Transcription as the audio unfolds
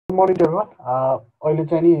monitor अहिले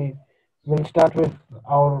चाहिँ नि we'll start with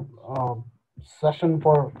our session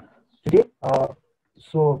for today.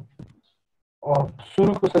 So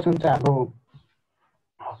सुरुको सेसन चाहिँ हाम्रो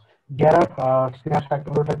 11 स्नेहा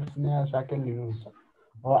शाक्य लिनुहुन्छ.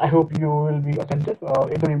 I hope you will be attentive.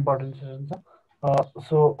 एकदम important session छ.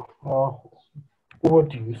 So over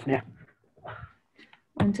to you, Sneha.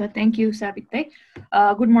 Thank you, Sabik Bhai.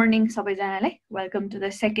 Good morning, sabaijanalai. Welcome to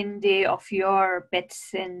the second day of your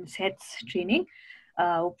pets and sets training.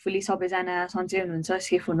 Hopefully sabaijana सन्चै हुनुहुन्छ,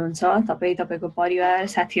 safe हुनुहुन्छ. तपाईको परिवार,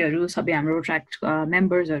 साथीहरु, सबै हाम्रो Rotaract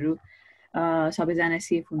membersहरु सबैजना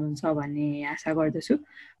सेफ हुनुहुन्छ भन्ने आशा गर्दछु.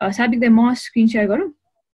 साबिक दाइ म स्क्रिन शेयर गरौँ?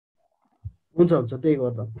 हुन्छ त्यही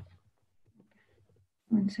गर्दा.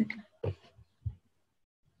 One second.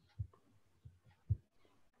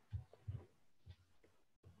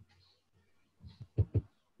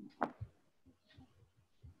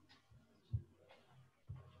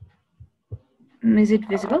 Is it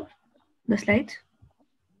visible, the slides?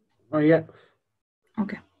 Yeah.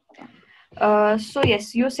 Okay. So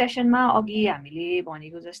yes, यो सेसनमा अघि हामीले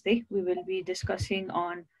भनेको जस्तै we will be discussing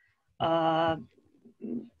on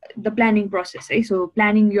the planning process. So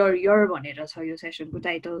planning your year भनेर छ यो सेसनको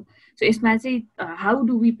टाइटल. So यसमा चाहिँ how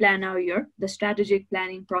do we plan our year, the strategic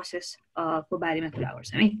planning process को बारेमा कुरा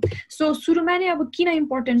गर्छौँ है. So सुरुमा नै अब किन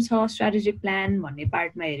इम्पोर्टेन्ट छ strategic plan भन्ने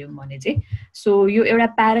पार्टमा हेर्यौँ भने चाहिँ so यो एउटा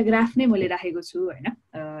प्याराग्राफ नै मैले राखेको छु हैन.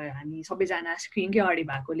 हामी सबैजना स्क्रिनकै अगाडि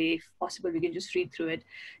भएकोले if possible we can just read through it.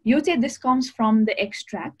 यो चाहिँ this comes from the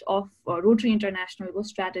extract of Rotary International को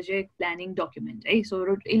strategic planning document है. So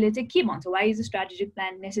यसले चाहिँ के भन्छ, why is a strategic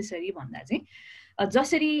plan necessary भन्दा चाहिँ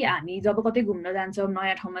जसरी हामी जब कतै घुम्न जान्छौँ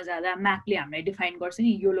नयाँ ठाउँमा जाँदा म्यापले हामीलाई डिफाइन गर्छ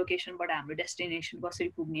नि यो लोकेसनबाट हाम्रो डेस्टिनेसन कसरी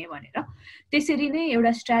पुग्ने भनेर, त्यसरी नै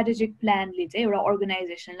एउटा स्ट्र्याटेजिक प्लानले चाहिँ एउटा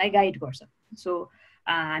अर्गनाइजेसनलाई गाइड गर्छ. सो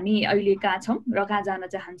हामी अहिले कहाँ छौँ र कहाँ जान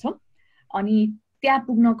चाहन्छौँ अनि त्यहाँ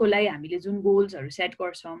पुग्नको लागि हामीले जुन गोल्सहरु सेट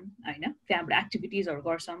गर्छौँ हैन, त्यहाँबाट एक्टिभिटिजहरु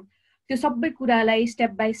गर्छौँ, त्यो सबै कुरालाई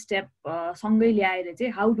स्टेप बाइ स्टेप सँगै ल्याएर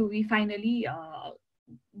चाहिँ how do we finally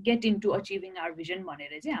get into achieving our vision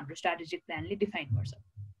भनेर चाहिँ हाम्रो strategic plan ले define गर्छ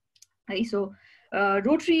है. So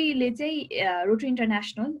Rotary ले चाहिँ Rotary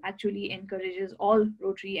International actually encourages all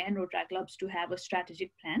Rotary and Rotaract clubs to have a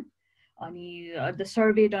strategic plan. अनि the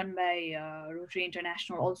survey done by Rotary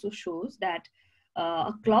International also shows that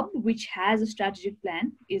a club which has a strategic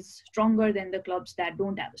plan is stronger than the clubs that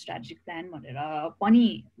don't have a strategic plan भनेर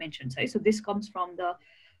पनि mentions है. So this comes from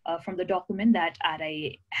the document that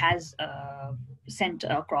RI has sent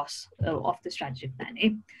across of the strategic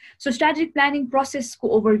plan. So strategic planning process को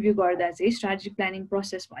overview गर्दा चाहिँ strategic planning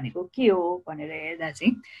process भनेको के हो भनेर हेर्दा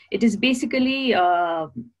चाहिँ it is basically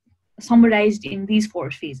summarized in these 4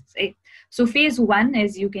 phases. So phase 1,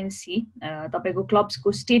 as you can see, तपाईको clubs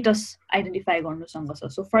को status identify गर्नुसँग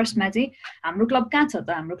छ. So first मा चाहिँ हाम्रो club कहाँ छ त,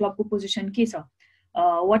 हाम्रो club को position के छ,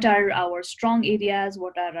 what are our strong areas,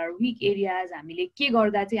 what are our weak areas, हामीले के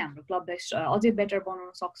गर्दा चाहिँ हाम्रो क्लबलाई अझै बेटर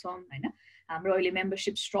बनाउन सक्छौँ हैन, हाम्रो अहिले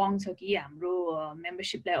मेम्बरशिप स्ट्रङ छ कि हाम्रो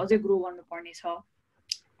मेम्बरशिपलाई अझै ग्रो गर्नुपर्ने छ,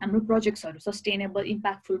 हाम्रो प्रोजेक्ट्सहरु सस्टेनेबल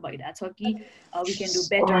इम्प्याक्टफुल भइरा छ कि we can do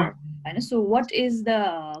better हैन. So what is the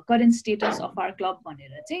current status of our club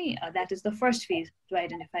भनेर चाहिँ that is the first phase to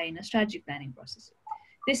identify in a strategic planning process.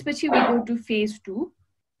 त्यसपछि we go to phase 2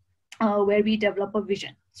 where we develop a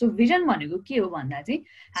vision. So vision भनेको के हो भन्दा चाहिँ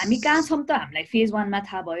हामी कहाँ छौँ त हामीलाई phase 1 मा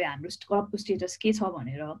थाहा भयो हाम्रो क्लबको स्टेटस के छ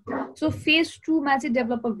भनेर. So phase 2 मा चाहिँ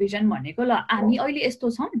develop a vision भनेको ल हामी अहिले यस्तो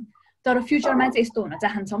छौँ तर फ्युचरमा चाहिँ यस्तो हुन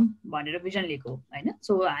चाहन्छौँ भनेर भिजन लिएको हैन.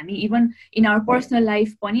 सो हामी even in our personal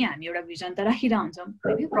life पनि हामी एउटा भिजन त राखिरा हुन्छौँ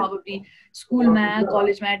हैन. प्रोबब्ली स्कुलमा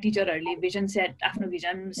कलेजमा टिचरहरूले भिजन सेट आफ्नो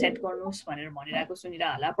भिजन सेट गर्नुस् भनेर भनिरहेको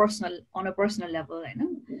सुनिरा होला personal on a personal level हैन.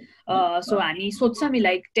 सो हामी सोच्छौँ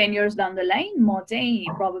like 10 years down the line म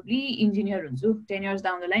चाहिँ प्रोबब्ली इन्जिनियर हुन्छु, 10 years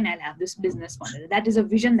down the line I'll have this business भनेर. That is a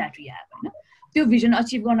vision that we have हैन. त्यो भिजन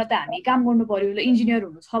अचिभ गर्न त हामी काम गर्नु पर्यो. ल इन्जिनियर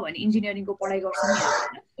हुनु छ भने इन्जिनियरिङको पढाइ गर्छौँ नि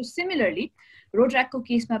हैन. So similarly Rotaract को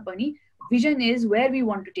केसमा पनि vision is where we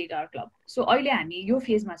want to take our club. So अहिले हामी यो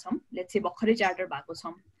फेजमा छौँ, लेट्स से भर्खरै चार्टर भएको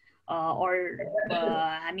छौँ or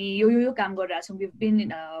हामी यो काम गरिरहेका छौँ. We've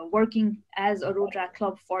been working as a Rotaract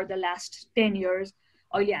club for the last 10 years.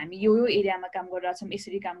 अहिले हामी यो एरियामा काम गरिरहेका छौँ,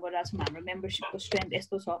 यसरी काम गरिरहेका छौँ, हाम्रो मेम्बरशिपको स्ट्रेन्थ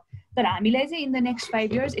यस्तो छ, तर हामीलाई चाहिँ इन द नेक्स्ट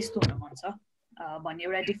 5 years यस्तो हुन मन छ भन्ने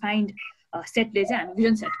एउटा डिफाइन्ड सेटले चाहिँ हामी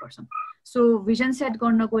भिजन सेट गर्छौँ. सो भिजन सेट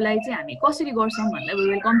गर्नको लागि चाहिँ हामी कसरी गर्छौँ भन्दा we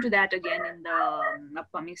will come to that again in the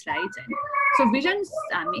upcoming slides हैन. सो भिजन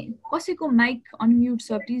हामी कसैको माइक अनम्युट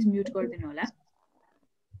छ प्लिज म्युट गरिदिनु होला.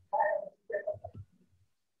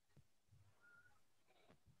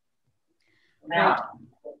 Right.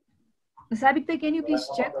 Sabita, can you please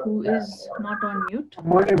check who is not on mute?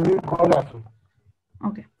 मैले म्युट गरिरहेको छु.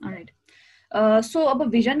 Okay, all right. So अब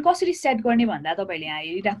भिजन कसरी सेट गर्ने भन्दा तपाईँले यहाँ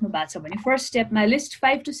हेरिराख्नु भएको छ भने first स्टेपमा list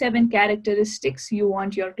 5 to 7 characteristics you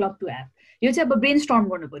want your club to have. यो चाहिँ अब ब्रेन स्टर्म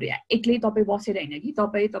गर्नु पर्यो. एक्लै तपाईँ बसेर होइन कि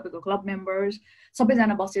तपाईँको क्लब मेम्बर्स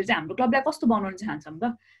सबैजना बसेर चाहिँ हाम्रो क्लबलाई कस्तो बनाउन चाहन्छौँ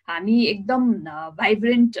त, हामी एकदम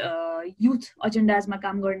भाइब्रेन्ट युथ एजेन्डाजमा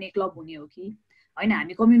काम गर्ने क्लब हुने हो कि होइन,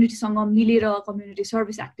 हामी कम्युनिटीसँग मिलेर कम्युनिटी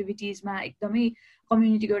सर्भिस एक्टिभिटिजमा एकदमै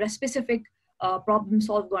कम्युनिटीको एउटा स्पेसिफिक प्रब्लम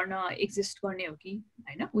सल्भ गर्न एक्जिस्ट गर्ने हो कि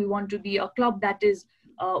होइन. We want to be a club that is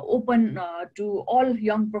open to all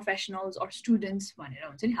young professionals or students भनेर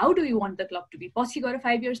हुन्छ नि. How do you want the club to be, पछि गएर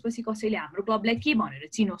 5 years पछि कसैले हाम्रो क्लबलाई के भनेर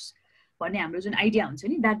चिनोस् भन्ने हाम्रो जुन आइडिया हुन्छ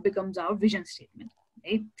नि, that becomes our vision statement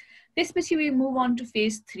है. त्यसपछि we move on to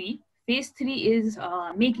phase 3. Phase 3 is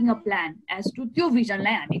making a plan as to त्यो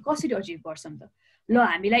भिजनलाई हामी कसरी अचिभ गर्छौँ त. ल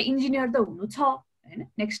हामीलाई इन्जिनियर त हुनु छ होइन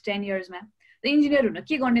नेक्स्ट 10 yearsमा. इन्जिनियर हुन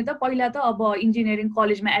के गर्ने त, पहिला त अब इन्जिनियरिङ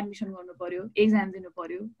कलेजमा एडमिसन गर्नु पर्यो, एक्जाम दिनु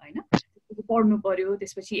पर्यो होइन, पढ्नु पर्यो,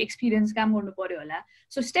 त्यसपछि एक्सपिरियन्स काम गर्नु पर्यो होला.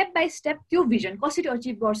 सो स्टेप बाई स्टेप त्यो भिजन कसरी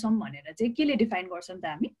अचिभ गर्छौँ भनेर चाहिँ केले डिफाइन गर्छौँ त,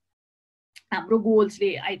 हामी हाम्रो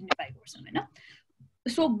गोल्सले आइडेन्टिफाई गर्छौँ होइन.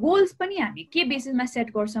 सो गोल्स पनि हामी के बेसिसमा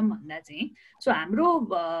सेट गर्छौँ भन्दा चाहिँ, सो हाम्रो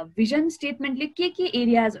भिजन स्टेटमेन्टले के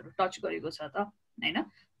एरियाजहरू टच गरेको छ त होइन,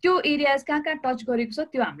 त्यो एरियाज कहाँ टच गरेको छ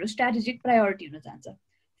त्यो हाम्रो स्ट्राटेजिक प्रायोरिटी हुन जान्छ.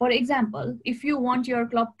 For example, if you want your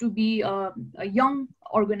club to be a young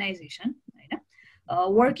organization,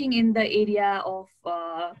 working in the area of,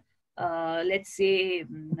 let's say,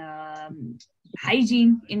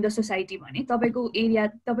 hygiene in the society, तपाईको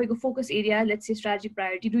area, तपाईको focus area, let's say strategic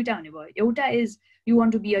priority दुईटा हुने भयो. एउटा is you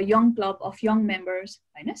want to be a young club of young members,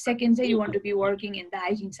 होइन. Second चाहिँ you want to be working in the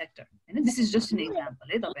hygiene sector, होइन. This is just an example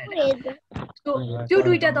है तपाईहरुले. So त्यो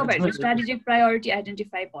दुईटा तपाईहरुको strategic priority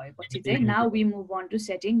identify भएपछि चाहिँ now we move on to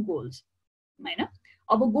setting goals, होइन.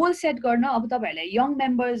 अब गोल सेट गर्न, अब तपाईहरुलाई यङ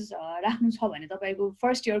मेम्बर्स राख्नु छ भने तपाईको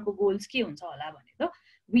फर्स्ट इयरको गोल्स के हुन्छ होला भने त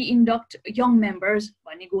वी इन्डक्ट यङ मेम्बर्स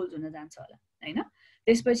भन्ने गोल्स हुन जान्छ होला हैन.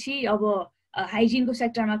 त्यसपछि अब हाइजिनको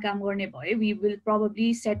सेक्टरमा काम गर्ने भए we will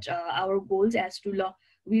probably set our goals as to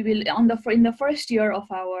we will in the first year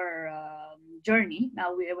of our journey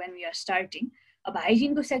now when we are starting, अब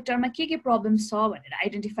हाइजिनको सेक्टरमा के प्रब्लम्स छ भनेर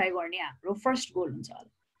आइडेन्टिफाई गर्ने हाम्रो फर्स्ट गोल हुन्छ होला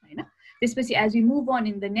हैन. त्यसपछि as we move on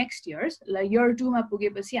in the next years, year 2 मा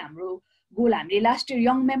पुगेपछि हाम्रो गोल हामीले लास्ट इयर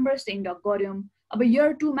यङ मेम्बर्स इन्डक्ट गर्यौं. अब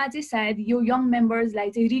year 2 मा चाहिँ सायद यो यङ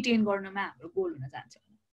मेम्बर्सलाई चाहिँ रिटेन गर्नमा हाम्रो गोल हुन जान्छ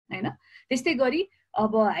हैन. त्यस्तै गरी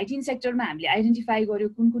अब हाइजिन सेक्टरमा हामीले आइडेन्टिफाई गर्यो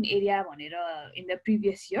कुन एरिया भनेर इन द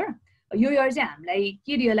प्रिभियस इयर. यो इयर चाहिँ हामीलाई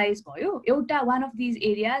के रियलाइज भयो, एउटा one of these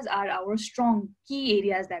areas are our strong Ki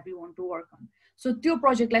areas that we want to work on. So त्यो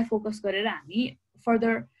प्रोजेक्टलाई फोकस गरेर हामी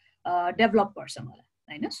फर्दर डेभलप गर्छौँ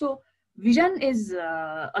होला हैन. So vision is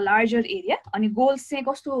a larger area अनि goals चाहिँ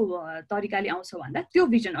कस्तो तरिकाले आउँछ भन्दा त्यो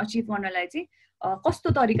vision achieve गर्नलाई चाहिँ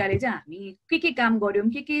कस्तो तरिकाले चाहिँ हामी के काम गर्यौं,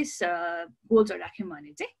 के goals राख्यौं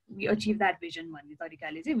भने चाहिँ we achieve that vision भन्ने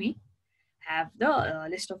तरिकाले चाहिँ we have the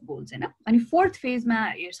list of goals हैन. अनि फोर्थ फेजमा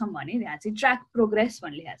हेर्छौं भने यहाँ चाहिँ ट्र्याक प्रोग्रेस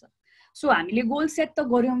भन्ने लेखेको छ. सो हामीले गोल सेट त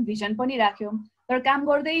गर्यौं, भिजन पनि राख्यौं, तर काम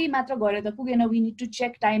गर्दै मात्र गरे त पुगेन. We need to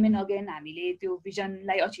check time and again हामीले त्यो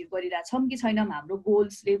भिजनलाई अचिभ गरिरहेछौँ कि छैन, हाम्रो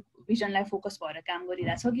गोल्सले भिजनलाई फोकस भएर काम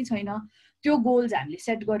गरिरहेछ कि छैन, त्यो गोल्स हामीले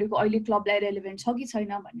सेट गरेको अहिले क्लबलाई रेलेभेन्ट छ कि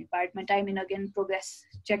छैन भन्ने पार्टमा time and again progress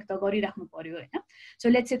check त गरिराख्नु पर्यो हैन. सो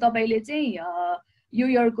लेट्स से तपाईले चाहिँ यो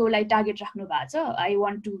इयरको लागि टार्गेट राख्नु भएको छ, I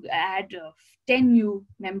want to add 10 new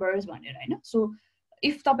members भनेर हैन. सो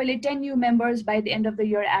इफ तपाईले 10 new members by the and of the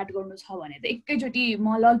year add गर्नु छ भने त एकैचोटी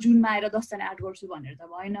म ल जुनमा आएर 10 जना एड गर्छु भनेर त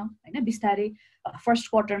भएन हैन. बिस्तारै फर्स्ट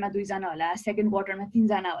क्वार्टरमा 2 जना होला, सेकेन्ड क्वार्टरमा 3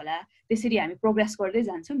 जना होला, त्यसरी हामी प्रोग्रेस गर्दै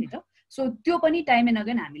जान्छौं नि त. सो त्यो पनि टाइम एन्ड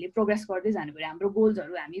अगेन हामीले प्रोग्रेस गर्दै जानु पर्यो. हाम्रो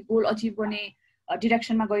गोल्सहरु हामी गोल अचिभ गर्ने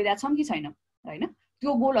डिरेक्सनमा गइराछौं कि छैन हैन,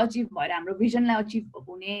 त्यो गोल अचिभ भएर हाम्रो भिजनलाई अचिभ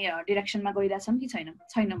हुने डिरेक्सनमा गइराछौं कि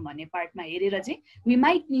छैनौं भन्ने पार्टमा हेरेर चाहिँ we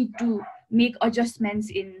might need to make adjustments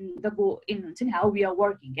in the हुन्छ नि how we are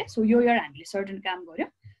working के. सो यो इयर हामीले सर्टेन काम गर्यौं,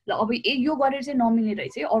 ल अब यो गरेर चाहिँ नमिल्ने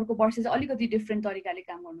रहेछ है, अर्को वर्ष चाहिँ अलिकति डिफरेन्ट तरिकाले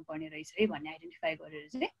काम गर्नुपर्ने रहेछ है भन्ने आइडेन्टिफाई गरेर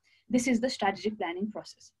चाहिँ this is the strategic planning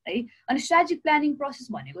process है. अनि स्ट्राटेजिक प्लानिङ प्रोसेस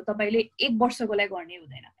भनेको तपाईले 1 वर्षको लागि गर्ने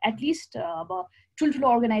हुँदैन. एटलिस्ट अब ठुल्ठुलो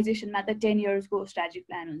अर्गनाइजेसनमा त 10 इयर्सको स्ट्राटेजिक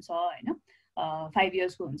प्लान हुन्छ हैन, 5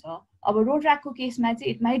 इयर्सको हुन्छ. अब रोटरैक्टको केसमा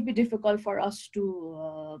चाहिँ it might be difficult for us to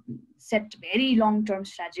set very long term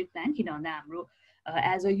strategic plan, किन भन्दा हाम्रो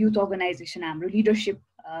एज अ युथ अर्गनाइजेसन हाम्रो लिडरशिप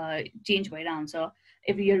चेन्ज भइरहेको हुन्छ.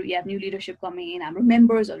 Every year we have new leadership coming in. हाम्रो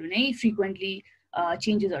मेम्बर्सहरु नै फ्रिक्वेन्टली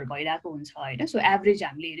चेन्जेसहरु भइरहेको हुन्छ हैन. सो एभरेज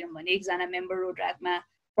हामीले हेर्यौं भने एकजना मेम्बर रोटरैक्टमा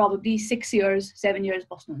प्रोबब्ली 6 इयर्स 7 इयर्स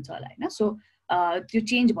बस्नुहुन्छ होला हैन. सो त्यो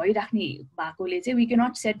चेन्ज भइराख्ने भएकोले चाहिँ we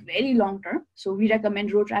cannot set very long term so we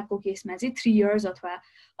recommend रोट्राकको केसमा चाहिँ 3 years अथवा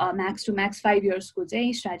म्याक्स टु म्याक्स 5 yearsको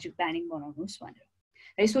चाहिँ स्ट्राटेजिक प्लानिङ बनाउनुहोस् भनेर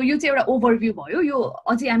है सो यो चाहिँ एउटा ओभरभ्यू भयो यो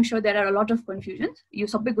अझै I'm sure there are a lot of confusions यो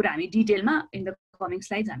सबै कुरा हामी डिटेलमा इन द कमिङ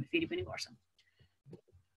स्लाइड्स हामी फेरि पनि गर्छौँ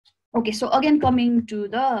Okay, so again coming to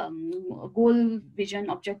the goal, vision,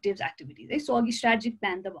 objectives, activities. Right? So again strategic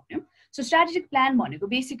plan the भन्यौं. So strategic plan भनेको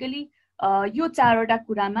basically यो चारवटा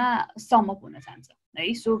कुरामा sum up हुन जान्छ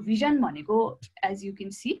है. So vision भनेको as you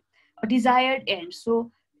can see a desired end. So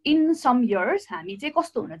in some years हामी चाहिँ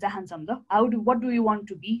कस्तो हुन चाहन्छौं त what do you want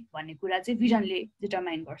to be भन्ने कुरा चाहिँ vision ले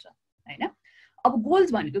determine गर्छ हैन. अब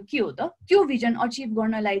गोल्स भनेको के हो त त्यो भिजन अचिभ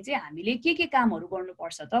गर्नलाई चाहिँ हामीले के कामहरु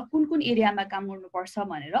गर्नुपर्छ त कुन एरियामा काम गर्नुपर्छ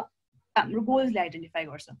भनेर हाम्रो गोल्सलाई आइडेन्टिफाई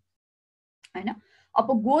गर्छ हैन अब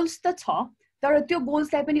गोल्स त छ तर त्यो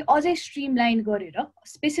गोल्सलाई पनि अझै स्ट्रीमलाइन गरेर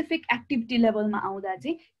स्पेसिफिक एक्टिभिटी लेभलमा आउँदा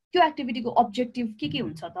चाहिँ त्यो एक्टिभिटीको अब्जेक्टिभ के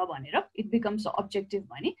हुन्छ त भनेर इट बिकम्स अब्जेक्टिभ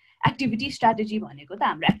भने एक्टिभिटी स्ट्र्याटेजी भनेको त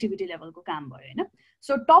हाम्रो एक्टिभिटी लेभलको काम भयो हैन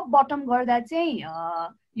सो टप बटम गर्दा चाहिँ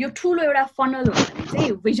यो ठुलो एउटा फनल हो भने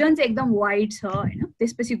चाहिँ भिजन चाहिँ एकदम वाइड छ हैन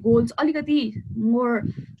त्यसपछि गोल्स अलिकति मोर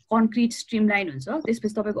कन्क्रिट स्ट्रीमलाइन हुन्छ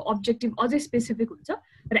त्यसपछि तपाईको अब्जेक्टिभ अझै स्पेसिफिक हुन्छ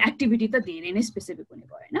र एक्टिभिटी त धेरै नै स्पेसिफिक हुने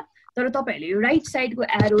भयो हैन तर तपाईहरुले यो राइट साइडको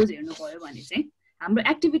एरोज हेर्नु भयो भने चाहिँ हाम्रो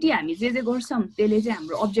एक्टिभिटी हामी जे गर्छौं त्यसले चाहिँ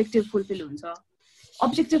हाम्रो अब्जेक्टिभ फुलफिल हुन्छ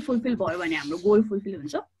अब्जेक्टिभ फुलफिल भयो भने हाम्रो गोल फुलफिल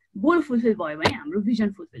हुन्छ गोल फुलफिल भयो भने हाम्रो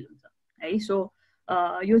भिजन फुलफिल हुन्छ है सो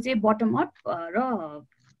यो चाहिँ बटम अप र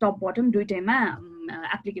टप बटम दुईटैमा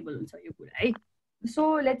एप्लिकेबल हुन्छ यो कुरा है सो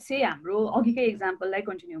लेट्स से हाम्रो अघिकै एक्जाम्पललाई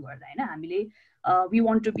कन्टिन्यू गर्दा हैन हामीले we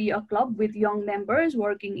want to be a club with young members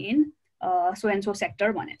working in so and so sector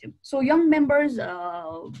भनेको थियौं so young members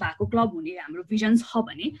भएको क्लब हुने हाम्रो भिजन छ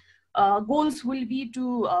भने goals will be to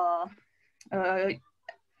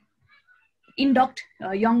induct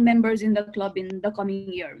young members in the club in the coming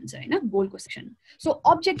year हुन्छ हैन गोलको सेक्सन सो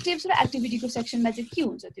अब्जेक्टिभ्स र एक्टिभिटीको सेक्सनमा चाहिँ के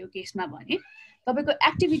हुन्छ त्यो केसमा भने तपाईको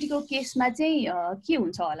एक्टिभिटीको केसमा चाहिँ के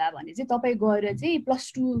हुन्छ होला भने चाहिँ तपाई गएर चाहिँ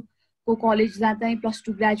 +2 को कलेज जाँदा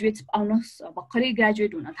 +2 ग्रेजुएट्स आउनस् भर्खरै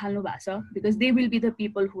ग्रेजुएट हुन थाल्नु भएको छ because they will be the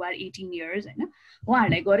people who are 18 years हैन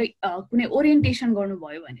उहाँहरुलाई गरे कुनै ओरिएन्टेसन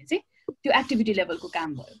गर्नुभयो भने चाहिँ त्यो एक्टिभिटी लेभलको काम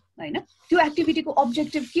भयो हैन त्यो एक्टिभिटीको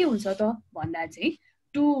अब्जेक्टिभ के हुन्छ त भन्दा चाहिँ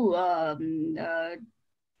to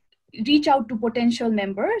reach out to potential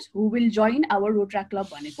members who will join our Rotaract club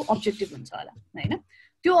भनेको अब्जेक्टिभ हुन्छ होला हैन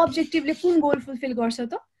त्यो अब्जेक्टिभले कुन गोल फुलफिल गर्छ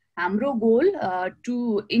त हाम्रो goal to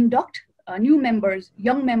इन्डक्ट new members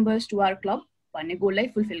young members to our club भन्ने गोललाई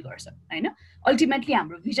फुलफिल गर्छ हैन अल्टिमेटली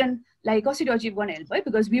हाम्रो भिजन लाई कसरी अचिभ गर्न हेल्प भयो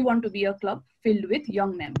because we want to be a club filled with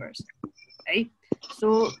young members है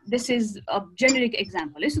so this is a generic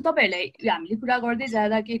example है सो तपाईहरुलाई हामीले कुरा गर्दै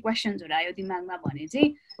जाँदा के क्वेशन्सहरु आयो दिमागमा भने चाहिँ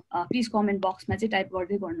प्लिज कमेन्ट बक्समा चाहिँ टाइप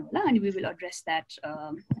गर्दै गर्नु होला अनि we will address that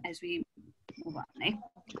as we move on है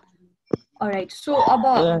अलराइट सो अब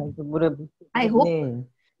आई होप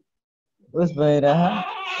उस भइरा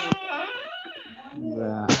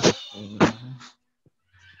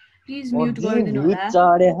प्लिज म्युट गरिदिनु होला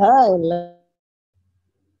चढे हा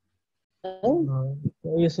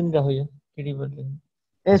यो सुन रह्यो यो केडी बोल्दै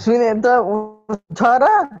ए सुने त छ र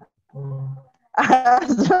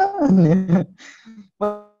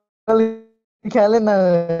ख्यालै न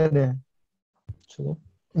छु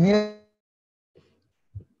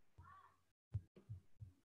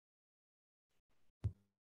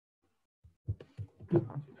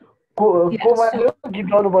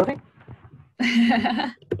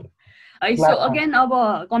So again अब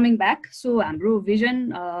coming back so हाम्रो vision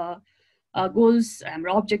goals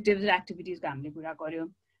हाम्रो objectives र activities को हामीले कुरा गर्यौं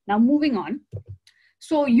now moving on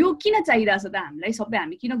so यो किन चाहिरहेछ त हामीलाई सबै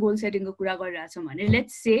हामी किन गोल सेटिङ को कुरा गरिरहेछौं भने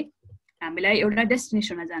लेट्स से हामीलाई एउटा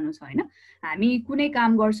डेस्टिनेसनमा जानु छ हैन हामी कुनै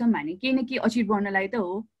काम गर्छौं भने के न के अचिभ गर्नलाई त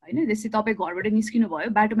हो हैन जस्तै तपाई घरबाट निस्किनु भयो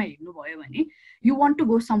बाटोमा हिड्नु भयो भने you want to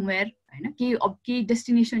go somewhere हैन के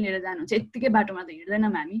डेस्टिनेसन लिएर जानुहुन्छ यतिकै बाटोमा त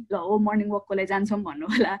हिड्दैनौं हामी ल हो मर्निङ वकको लागि जान्छौं भन्नु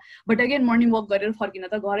होला बट अगेन मर्निङ वक गरेर फर्किन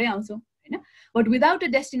त घरै आउँछौं हैन बट विदाउट अ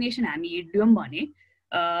डेस्टिनेसन हामी हिड्यौं भने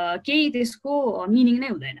केही त्यसको मिनिङ नै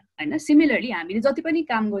हुँदैन हैन सिमिलरली हामीले जति पनि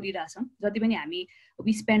काम गरिराछौं जति पनि हामी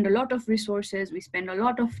we spend a lot of resources we spend a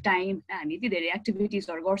lot of time हामी यति धेरै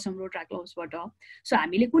एक्टिभिटीजहरु गर्छौं रोटराक्ट क्लबबाट सो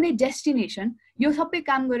हामीले कुनै डेस्टिनेसन यो सबै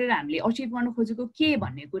काम गरेर हामीले अचिभ गर्न खोजेको के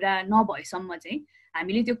भन्ने कुरा नभएसम्म चाहिँ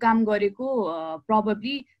हामीले त्यो काम गरेको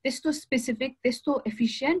प्रोबब्ली त्यस्तो स्पेसिफिक त्यस्तो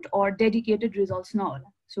एफिशिएन्ट अर डेडिकेटेड रिजल्ट्स नहोला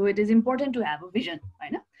so it is important to have a vision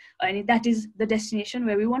हैन अनि that is the destination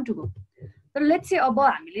where we want to go तर लेट्स से अब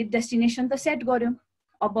हामीले डेस्टिनेसन त सेट गर्यौं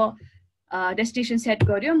अब डेस्टिनेसन सेट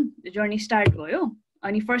गर्यौं जर्नी स्टार्ट भयो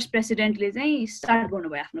अनि फर्स्ट प्रेसिडेन्टले चाहिँ स्टार्ट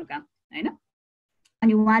गर्नुभयो आफ्नो काम हैन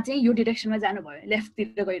अनि उहाँ चाहिँ यो डिरेक्सनमा जानुभयो,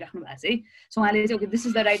 लेफ्टतिर गइराख्नु भएको छ है। सो उहाँले चाहिँ okay this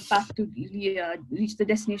is the right path to reach the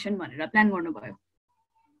destination भनेर प्लान गर्नुभयो।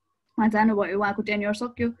 उहाँ जानुभयो, उहाँको टेन्योर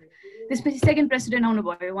सक्यो। त्यसपछि सेकेन्ड प्रेसिडेन्ट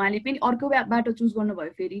आउनुभयो, उहाँले पनि अर्को बाटो चुज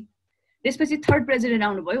गर्नुभयो फेरि। त्यसपछि थर्ड प्रेसिडेन्ट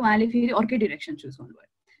आउनुभयो, उहाँले फेरि अर्कै डिरेक्सन चुज गर्नुभयो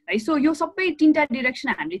है। सो यो सबै 3टा डिरेक्सन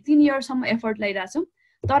हामीले 3 इयरसम्म एफर्ट लगाइरहेछौँ,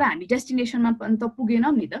 तर हामी डेस्टिनेसनमा पनि त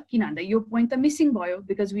पुगेनौँ नि त, किन भन्दा यो पोइन्ट त मिसिङ भयो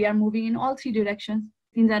because we are moving in all 3 direction.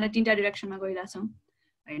 3टा डिरेक्सनमा गइरहेछौँ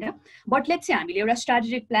होइन। बट लेट्स चाहिँ हामीले एउटा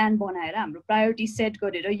स्ट्राटेजिक प्लान बनाएर हाम्रो प्रायोरिटी सेट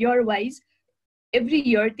गरेर इयर वाइज एभ्री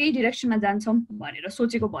इयर त्यही डिरेक्सनमा जान्छौँ भनेर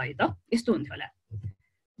सोचेको भए त यस्तो हुन्थ्यो होला।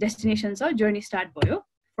 डेस्टिनेसन छ, जर्नी स्टार्ट भयो,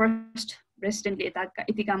 फर्स्ट प्रेसिडेन्टले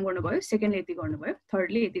यति काम गर्नुभयो, सेकेन्डले यति गर्नुभयो,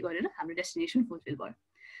 थर्डले यति गरेर हाम्रो डेस्टिनेसन फुलफिल भयो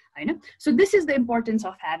होइन। So this is the importance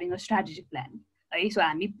of having a strategic plan है। सो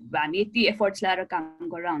हामी यति एफर्ट्स लगाएर काम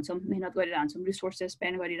गरेर हुन्छौँ, मेहनत गरेर हुन्छौँ, रिसोर्सेस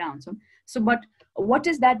स्पेन्ड गरेर हुन्छौँ। So but what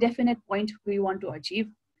is that definite point we want to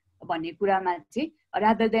achieve भन्ने कुरामा चाहिँ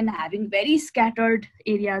rather than having very scattered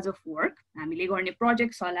areas of work, हामीले गर्ने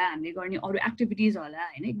प्रोजेक्ट्स होला, हामीले गर्ने अरू एक्टिभिटिज होला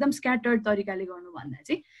होइन, एकदम स्क्याटर्ड तरिकाले गर्नुभन्दा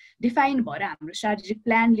चाहिँ डिफाइन भएर हाम्रो स्ट्राटेजिक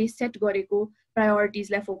प्लानले सेट गरेको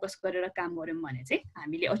प्रायोरिटिजलाई फोकस गरेर काम गऱ्यौँ भने चाहिँ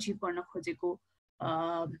हामीले अचिभ गर्न खोजेको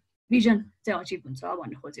भिजन चाहिँ अचिभ हुन्छ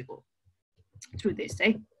भन्न खोजेको थ्रु दिस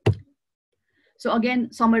है। सो अगेन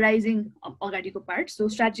समराइजिङ अगाडिको part, so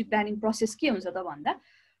strategic planning process के हुन्छ त भन्दा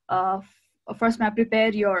फर्स्टमा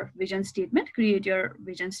prepare your vision statement, create your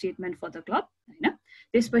vision statement for the club होइन।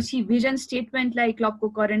 त्यसपछि भिजन स्टेटमेन्टलाई क्लबको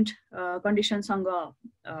करेन्ट कन्डिसनसँग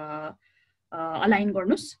अलाइन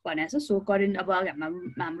गर्नुहोस् भनेको छ। सो करेन्ट अब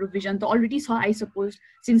हाम्रो भिजन त अलरेडी छ I suppose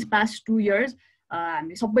since past 2 years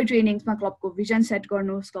हामी सबै ट्रेनिङ्समा क्लबको भिजन सेट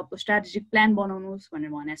गर्नुहोस्, क्लबको स्ट्राटेजिक प्लान बनाउनुहोस् भनेर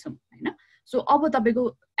भनेको छौँ होइन। सो अब तपाईँको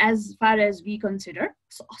as far as we consider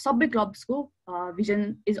सबै क्लब्सको भिजन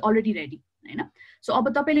इज अलरेडी रेडी होइन। सो अब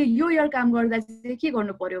तपाईँले यो इयर काम गर्दा चाहिँ के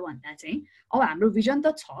गर्नु पर्यो भन्दा चाहिँ अब हाम्रो भिजन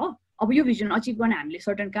त छ, अब यो भिजन अचिभ गर्न हामीले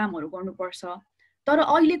सर्टन कामहरू गर्नुपर्छ, तर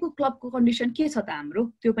अहिलेको क्लबको कन्डिसन के छ त हाम्रो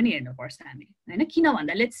त्यो पनि हेर्नुपर्छ हामीले होइन। किन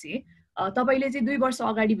भन्दा लेट्स से तपाईँले चाहिँ 2 वर्ष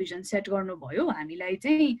अगाडि भिजन सेट गर्नुभयो, हामीलाई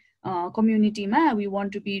चाहिँ कम्युनिटीमा we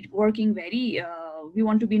want to be working we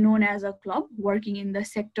want to be known as a club working in the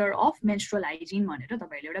sector of menstrual hygiene भनेर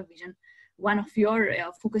तपाईँले एउटा vision one of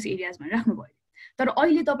your focus areas भनेर राख्नुभयो। तर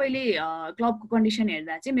अहिले तपाईँले क्लबको कन्डिसन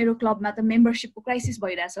हेर्दा चाहिँ मेरो क्लबमा त मेम्बरसिपको क्राइसिस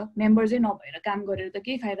भइरहेछ, मेम्बर्सै नभएर काम गरेर त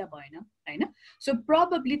केही फाइदा भएन होइन। सो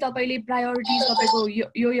प्रोबब्ली तपाईँले प्रायोरिटिज तपाईँको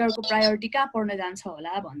यो इयरको प्रायोरिटी कहाँ पर्न जान्छ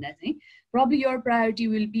होला भन्दा चाहिँ probably your priority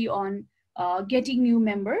will be on getting new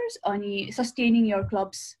members अनि सस्टेनिङ योर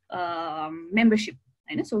क्लब्स मेम्बरसिप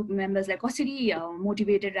होइन। सो मेम्बर्सलाई कसरी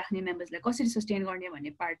मोटिभेटेड राख्ने, मेम्बर्सलाई कसरी सस्टेन गर्ने भन्ने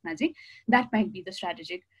पार्टमा चाहिँ that might be the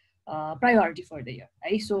strategic priority for the year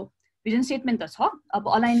है। सो भिजन स्टेटमेन्ट त छ, अब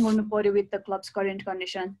अलाइन गर्नु पर्यो with the clubs current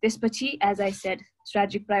condition, त्यसपछि as I said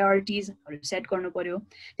strategic प्रायोरिटिजहरू set गर्नु पर्यो,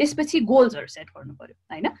 त्यसपछि गोल्सहरू सेट गर्नु पर्यो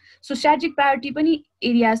होइन। सो स्ट्राटेजिक प्रायोरिटी पनि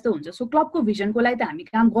एरियाज त हुन्छ। सो क्लबको भिजनको लागि त हामी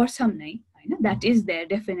काम गर्छौँ नै होइन, द्याट इज देयर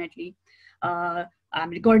डेफिनेटली,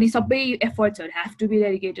 हामीले गर्ने सबै एफर्ट्सहरू have to be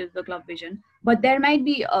dedicated to the club vision, but there might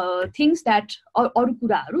be things that अरू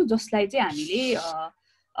कुराहरू जसलाई चाहिँ हामीले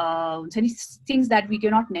हुन्छ नि things that we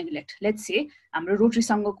can not neglect. Let's say हाम्रो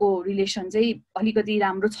रोटरीसँगको रिलेसन चाहिँ अलिकति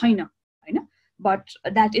राम्रो छैन होइन, but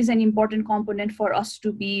that is an important component for us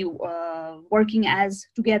to be working as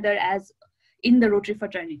together as in the rotary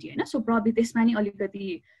fraternity होइन। सो प्रब्लम त्यसमा नि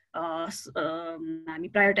अलिकति हामी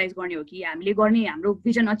प्रायोरिटाइज गर्ने हो कि हामीले गर्ने हाम्रो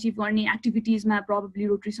भिजन अचिभ गर्ने एक्टिभिटिजमा प्रब्लली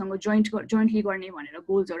रोटरीसँग जोइन्टली गर्ने भनेर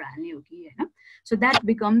गोल्सहरू हाल्ने हो कि होइन। So that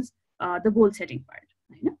becomes the goal setting part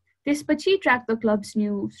होइन। त्यसपछि track the clubs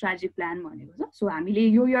new strategic plan भनेको छ। सो हामीले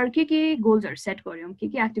यो इयर के गोल्सहरू सेट गऱ्यौँ, के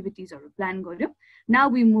एक्टिभिटिजहरू प्लान गऱ्यौँ, now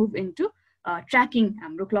we move into tracking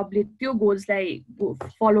हाम्रो क्लबले त्यो गोल्सलाई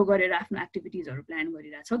फलो गरेर आफ्नो एक्टिभिटिजहरू प्लान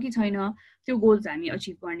गरिरहेछ कि छैन, त्यो गोल्स हामी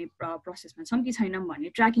अचिभ गर्ने प्रोसेसमा छौँ कि छैनौँ भन्ने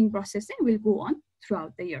ट्र्याकिङ प्रोसेस चाहिँ will go on through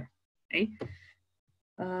out the year है।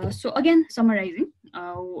 सो अगेन समराइजिङ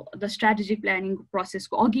द स्ट्राटेजिक प्लानिङको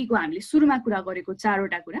प्रोसेसको अघिको हामीले सुरुमा कुरा गरेको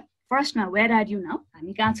 4वटा कुरा, फर्स्टमा वेयर आर यु नाउ,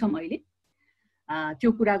 हामी कहाँ छौँ अहिले,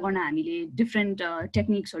 त्यो कुरा गर्न हामीले डिफ्रेन्ट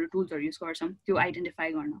टेक्निक्सहरू टुल्सहरू युज गर्छौँ त्यो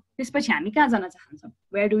आइडेन्टिफाई गर्न। त्यसपछि हामी कहाँ जान चाहन्छौँ,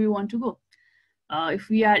 where do you want to go, if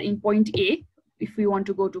we are in point A, if we want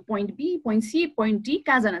to go two point be, point C, point D,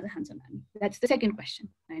 कहाँ जान चाहन्छौँ हामी, द्याट्स द सेकेन्ड क्वेसन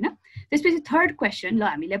होइन। त्यसपछि थर्ड क्वेसन, ल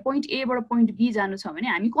हामीलाई पोइन्ट एबाट पोइन्ट बी जानु छ भने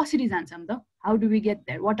हामी कसरी जान्छौँ त, how do we get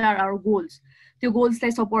there, what are our goals, त्यो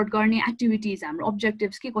गोल्सलाई सपोर्ट गर्ने एक्टिभिटिज हाम्रो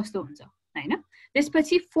अब्जेक्टिभ्स के कस्तो हुन्छ होइन।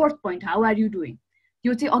 त्यसपछि fourth point, how are you doing,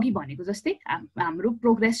 यो चाहिँ अघि भनेको जस्तै हाम्रो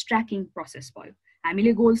प्रोग्रेस ट्र्याकिङ प्रोसेस भयो।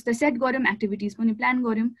 हामीले गोल्स त सेट गऱ्यौँ, एक्टिभिटिज पनि प्लान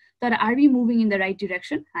गऱ्यौँ, तर are we moving in the right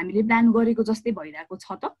direction, हामीले प्लान गरेको जस्तै भइरहेको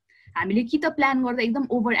छ त, हामीले कि त प्लान गर्दा एकदम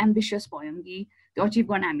ओभर एम्बिसियस भयौँ कि त्यो अचिभ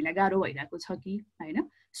गर्न हामीलाई गाह्रो भइरहेको छ कि हैन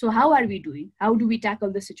so how are we doing how do we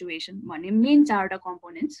tackle the situation भन्ने main 4वटा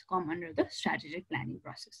components com under the strategic planning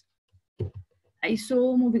process है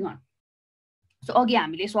सो मुभिङ अन सो अघि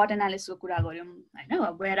हामीले SWOT एनालिसिसको कुरा गऱ्यौँ हैन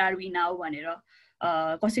वेयर आर वी नाउ भनेर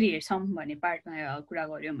कसरी हेर्छौँ भन्ने पार्टमा कुरा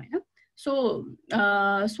गऱ्यौँ हैन so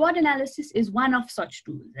SWOT analysis is one of such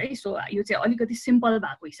tools है सो यो चाहिँ अलिकति सिम्पल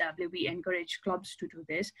भएको हिसाबले we encourage clubs to do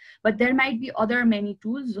this but there might be other many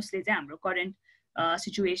tools जसले चाहिँ हाम्रो करेन्ट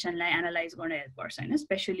सिचुएसनलाई एनालाइज गर्न हेल्प गर्छ हैन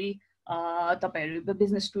स्पेसली तपाईहरु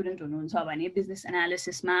बिजनेस स्टुडेन्ट हुनुहुन्छ भने business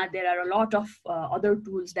एनालिसिसमा there are a lot of other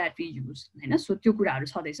tools that we use हैन सो त्यो कुराहरु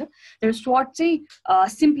छदैछ तर SWOT चाहिँ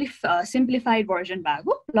सिम्प्लिफाइड भर्जन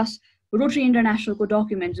भएको प्लस रोटरी इन्टरनेसनलको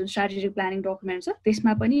डकुमेन्ट जुन स्ट्राटेजिक प्लानिङ डकुमेन्ट छ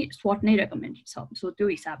त्यसमा पनि SWOT नै रेकमेन्डेड छ सो त्यो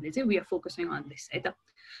हिसाबले चाहिँ we are focusing on this है त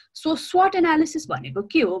सो SWOT एनालिसिस भनेको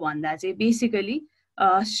के हो भन्दा चाहिँ basically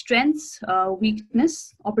strengths weakness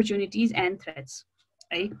opportunities and threats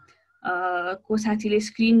है को साथीले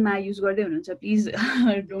स्क्रिनमा युज गर्दै हुनुहुन्छ प्लिज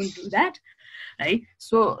डोन्ट डु द्याट है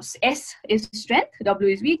so S is strength W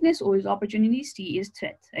is weakness O is opportunities T is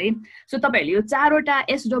threat है सो तपाईहरुले यो 4वटा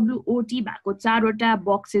SWOT भएको 4वटा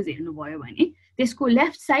बक्सेस हेर्नुभयो भने त्यसको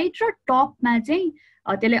लेफ्ट साइड र टपमा चाहिँ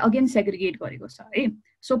त्यसलाई अगेन सेग्रिगेट गरेको छ है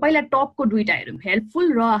सो पहिला टपको दुईटा हेरौँ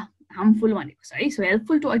हेल्पफुल र हार्मफुल भनेको छ है so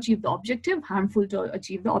helpful to achieve the objective harmful to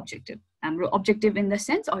achieve the objective हाम्रो अब्जेक्टिभ इन द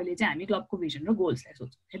सेन्स अहिले चाहिँ हामी क्लबको भिजन र गोल्सलाई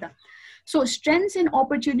सोच्छौँ है त so strengths and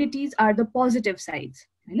opportunities are the positive sides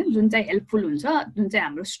हैन जुन चाहिँ हेल्पफुल हुन्छ जुन चाहिँ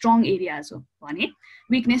हाम्रो स्ट्रङ एरियाज हो भने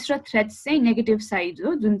विकनेस र थ्रेट्स चाहिँ नेगेटिभ साइड्स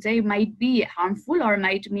हो जुन चाहिँ might be harmful or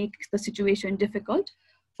might make the situation difficult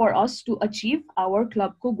for us to achieve our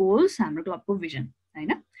क्लबको गोल्स हाम्रो क्लबको भिजन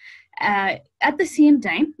हैन एट द सेम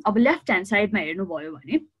टाइम अब लेफ्ट ह्यान्ड साइडमा हेर्नुभयो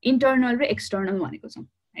भने इन्टर्नल र एक्सटर्नल भनेको छ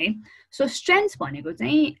है सो स्ट्रेन्थ्स भनेको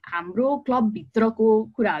चाहिँ हाम्रो क्लबभित्रको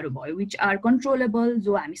कुराहरू भयो विच आर कन्ट्रोलेबल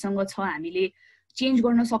जो हामीसँग छ हामीले चेन्ज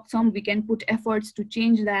गर्न सक्छौँ we can put efforts to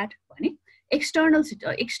change that भने एक्सटर्नल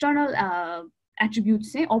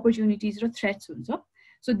एट्रिब्युट्स चाहिँ अपर्च्युनिटिज र थ्रेट्स हुन्छ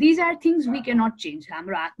so these are things we can not change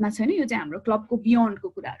हाम्रो हातमा छैन यो चाहिँ हाम्रो क्लबको बियोन्डको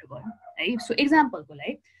कुराहरू भयो है सो एक्जाम्पलको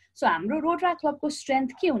लागि सो हाम्रो रोटरा क्लबको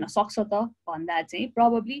स्ट्रेन्थ के हुन सक्छ त भन्दा चाहिँ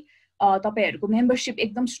प्रोबेबली तपाईहरुको मेम्बरशिप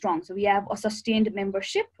एकदम स्ट्रङ छ we have a sustained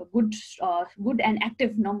membership good and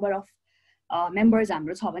active number of members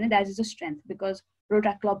हाम्रो छ भने that is a strength because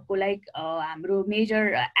रोटरा क्लबको लाइक हाम्रो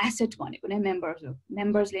मेजर एसेट भनेको नै मेम्बर्स हो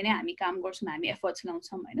मेम्बर्सले नै हामी काम गर्छौँ हामी एफर्ट्स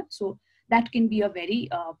लाउँछौँ हैन so that can be a very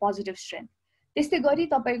positive strength त्यस्तै गरी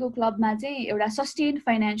तपाईको क्लबमा चाहिँ एउटा सस्टेन्ड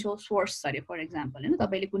फाइनान्शियल सोर्स छ अरे फर एक्जाम्पल हैन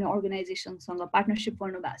तपाईले कुनै अर्गनाइजेसनसँग पार्टनरशिप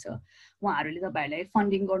गर्नु भएको छ उहाँहरूले तपाईहरुलाई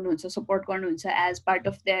फन्डिङ गर्नुहुन्छ सपोर्ट गर्नुहुन्छ as part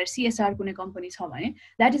of there CSR कुनै कम्पनी छ भने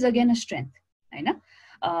that is again a strength हैन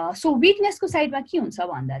सो विकनेसको साइडमा के हुन्छ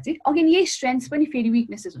भन्दा चाहिँ अगेन यही स्ट्रेन्थ्स पनि फेरि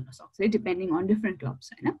विकनेसेस हुन सक्छ डिपेन्डिङ अन डिफरेन्ट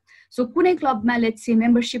क्लब्स हैन सो कुनै क्लबमा लेट्स से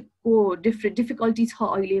मेम्बरशिपको डिफिकल्टी छ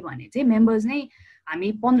अहिले भने चाहिँ मेम्बर्स नै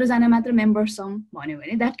हामी 15 जना मात्र मेम्बर्स छौँ भन्यो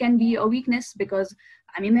भने that can be a weakness because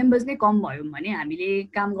हामी मेम्बर्स नै कम भयौँ भने हामीले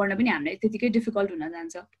काम गर्न पनि हामीलाई त्यतिकै डिफिकल्ट हुन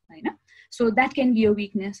जान्छ हैन so that can be a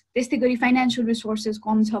weakness त्यस्तै गरी फाइनान्शियल रिसोर्सेस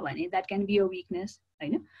कम छ भने that can be a weakness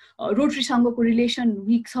हैन रोटरीसँगको रिलेसन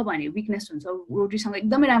विक छ भने विकनेस हुन्छ रोटरीसँग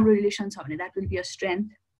एकदमै राम्रो रिलेसन छ भने that will be a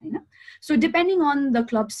strength हैन so depending on the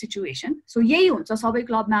club situation so यही हुन्छ सबै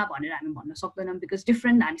क्लबमा भनेर हामी भन्न सक्दैनौँ बिकज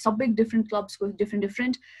डिफरेन्ट हामी सबै डिफरेन्ट क्लब्सको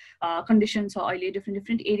डिफरेन्ट कन्डिसन छ अहिले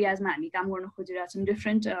डिफरेन्ट एरियाजमा हामी काम गर्न खोजिरहेको छौँ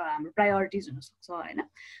डिफरेन्ट हाम्रो प्रायोरिटिज हुनसक्छ हैन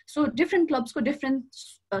so different क्लब्सको different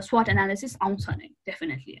SWOT analysis आउँछ नै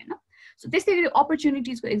डेफिनेटली हैन सो त्यस्तै गरी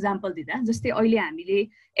अपर्च्युनिटिजको एक्जाम्पल दिँदा जस्तै अहिले हामीले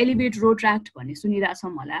एलिभेट रोटराक्ट भन्ने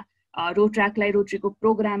सुनिरहेछौँ होला रोटराक्टलाई रोटरीको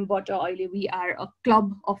प्रोग्रामबाट अहिले we are a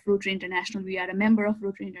club of rotary international we are a member of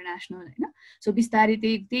rotary international हैन सो बिस्तारै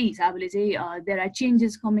त्यही हिसाबले चाहिँ there are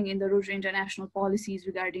changes coming in the rotary international policies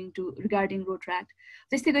regarding रोटराक्ट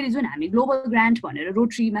त्यस्तै गरी जुन हामी ग्लोबल ग्रान्ट भनेर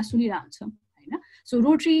रोटरीमा सुनिरहन्छौँ हैन सो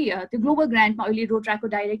रोटरी त्यो ग्लोबल ग्रान्टमा अहिले रोटराको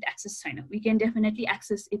डाइरेक्ट एक्सेस छैन we can definitely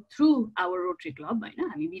access it through our rotary club हैन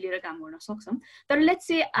हामी मिलेर काम गर्न सक्छौँ तर लेट्स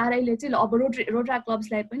से आरआईले चाहिँ अब रोटरा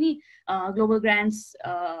क्लब्सलाई पनि ग्लोबल ग्रान्ट्स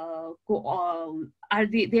को are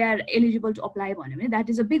they are eligible to apply भन्यो भने that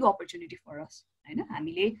is a big opportunity for अस हैन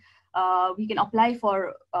हामीले we can apply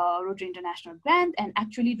for Rotary International grant and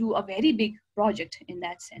actually do a very big project in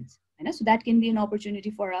that sense. So that can be an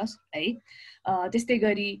opportunity for us. त्यस्तै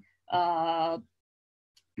गरी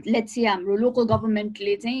let's say हाम्रो local government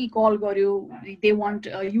ले चाहिँ call गर्यो they want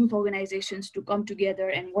youth organizations to come together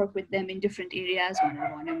and work with them in different areas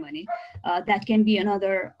भनेर भन्यो भने that can be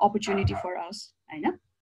another opportunity for us. हैन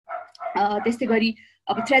त्यस्तै गरी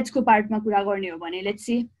अब थ्रेड्सको पार्टमा कुरा गर्ने हो भने let's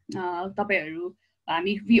say तपाईहरु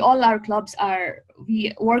we all our clubs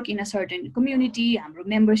we work in a certain community हाम्रो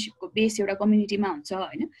मेम्बरशिपको बेस एउटा कम्युनिटीमा हुन्छ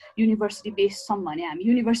हैन युनिभर्सिटी बेस छौं भने हामी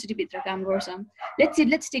युनिभर्सिटी भित्र काम गर्छौं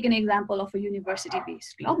let's take an example of a university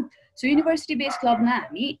base club so university base क्लबमा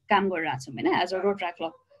हामी काम गरिरहेका छौं हैन एज अ रोटराक्ट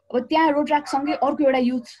क्लब अब त्यहाँ रोटराक्ट सँगै अर्को एउटा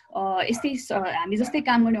युथ यस्तै हामी जस्तै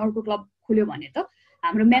काम गर्ने अर्को क्लब खुल्यो भने त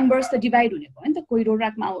हाम्रो मेम्बर्स त डिभाइड हुने भयो नि त कोही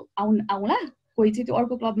रोटराक्टमा आउला कोही चाहिँ त्यो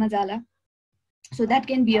अर्को क्लबमा जाला so that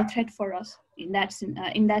can be a threat for us in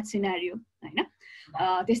that scenario हैन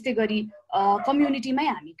त्यस्तै गरी कम्युनिटीमै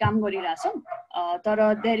हामी काम गरिरहेछौं तर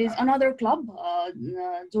there is another club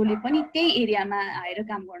जसले पनि त्यही एरियामा आएर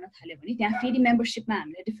काम गर्न थाल्यो भने त्यहाँ फेरि मेम्बरशिपमा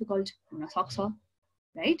हामीले डिफिकल्ट हुन सक्छ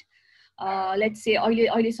राइट लेट्स से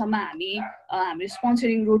अहिलेसम्म हामी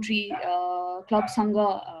स्पोन्सरिङ रोटरी क्लबसँग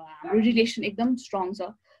हाम्रो रिलेसन एकदम स्ट्रङ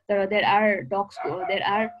छ तर there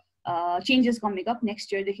are changes coming up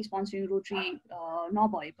next year देखि स्पोन्सरिङ रोटरी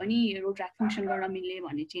नभए पनि रोटराक्ट फंक्सन गर्न मिल्ने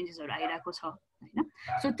भन्ने चेन्जेसहरु आइराको छ हैन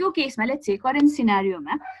सो त्यो केसमा let's say current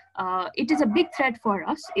सिनारियोमा it is a big threat for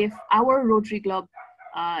us if our Rotary Club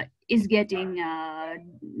is getting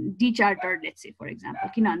dechartered, let's say, for example.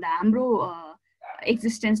 Kinanda hamro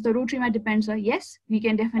existence the Rotary ma depends on, yes, we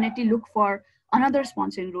can definitely look for another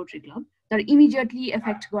sponsoring Rotary Club that immediately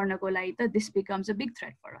affect garnako lai ta this becomes a big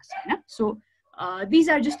threat for us. So these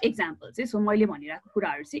are just examples. So मैले भनिरहेको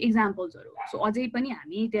कुराहरु चाहिँ examples हरु. So अझै पनि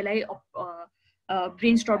हामी त्यसलाई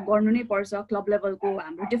brainstorm गर्नु नै पर्छ क्लब लेभलको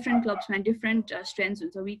हाम्रो डिफरेन्ट क्लब्समा डिफरेन्ट स्ट्रेन्थ्स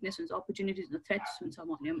हुन्छ weakness हुन्छ opportunities हुन्छ threats हुन्छ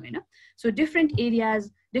भन्यौं हैन so different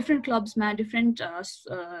areas different clubsमा different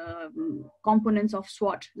components of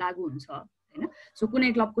SWOT लागु हुन्छ हैन so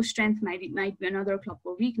कुनै क्लबको strength might be another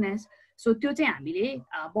क्लबको weakness so त्यो चाहिँ हामीले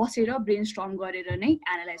बसेर brainstorm गरेर नै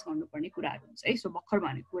एनालाइज गर्नुपर्ने कुराहरु हुन्छ है so भर्खर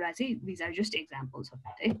भनेको कुरा चाहिँ these are just examples of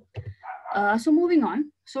it है so moving on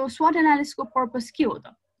so SWOT analysis को purpose के हो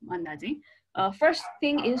त भन्दा चाहिँ first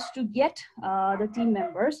thing is to get the team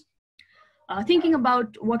members thinking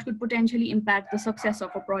about what could potentially impact the success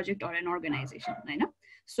of a project or an organization. Right?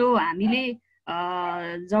 So, हामीले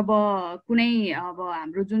जब कुनै अब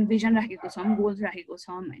हाम्रो जुन vision राखेको छौं, goals राखेको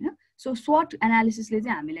छौं, हैन? So, SWOT analysis ले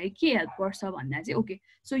चाहिँ हामीलाई के help गर्छ भन्दा चाहिँ okay.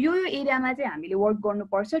 So, यो एरियामा चाहिँ हामीले work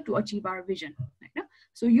गर्नुपर्छ to achieve our vision, हैन?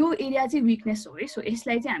 So, यो एरिया चाहिँ weakness हो है. So,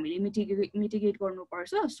 यसलाई चाहिँ हामीले mitigate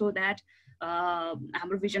गर्नुपर्छ so that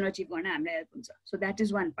हाम्रो vision achieve गर्न हामीलाई help हुन्छ. So that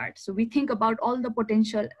is one part. So we think about all the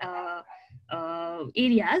potential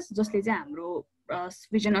areas जसले चाहिँ हाम्रो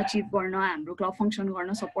vision achieve गर्न हाम्रो club function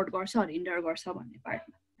गर्न support गर्छ or hinder गर्छ भन्ने part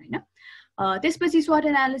हैन त्यसपछि SWOT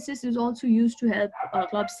analysis is also used to help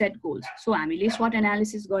clubs set goals. So हामीले SWOT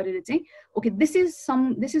analysis गरेर चाहिँ okay this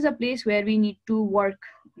is a place where we need to work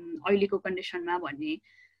अहिलेको कन्डिसनमा भन्ने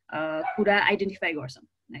कुरा आइडेन्टिफाई गर्छौं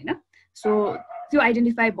हैन so to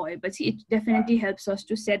identify भएपछि it definitely helps us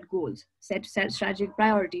to set goals set strategic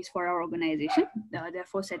priorities for our organization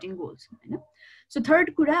therefore setting goals हैन so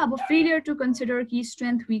third कुरा अब failure to consider key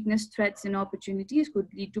strength weakness threats and opportunities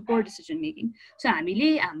could lead to poor decision making so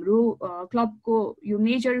हामीले हाम्रो club को यो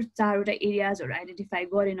major चारवटा areas हरु identify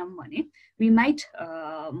गरेनौं भने we might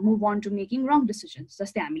move on to making wrong decisions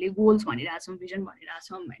जस्तै हामीले goals भनिराछौं vision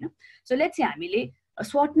भनिराछौं हैन so let's say हामीले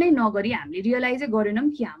SWOT नै नगरी हामीले रियलाइज गरेनौं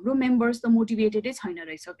कि हाम्रो मेम्बर्स त मोटिभेटेडै छैन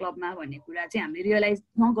रहेछ क्लबमा भन्ने कुरा चाहिँ हामीले रियलाइज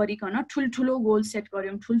नगरिकन ठुलठुलो गोल सेट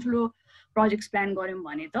गर्यौं ठुलठुलो प्रोजेक्ट्स प्लान गर्यौं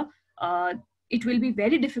भने त it will be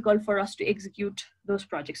very difficult for us to execute those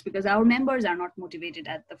projects because our members are not motivated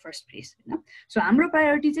at the first place you know? So हाम्रो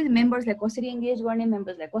priority चाहिँ members लाई कसरी engage गर्ने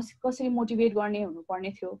members लाई कसरी motivate गर्ने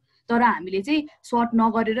हुनुपर्ने थियो तर हामीले चाहिँ SWOT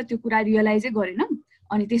नगरेर त्यो कुरा रियलाइजै गरेनौं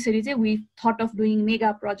अनि त्यसरी चाहिँ we thought of doing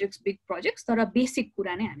mega projects big projects तर बेसिक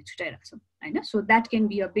कुरा नै हामी छुटाइराछौं हैन so that can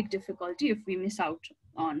be a big difficulty if we miss out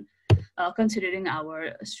on considering our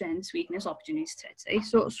strengths weakness opportunities threats है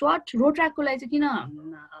so SWOT Rotaract को लागि चाहिँ किन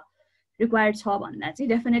required छ भन्दा चाहिँ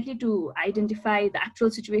definitely to identify the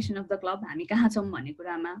actual situation of the club हामी कहाँ छौं भन्ने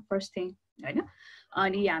कुरामा first thing हैन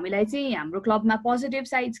अनि हामीलाई चाहिँ हाम्रो क्लबमा पोजिटिभ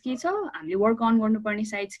साइड्स के छ हामीले वर्क अन गर्नुपर्ने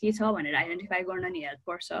साइड्स के छ भनेर आइडेन्टिफाई गर्न नि हेल्प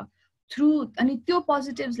गर्छ थ्रु अनि त्यो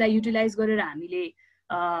पोजिटिभ्स लाई युटिलाइज गरेर हामीले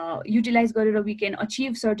युटिलाइज गरेर we can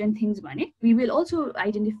achieve certain things भने we will also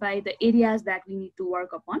identify the areas that we need to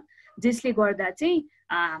work upon जसले गर्दा चाहिँ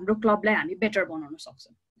हाम्रो क्लबलाई हामी बेटर बनाउन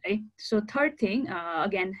सक्छौं right so third thing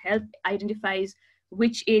again help identifies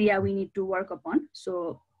which area we need to work upon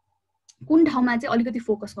so कुन ठाउँमा चाहिँ अलिकति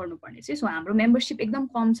फोकस गर्नुपर्ने चाहिँ सो हाम्रो मेम्बरशिप एकदम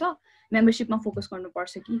कम छ मेम्बरशिपमा फोकस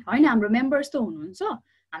गर्नुपर्छ कि हैन हाम्रो मेम्बर्स त हुनुहुन्छ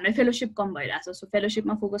हाम्रो फेलोशिप कम भइराछ सो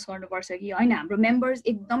फेलोशिपमा फोकस गर्नुपर्छ कि हैन हाम्रो मेम्बर्स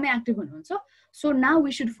एकदमै एक्टिभ हुनुहुन्छ so now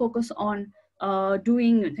we should focus on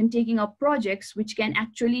doing and taking up projects which can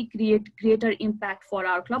actually create greater impact for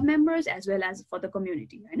our club members as well as for the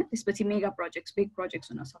community. हैन त्यसपछि mega projects big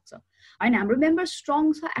projects हुन सक्छ हैन हाम्रो members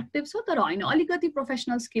strong छ active छ तर हैन अलिकति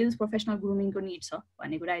प्रोफेसनल स्किल्स प्रोफेसनल ग्रुमिङ को नीड छ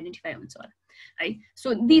भन्ने कुरा आइडेन्टिफाई हुन्छ होला है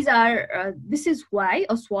so this are this is why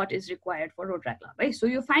a SWOT is required for रोटराक्ट club है सो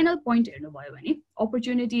यो फाइनल पोइन्ट हेर्नु भयो भने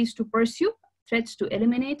opportunities to pursue threats to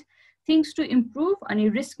eliminate things to improve अनि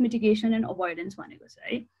रिस्क मिटिगेसन एन्ड अभोइडेन्स भनेको छ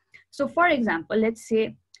है So for example, let's say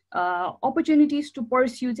opportunities to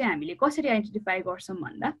pursue चाहिँ हामीले कसरी आइडेन्टिफाई गर्छौं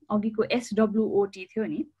भन्दा अघिको SWOT थियो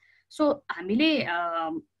नि सो हामीले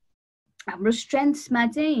हाम्रो स्ट्रेन्थ्समा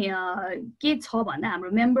चाहिँ के छ भन्दा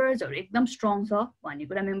हाम्रो मेम्बर्सहरु एकदम स्ट्रङ छ भन्ने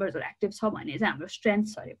कुरा मेम्बर्सहरु एक्टिभ छ भने चाहिँ हाम्रो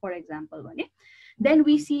स्ट्रेन्थ्स अरे फर एक्जाम्पल भने then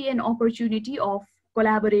we see an opportunity of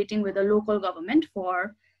collaborating with the local government for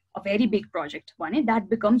a very big project भने that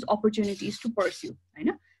becomes opportunities to pursue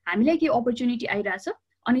हैन हामीलाई के अपर्चुनिटी आइराछ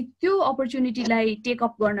अनि त्यो अपर्चुनिटीलाई टेक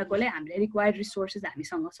अप गर्नको लागि हामीले रिक्वायर्ड रिसोर्सेस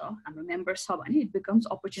हामीसँग छ हाम्रो मेम्बर्स छ भने it becomes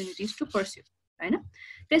opportunities to pursue हैन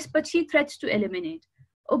त्यसपछि threats to eliminate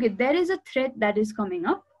okay there is a threat that is coming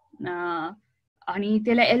up अनि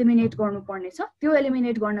त्यसलाई एलिमिनेट गर्नुपर्ने छ त्यो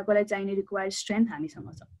एलिमिनेट गर्नको लागि चाहिने रिक्वायर्ड स्ट्रेन्थ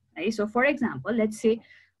हामीसँग छ है so for example let's say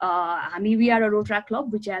हामी we are a रोटराक्ट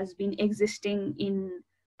club which has been existing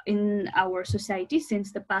in our society since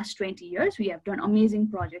the past 20 years we have done amazing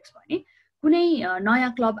projects भने कुनै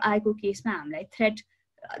नयाँ क्लब आएको केसमा हामीलाई थ्रेट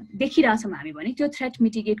देखिराछौं हामी भने त्यो थ्रेट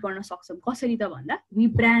मिटिगेट गर्न सक्छौं कसरी त भन्दा वी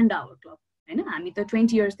ब्रान्ड आवर क्लब हैन हामी त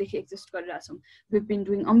 20 इयर्स देखि exist गरिराछौं we have been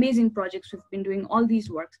doing amazing projects we have been doing all this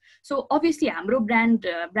works so obviously हाम्रो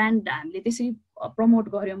ब्रान्ड हामीले त्यसरी प्रमोट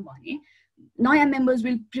गर्यौं भने नयाँ members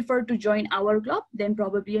will prefer to join our club than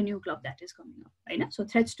probably a new club that is coming up हैन so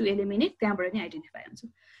threats to eliminate त्यहाँबाट नै identify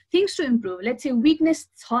हुन्छ things to improve let's say weakness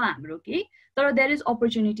छ हाम्रो के तर there is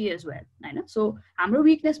opportunity as well हैन so हाम्रो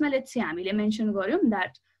weakness मा let's say हामीले मेन्सन गर्यौं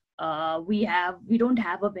that we don't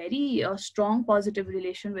have a very strong positive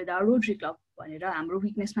relation with our Rotary club भनेर हाम्रो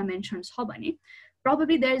weakness मा मेन्सन छ भने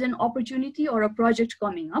probably there is an opportunity or a project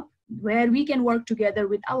coming up where we can work together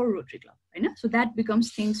with our Rotary club हैन so that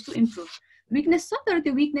becomes things to improve weakness छ तर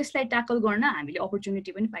त्यो weakness लाई ट्याकल गर्न हामीले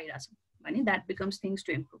opportunity पनि पाइराछौं भने that becomes things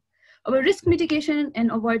to improve अब रिस्क मिटिगेसन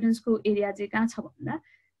एन्ड अभोइडेन्स को एरिया चाहिँ कहाँ छ भन्दा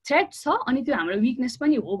थ्रेट छ अनि त्यो हाम्रो weakness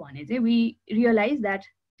पनि हो भने चाहिँ we realize that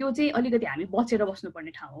त्यो चाहिँ अलिकति हामी बचेर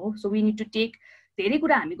बस्नुपर्ने ठाउँ हो so we need to take धेरै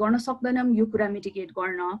कुरा हामी गर्न सक्दैनौं यो कुरा मिटिगेट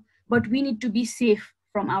गर्न but we need to be safe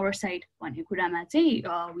from our side भन्ने कुरामा चाहिँ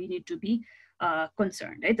we need to be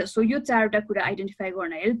concerned है त सो यो चारवटा कुरा आइडेन्टिफाई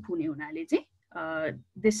गर्न हेल्प हुने हुनाले चाहिँ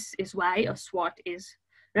this is why a SWOT is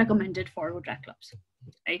recommended for Rotaract clubs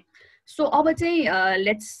right so अब चाहिँ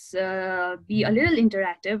let's be a little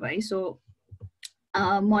interactive right so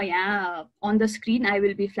म यहाँ on the screen I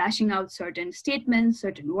will be flashing out certain statements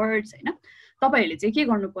certain words हैन तपाईहरुले चाहिँ के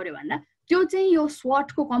गर्नु पर्यो भन्दा त्यो चाहिँ यो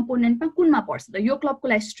SWOT को कम्पोनेन्टमा कुनमा पर्छ त यो क्लबको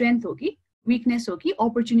लागि स्ट्रेन्थ हो कि weakness हो कि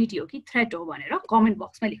opportunity हो कि threat हो भनेर कमेन्ट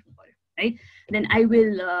बक्समा लेख्नु पर्यो right then I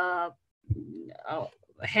will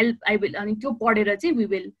help I will अनि त्यो पढेर चाहिँ we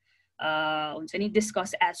will हुन्छ नि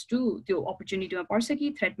डिस्कस एज टु त्यो अपर्चुनिटीमा पर्छ कि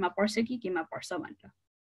थ्रेटमा पर्छ कि केमा पर्छ भनेर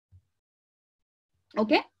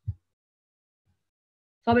ओके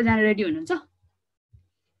सबैजना रेडी हुनुहुन्छ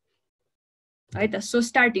है त सो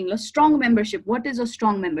स्टार्टिङ ल strong membership what is a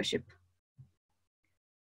strong membership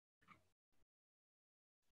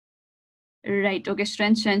right okay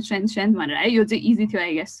strength भनेर है यो चाहिँ इजी थियो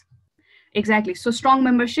I guess exactly so strong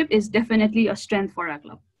membership is definitely a strength for our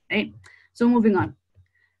club right so moving on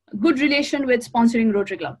good relation with sponsoring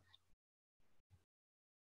Rotary club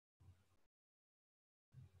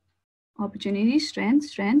opportunity strength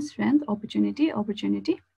opportunity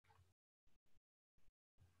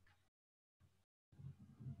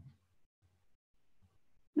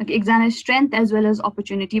like examine strength as well as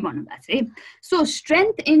opportunity भन्दा चाहिँ so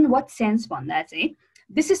strength in what sense भन्दा चाहिँ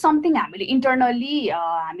this is something हामीले internally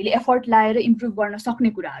हामीले effort लाएर improve गर्न सक्ने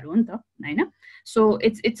कुराहरु हो नि त हैन so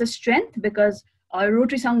it's a strength because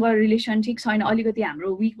Rotary सँग relation ठीक छैन अलिकति हाम्रो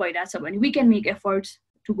weak भइराछ भने we can make efforts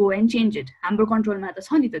to go and change it हाम्रो कन्ट्रोलमा त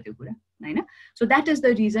छ नि त त्यो कुरा हैन so that is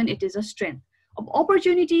the reason it is a strength अब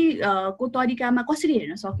opportunity को तरिकामा कसरी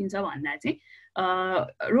हेर्न सकिन्छ भन्दा चाहिँ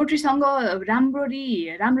Rotary सँग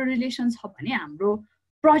राम्रो रिलेसन छ भने हाम्रो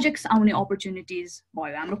projects आउने opportunities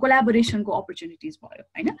भयो हाम्रो collaboration को opportunities भयो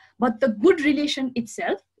हैन but the good relation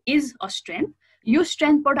itself is a strength यो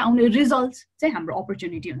strength बाट आउने results चाहिँ हाम्रो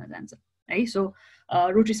opportunity हुन जान्छ है so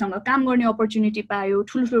Rotary सँग काम गर्ने opportunity पायो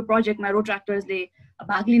ठुलो project मा Rotaractors ले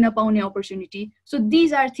भाग लिन पाउने opportunity so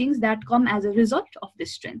these are things that come as a result of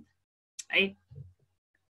this strength right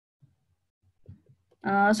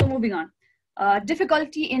so moving on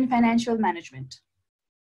Difficulty in financial management.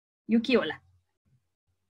 यो के होला?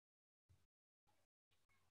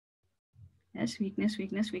 Yes, weakness,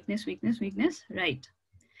 weakness, weakness, weakness, weakness. Right.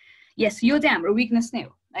 Yes, यो चाहिँ हाम्रो weakness नै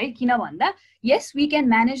हो है, किन भन्दा yes, we can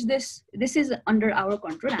manage this. This is under our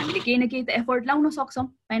control. हामीले केही न केही त effort लाउन सक्छौं.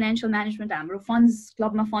 Financial management हाम्रो funds,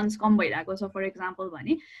 clubमा funds कम भइरहेको छ for example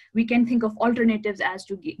भने we can think of alternatives as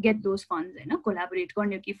to get those funds, हैन, collaborate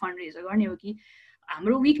गर्ने हो कि fundraiser गर्ने हो कि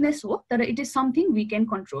हाम्रो weakness हो, तर it is something we can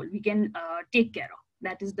control, we can take care of.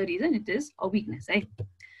 That is the reason it is a weakness, right?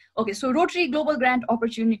 Okay, so Rotary Global Grant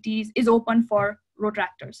Opportunities is open for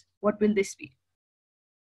Rotaractors. What will this be?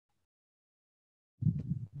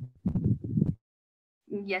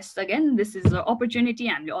 Yes, again, this is an opportunity.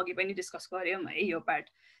 हामीले अघि पनि discuss गर्यौं है यो part.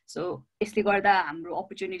 So यसले गर्दा हाम्रो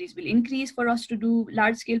opportunities will increase for us to do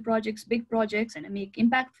large scale projects, big projects, and make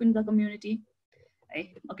impact in the community.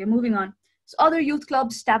 Okay, moving on. So other youth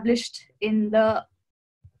clubs established in the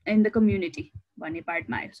community.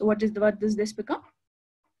 So what does this become?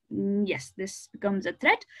 Yes, this becomes a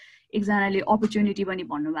threat. Example, opportunity bani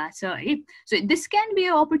bhannu bhako cha है. So this can be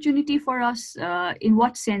an opportunity for us in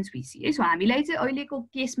what sense we see. So हामीलाई चाहिँ अहिलेको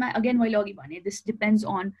केसमा again मैले अघि भने this depends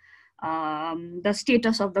on the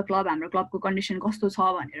status of the club, हाम्रो क्लबको कन्डिसन कस्तो छ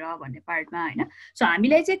भनेर भन्ने पार्टमा हैन. सो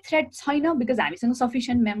हामीलाई चाहिँ थ्रेट छैन बिकज हामीसँग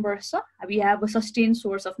सफिसिएन्ट मेम्बर्स छ. We have a sustained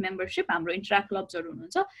source of membership. हाम्रो इन्टरैक्ट क्लब्सहरु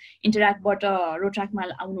हुनुहुन्छ, इन्टरैक्टबाट रोट्राक्टमा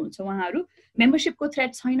आउनुहुन्छ उहाँहरु. मेम्बरशिपको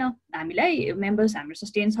थ्रेट छैन हामीलाई, मेम्बर्स हाम्रो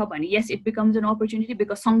सस्टेन छ भने yes, it becomes an opportunity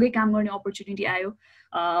because सँगै काम गर्ने अपर्च्युनिटी आयो.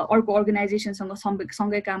 अर्को अर्गनाइजेसनसँग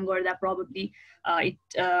सँगै काम गर्दा probably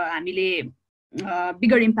हामीले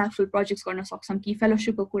bigger impactful projects गर्न सक्छौं कि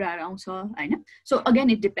फेलोशिपको कुराहरु आउँछ हैन. So again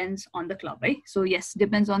it depends on the club, right? So yes,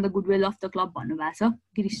 depends on the goodwill of the club भन्नु भएको छ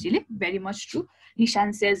गिरीशजीले. Very much true.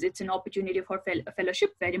 Nishan says it's an opportunity for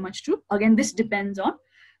fellowship. Very much true. Again, this depends on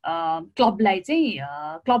club लाई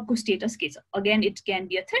चाहिँ club को status के छ. Again, it can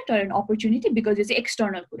be a threat or an opportunity because it's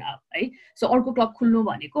external कुरा हो है. So अर्को club खुल्नु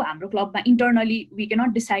भनेको हाम्रो clubमा internally we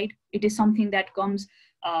cannot decide. It is something that comes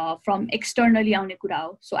from externally आउने कुरा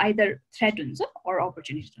हो. So either threat हुन्छ or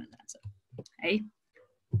opportunity हुन्छ है.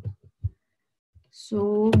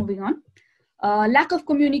 So moving on, lack of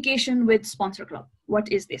communication with sponsor club.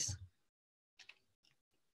 What is this?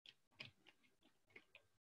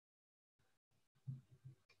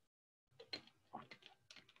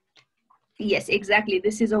 Yes, exactly.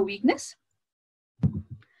 This is a weakness.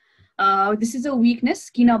 This is a weakness.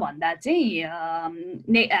 Kina bhanda चाहिँ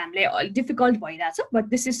हामीले difficult भइराछ, but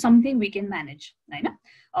this is something we can manage, हैन.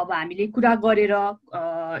 अब हामीले कुरा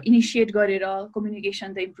गरेर initiate गरेर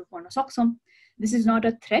communication त improve गर्न सक्छौं. This is not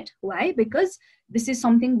a threat. Why? Because this is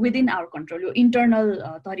something within our control. यो internal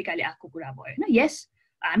तरिकाले आएको कुरा भयो हैन. Yes,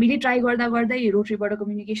 हामीले try गर्दा गर्दै रोटरीबाट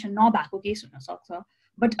communication नभएको केस हुन सक्छ,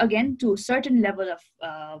 but again to a certain level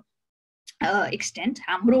of extent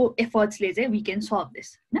हाम्रो efforts ले चाहिँ we can solve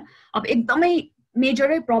this हैन. अब एकदमै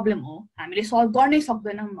मेजरै प्रब्लम हो हामीले solve गर्नै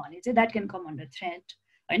सक्दैनौं भने चाहिँ that can come under threat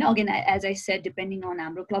हैन. Again, as I said, depending on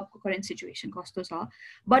हाम्रो क्लबको current situation कस्तो छ,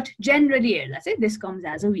 but generally हेर्दा चाहिँ this comes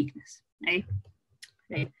as a weakness, right?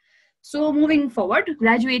 So moving forward,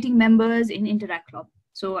 graduating members in Interact Club.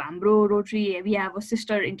 So हाम्रो Rotary, we have a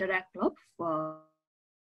sister Interact Club for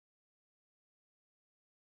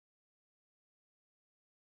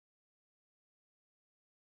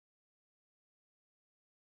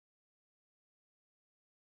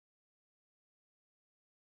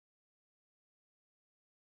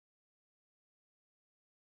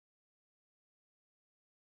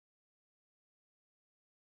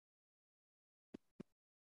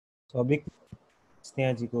सबिक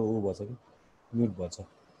स्नेहाजीको उ भछ कि mute भछ.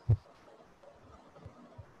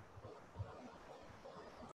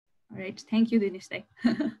 Alright, thank you, Dinesh.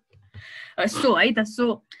 So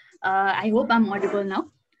I hope I'm audible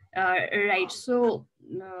now. Right, so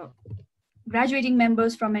graduating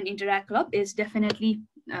members from an Interact club is definitely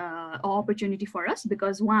an opportunity for us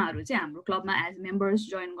because उहाँहरु चाहिँ हाम्रो क्लबमा as members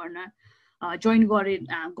join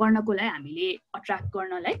गर्नको लागि हामीले attract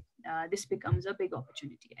गर्नलाई this becomes a big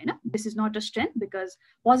opportunity, हैन. This is not a strength because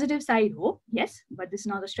positive side ho, yes, but this is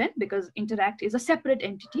not a strength because Interact is a separate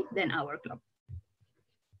entity than our club.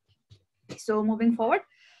 So moving forward,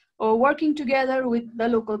 working together with the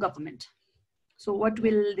local government. So what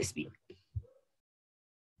will this be?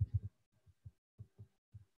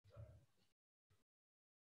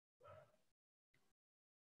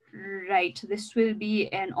 Right, this will be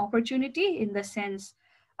an opportunity in the sense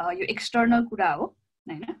your external कुरा हो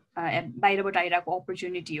हैन बाहिरबाट आइरहेको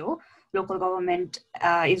opportunity हो local government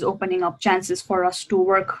is opening up chances for us to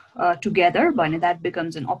work together भने that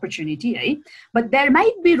becomes an opportunity है but there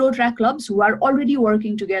might be Rotaract clubs who are already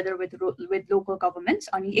working together with local governments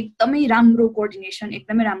अनि एकदमै राम्रो coordination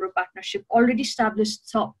एकदमै राम्रो partnership already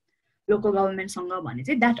established छ local government सँग भने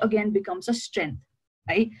चाहिँ that again becomes a strength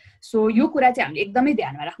है so यो कुरा चाहिँ हामीले एकदमै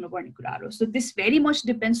ध्यानमा राख्नुपर्ने कुराहरु हो so this very much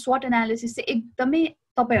depends SWOT analysis चाहिँ एकदमै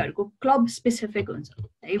तपाईहरुको club specific हुन्छ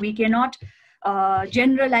है we cannot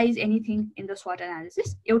generalize anything in the SWOT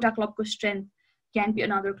analysis. Euta club ko strength can be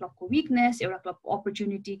another club ko weakness. Euta club ko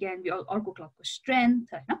opportunity can be arko club ko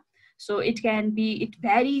strength. Right? So it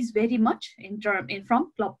varies very much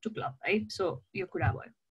from club to club, right? So yo kura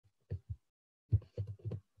bhayo.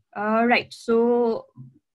 Right. So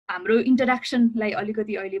hamro interaction lai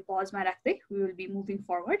alikati aile pause ma raख्दै we will be moving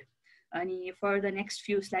forward. And for the next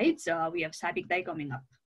few slides, we have Sabik Dai coming up.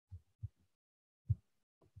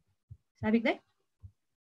 Sabik Dai?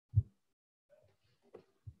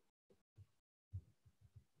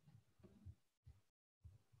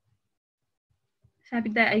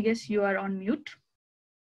 Sabik Dai, I guess you are on mute.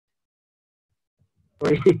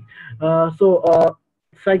 Thank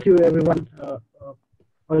you everyone.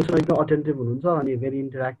 Also attentive and very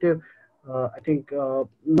interactive. I think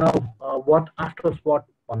now what after SWOT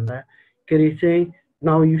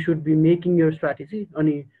now you should be making your strategy.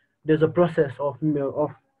 There's a process of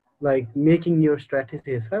like making your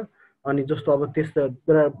strategy itself and just over this there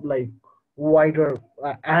are like wider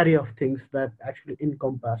area of things that actually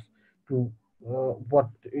encompass to what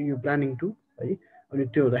you're planning to right and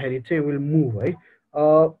it will move right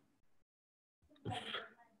I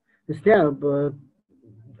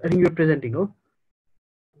think you're presenting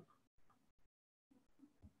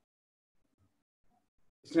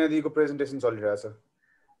Snehadi ko presentation chaliरहेको छ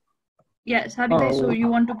Yeah, Sabik Dai, so you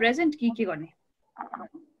want to present के गर्ने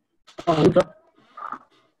I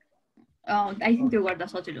think त्यो गर्दा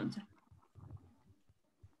सजिलो हुन्छ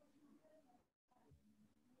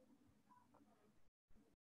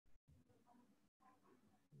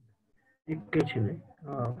एकैछिन है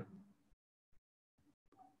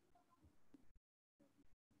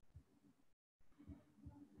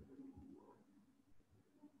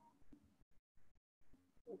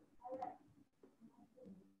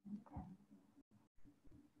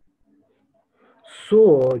so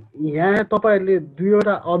यहाँ तपाईहरुले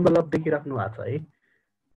दुईवटा envelope देखिराख्नु भएको छ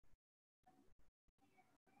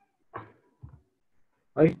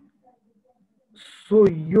है सो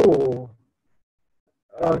यो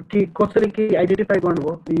के कसरी के आइडेन्टिफाई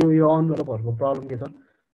गर्नुभयो यो envelopeहरुको प्रब्लम के छ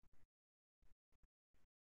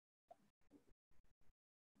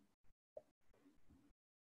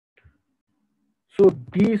सो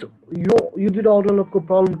दिस यो दुईटा envelopeको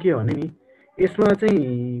प्रब्लम के हो भने नि यसमा चाहिँ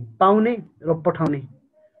पाउने र पठाउने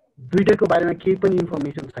दुईटैको बारेमा केही पनि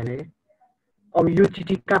इन्फर्मेसन छैन है अब यो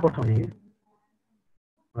चिठी कहाँ पठाउने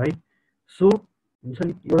है सो हुन्छ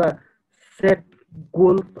नि एउटा सेट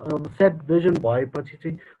गोल सेट भिजन भएपछि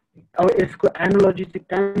चाहिँ अब यसको एनालोजी चाहिँ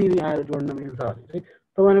कहाँनिर आएर जोड्न मिल्छ भने चाहिँ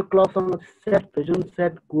तपाईहरुको क्लबसँग सेट भिजन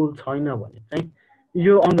सेट गोल छैन भने चाहिँ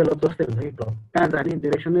यो envelope जस्तै हुन्छ कि क्लब कहाँ जाने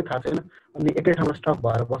डाइरेक्सन नै थाहा छैन अनि एकै ठाउँमा स्टक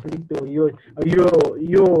भएर बस्ने त्यो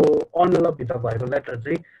यो envelope भित्र भएको लेटर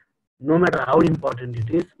चाहिँ no matter how important it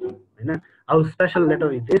is हैन how special letter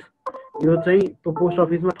it is यो चाहिँ त्यो पोस्ट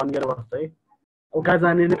अफिसमा थन्केर बस्छ है अब कहाँ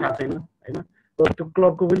जाने नै थाहा छैन हैन त्यो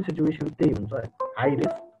क्लबको पनि सिचुएसन त्यही हुन्छ हाई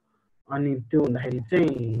रिस्क अनि त्यो हुँदाखेरि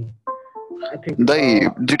चाहिँ आई थिंक दाइ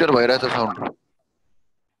जिटर भइरहेछ साउन्ड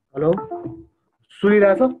हेलो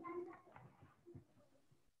सुनिरहेछ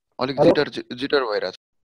अलिक जिटर भइरहेछ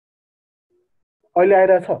अहिले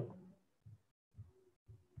आइरहेछ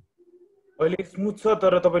अहिले स्मुथ छ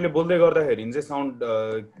तर तपाईले बोल्दै गर्दाखेरि चाहिँ साउन्ड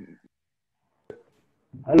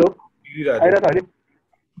हेलो आइरहेछ अहिले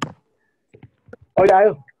अहिले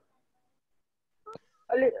आयो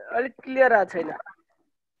अलि क्लियर आ छैन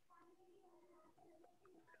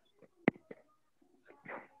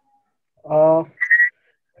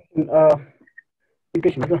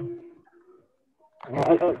एकैछिन ल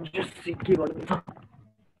जस्ट के गर्नु छ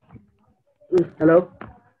हेलो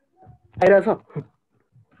आइरहेछ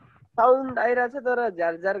साउन्ड आइरहेछ तर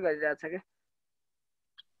झरझर गरिरहेछ के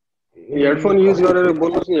हेडफोन युज गरेर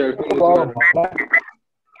बोल्नुस् नि हेडफोन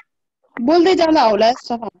बोल्दै जाँदा होला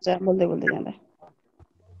सफा हुन्छ बोल्दै जाँदा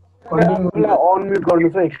अन म्युट गर्नु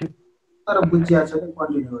छ एकछिन तर बुझिया छ नि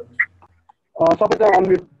कन्टिन्यू गर्नुस् सबैजना अन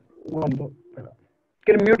म्युट गर्नु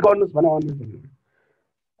के म्युट गर्नुस् भने अन म्युट गर्नु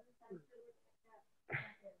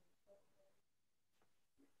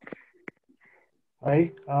है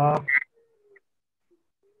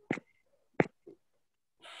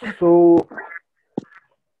सो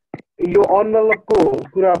यो अनलकको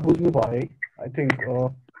कुरा बुझ्नु भयो है I think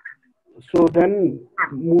so then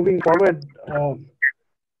moving forward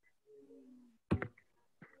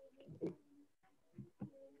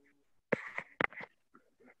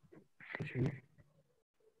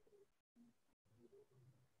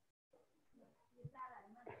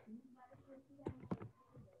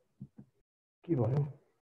के भयो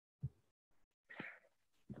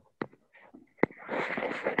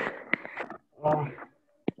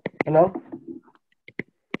hello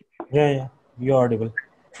Yeah, you're audible.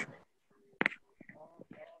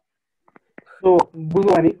 so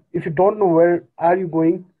बुझ्नु भने if you don't know where are you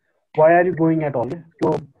going why are you going at all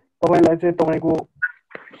so तपाईलाई चाहिँ तपाईको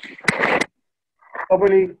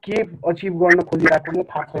तपाईले के अचिभ गर्न खोजिरहेको छ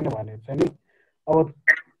थाहा छैन भने चाहिँ नि अब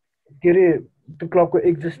के अरे त्यो क्लबको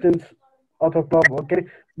एक्जिस्टेन्स अथवा क्लब के अरे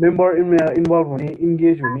मेम्बर इन्भल्भ हुने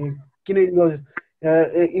इन्गेज हुने किन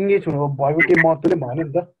इन्गेज हुनु भएको केही महत्त्व नै भएन नि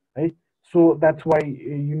त है so that's why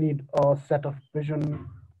you need a set of vision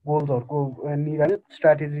गोल्सहरूको need होइन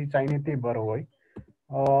स्ट्राटेजी चाहिने त्यही भएर हो है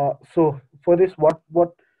so for this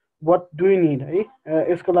what do you need है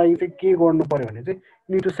यसको लागि चाहिँ के गर्नु पर्यो भने चाहिँ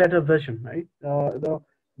need to set a vision है र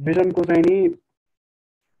भिजनको चाहिँ नि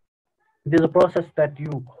there's a process that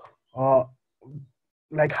you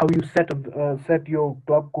like how you set your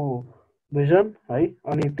club को vision है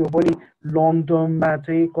अनि त्यो पनि long term मा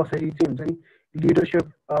चाहिँ कसरी चाहिँ हुन्छ नि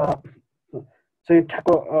लिडरशिप चाहिँ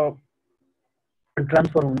ठ्याक्क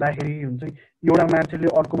ट्रान्सफर हुँदाखेरि हुन्छ एउटा मान्छेले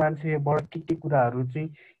अर्को मान्छेबाट के कुराहरू चाहिँ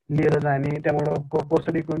लिएर जाने त्यहाँबाट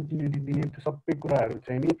कसरी कन्टिन्युटी दिने त्यो सबै कुराहरू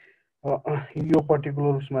चाहिँ नि यो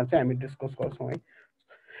पर्टिकुलर उसमा चाहिँ हामी डिस्कस गर्छौँ है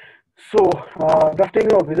so drafting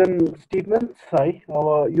of vision statements है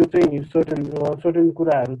अब यो चाहिँ सर्टेन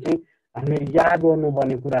कुराहरू चाहिँ हामीले याद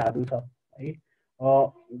गर्नुपर्ने कुराहरू छ है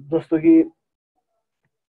जस्तो कि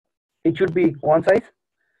इट सुड बी कन्साइज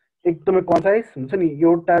एकदमै कन्साइज हुन्छ नि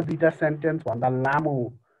एउटा दुईवटा सेन्टेन्स भन्दा लामो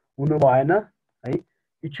हुनु भएन है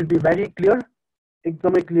it should be very clear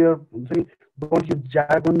एकदमै क्लियर हुन्छ नि डोन्ट युज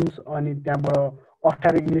जार्गन्स अनि त्यहाँबाट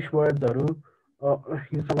अप्ठ्यारो इङ्ग्लिस वर्ड्सहरू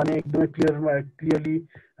युज भने एकदमै क्लियरली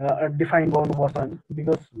डिफाइन गर्नुपर्छ होइन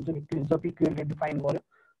बिकज हुन्छ नि जति क्लियरली डिफाइन गर्यो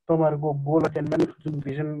तपाईँहरूको गोल अटेन्मेन्ट जुन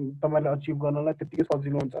भिजन तपाईँले अचिभ गर्नलाई त्यतिकै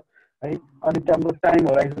सजिलो हुन्छ है अनि त्यहाँबाट टाइम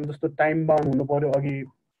होराइजन जस्तो टाइम बाउन्ड हुनु पर्यो अघि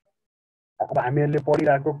अब हामीहरूले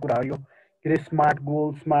पढिरहेको कुरा हो यो के अरे स्मार्ट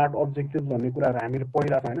गोल स्मार्ट अब्जेक्टिभ भन्ने कुराहरू हामीले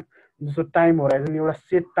पढिरहेको होइन जस्तो टाइम होराइजन एउटा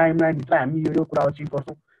सेट टाइम लाइनभित्र हामी यो कुरा अचिभ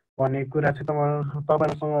गर्छौँ भन्ने कुरा चाहिँ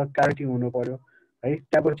तपाईँहरूसँग क्ल्यारिटी हुनु पर्यो है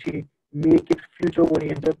त्यहाँपछि मेक इट फ्युचर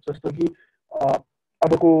ओरिएन्टेड जस्तो कि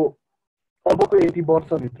अबको यति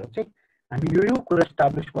वर्षभित्र चाहिँ हामी यो कुरा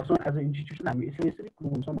इस्टाब्लिस गर्छौँ एज अ इन्स्टिट्युसन हामी यसरी यसरी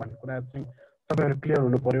हुन्छौँ भन्ने कुरा चाहिँ तपाईँहरू क्लियर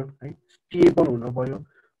हुनु पर्यो है स्टेबल हुनु पर्यो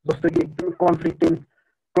जस्तो कि एकदमै कन्फ्लिक्टिङ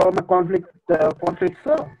क्लबमा कन्फ्लिक्ट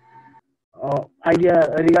छ आइडिया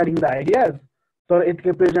रिगार्डिङ द आइडियाज तर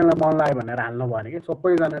यतिकै प्रेजेन्टलाई मन लाग्यो भनेर हाल्नु भने कि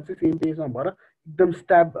सबैजना चाहिँ सेम पेजमा भएर एकदम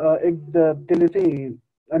त्यसले चाहिँ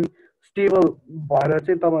अनि स्टेबल भएर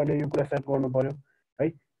चाहिँ तपाईँहरूले यो कुरा सेट गर्नु पर्यो है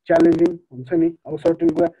च्यालेन्जिङ हुन्छ नि अब सर्टेन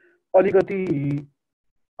कुरा अलिकति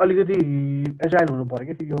एजाइल हुनु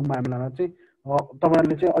पर्यो कि यो मामलामा चाहिँ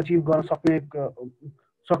तपाईँहरूले चाहिँ अचिभ गर्न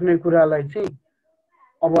सक्ने कुरालाई चाहिँ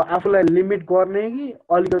अब आफूलाई लिमिट गर्ने कि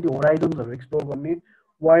अलिकति होराइजन्सहरू एक्सप्लोर गर्ने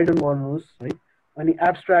वाइडन गर्नुहोस् है अनि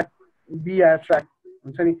एब्स्ट्राक्ट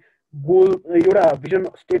हुन्छ नि गोल एउटा भिजन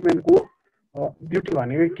स्टेटमेन्टको ब्युटी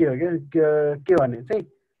भनेको के हो के भने चाहिँ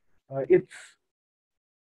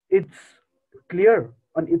इट्स क्लियर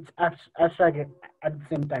अनि it's abstract at the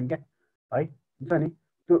same time क्या है हुन्छ नि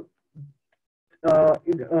त्यो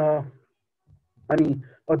अनि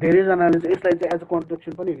धेरैजनाले चाहिँ यसलाई चाहिँ एज अ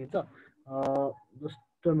कन्ट्रक्सन पनि हेर्छ जस्ट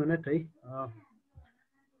अ मिनट है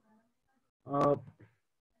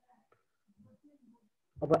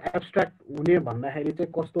अब एब्स्ट्राक्ट हुने भन्दाखेरि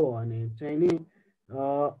चाहिँ कस्तो हो भने चाहिँ नि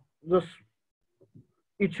just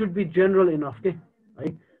it should be general enough के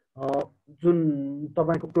है जुन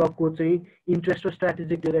तपाईँको क्लबको चाहिँ इन्ट्रेस्ट र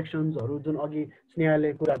स्ट्राटेजिक डिरेक्सन्सहरू जुन अघि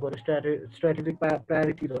स्नेहाले कुरा गर्यो स्ट्राटेजिक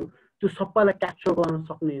प्रायोरिटिजहरू त्यो सबैलाई क्याप्चर गर्न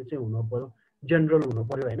सक्ने चाहिँ हुनु पर्यो जेनरल हुनु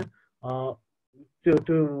पर्यो होइन त्यो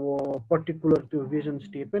पर्टिकुलर त्यो भिजन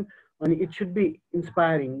स्टेटमेन्ट अनि इट सुड बी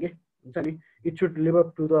इन्सपायरिङ के हुन्छ नि it should leave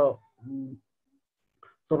up to the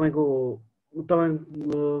तपाईँको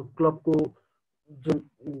क्लबको जुन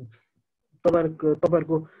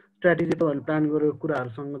तपाईँहरूको स्ट्राटेजी तपाईँहरूले प्लान गरेको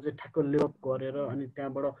कुराहरूसँग चाहिँ ठ्याक्क लिभ अप गरेर अनि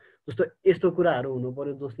त्यहाँबाट जस्तो यस्तो कुराहरू हुनु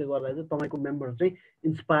पर्यो जसले गर्दा चाहिँ तपाईँको मेम्बर चाहिँ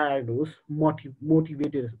इन्सपायर्ड होस्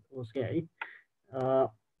मोटिभेटेड होस् क्या है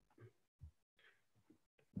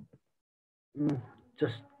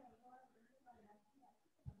जस्ट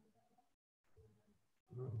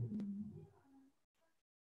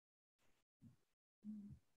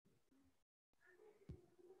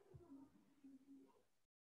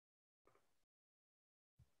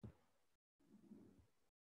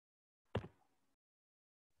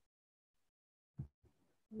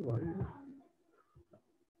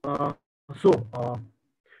सो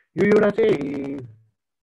यो एउटा चाहिँ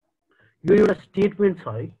यो एउटा स्टेटमेन्ट छ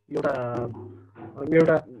है,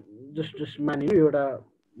 एउटा जस्ट मानियो एउटा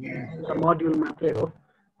मोड्युल मात्रै हो,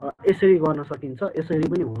 यसरी गर्न सकिन्छ, यसरी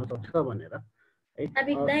पनि हुन सक्छ भनेर है।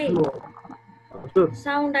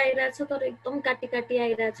 साउन्ड आइरहेछ तर एकदम काटी काटी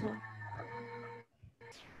आइरहेछ।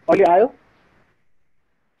 अहिले आयो?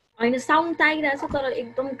 हैन, साउन्ड त आइरहेछ तर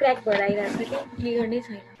एकदम क्र्याक भएर आइरहेछ के, क्लियर नै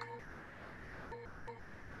छैन।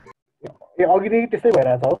 ए अघिदेखि त्यस्तै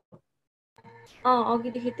भइरहेछ हो?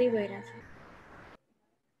 अघिदेखि त्यही भइरहेछ।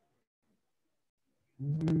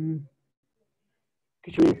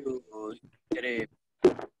 के अरे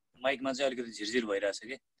माइकमा चाहिँ अलिकति झिरझिर भइरहेछ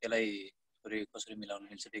कि, त्यसलाई कसरी मिलाउनु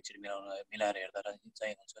मिल्छ, एकचोटि मिलाएर हेर्दा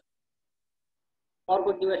चाहिँ हुन्छ। अर्को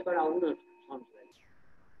डिभाइसबाट आउनु न।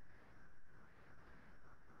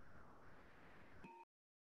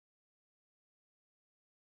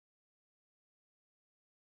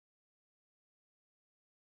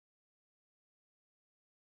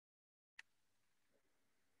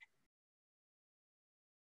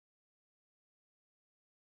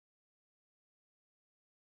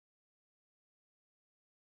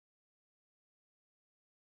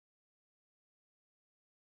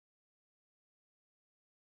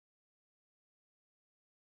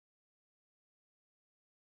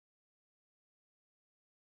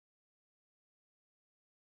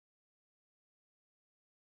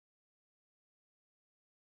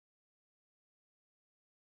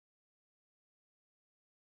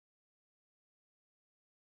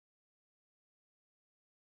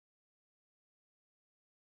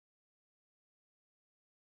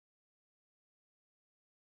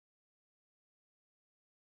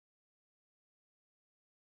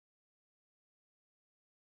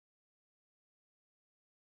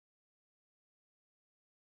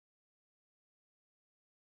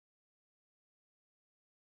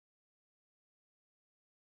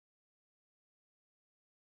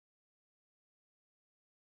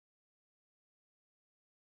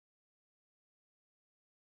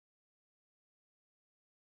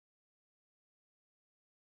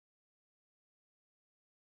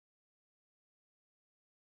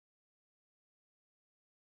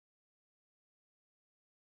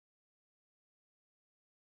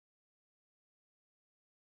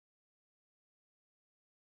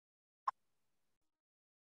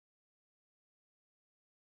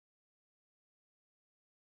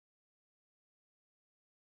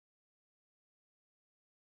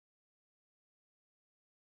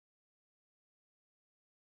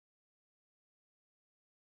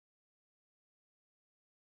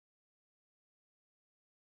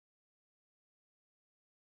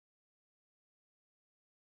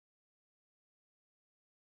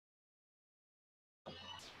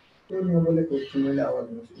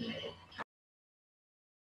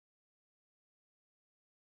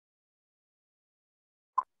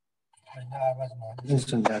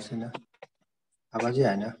 आवाजै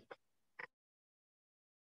आएन।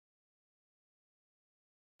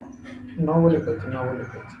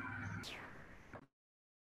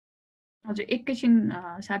 हजुर, एकैछिन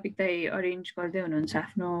साबिक दाइ अरेन्ज गर्दै हुनुहुन्छ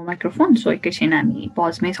आफ्नो माइक्रोफोन, सो एकैछिन हामी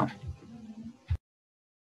पजमै छौँ।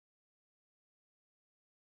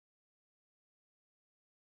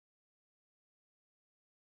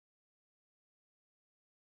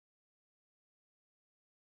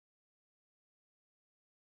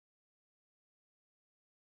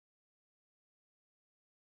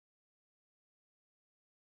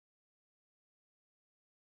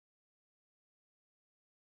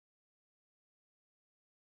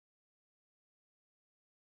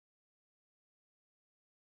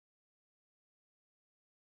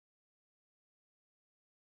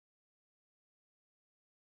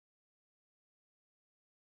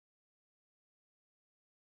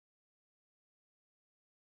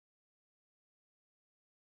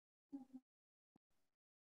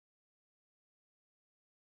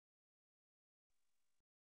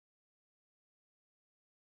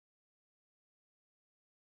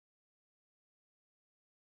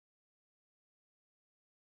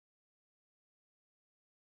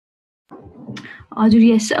 हजुर,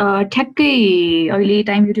 यस, ठ्याक्कै अहिले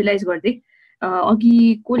टाइम युटिलाइज गर्दै अघि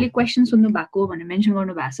कसले क्वेसन सोध्नु भएको भनेर मेन्सन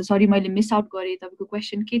गर्नु भएको छ। सरी, मैले मिस आउट गरेँ। तपाईँको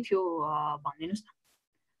क्वेसन के थियो भनिदिनुहोस् न,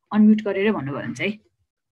 अनम्युट गरेर भन्नुभयो भने चाहिँ।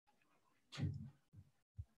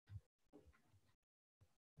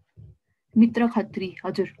 मित्र खत्री,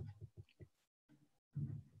 हजुर,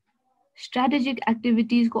 स्ट्राटेजिक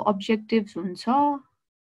एक्टिभिटिजको अब्जेक्टिभ्स हुन्छ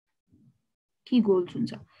कि गोल्स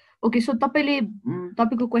हुन्छ? ओके सो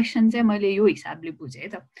तपाईँको क्वेसन चाहिँ मैले यो हिसाबले बुझेँ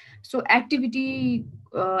त सो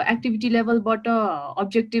एक्टिभिटी लेभलबाट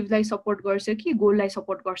अब्जेक्टिभलाई सपोर्ट गर्छ कि गोललाई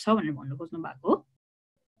सपोर्ट गर्छ भनेर भन्नु खोज्नु भएको हो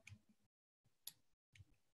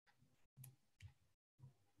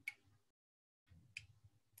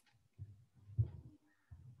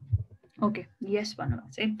ओके यस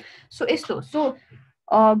भन्नुभएको चाहिँ सो यस्तो सो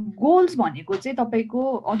गोल्स भनेको चाहिँ तपाईँको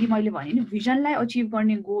अघि मैले भने नि भिजनलाई अचिभ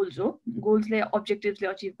गर्ने गोल्स हो गोल्सले अब्जेक्टिभ्सले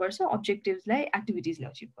अचिभ गर्छ अब्जेक्टिभ्सलाई एक्टिभिटिजले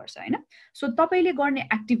अचिभ गर्छ होइन सो तपाईँले गर्ने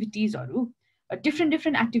एक्टिभिटिजहरू डिफ्रेन्ट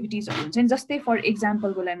एक्टिभिटिजहरू हुन्छ नि जस्तै फर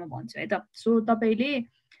इक्जाम्पलको लागि म भन्छु है त सो तपाईँले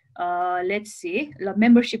लेट्स से ल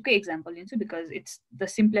मेम्बरसिपकै इक्जाम्पल लिन्छु because it's the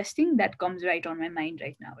simplest thing that comes right on my mind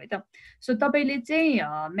right now है त सो तपाईँले चाहिँ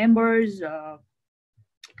members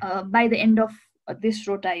by the end of this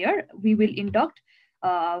rota year we will induct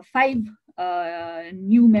 5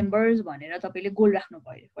 new members भनेर तपाईले goal राख्नु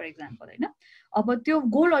पर्यो फर एक्जाम्पल हैन अब त्यो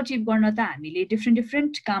गोल अचिभ गर्न त हामीले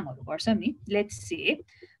डिफ्रेन्ट कामहरु गर्छौं नि लेट्स से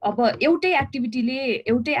अब एउटै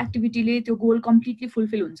एक्टिभिटीले त्यो गोल कम्प्लिटली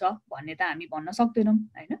फुलफिल हुन्छ भन्ने त हामी भन्न सक्दैनौं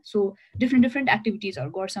हैन सो डिफ्रेन्ट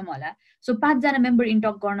एक्टिभिटिजहरु गर्छौं होला सो 5 जना मेम्बर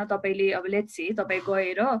इन्डक्ट गर्न तपाईले अब लेट्स से तपाई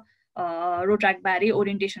गएर रोट्र्याक्ट बारे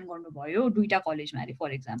ओरिएन्टेसन गर्नुभयो दुईटा कलेजमा रे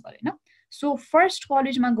फर एक्जाम्पल हैन सो फर्स्ट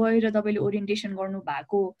कलेजमा गएर तपाईले ओरिएन्टेसन गर्नु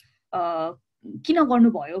भएको किन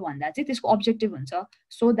गर्नुभयो भन्दा चाहिँ त्यसको अब्जेक्टिभ हुन्छ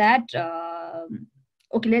so that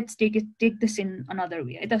okay let's take this in another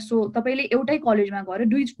way है त सो तपाईले एउटै कलेजमा गएर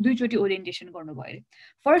दुईचोटी ओरिएन्टेसन गर्नुभयो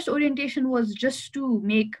first orientation was just to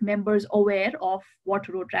make members aware of what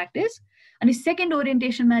रोट्र्याक्ट is अनि सेकेन्ड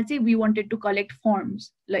ओरिएन्टेसनमा चाहिँ we wanted to collect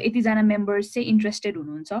firms ल यतिजना मेम्बर्स चाहिँ इन्ट्रेस्टेड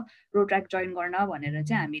हुनुहुन्छ रोट्र्याक्ट जोइन गर्न भनेर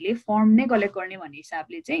चाहिँ हामीले फर्म नै कलेक्ट गर्ने भन्ने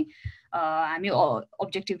हिसाबले चाहिँ हामी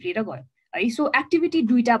अब्जेक्टिभ लिएर गयो है सो एक्टिभिटी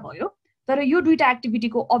दुईटा भयो तर यो दुईटा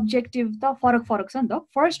एक्टिभिटीको अब्जेक्टिभ त फरक छ नि त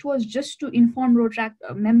first was just to inform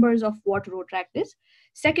रोट्र्याक्ट members of what रोट्र्याक्ट is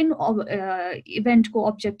second इभेन्टको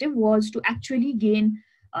objective was to actually gain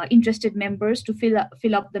interested members to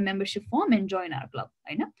fill up the membership form and join our club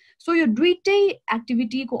हैन सो यो दुईटै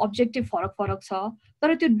एक्टिभिटी को अब्जेक्टिभ फरक छ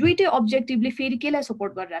तर त्यो दुईटै अब्जेक्टिभले फेरि केलाई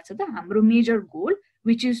सपोर्ट गरिरहेछ त हाम्रो major goal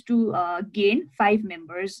which is to gain 5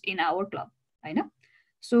 members in our club हैन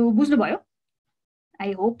सो बुझ्नु भयो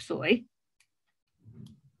आई होप सो है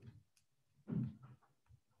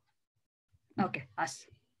ओके हस्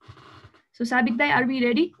सो साबिक दाइ आर वी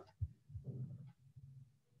रेडी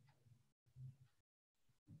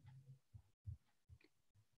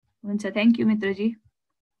हुन्छ थ्यांक यू मित्रजी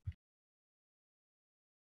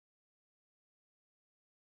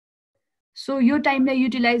सो यो टाइमलाई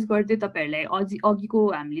युटिलाइज गर्दै तपाईहरुलाई अघिको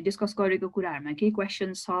हामीले डिस्कस गरेको कुराहरुमा केही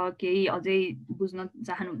क्वेशन्स छ केही अझै बुझ्न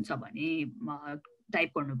चाहनुहुन्छ भने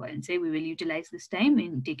टाइप गर्नु भयो भने चाहिँ we will utilise this time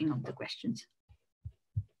in taking of the questions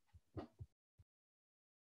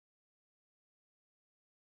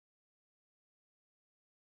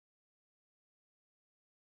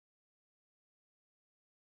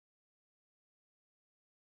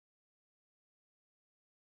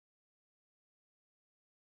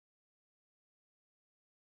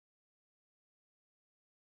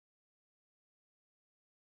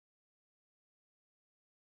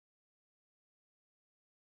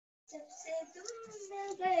सबसे तुम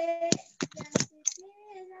मिल गए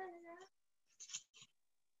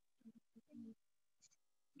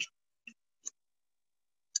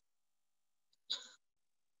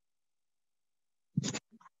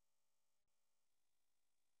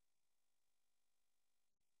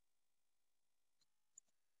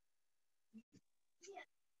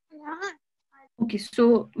Okay,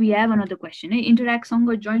 so we have another question. Interact सँग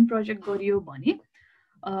joint project गरियो भने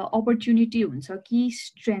opportunity हुन्छ कि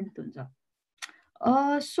strength हुन्छ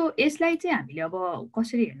सो यसलाई चाहिँ हामीले अब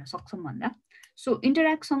कसरी हेर्न सक्छौं भन्दा सो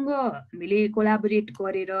इन्टरैक्ट सँग हामीले कोलाबोरेट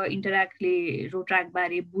गरेर इन्टरैक्टले रोट्र्याक्ट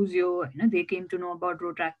बारे बुझ्यो हैन they came to know about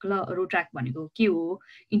रोट्र्याक्ट भनेको के हो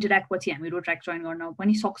इन्टरैक्ट पछि हामी रोट्र्याक्ट जोइन गर्न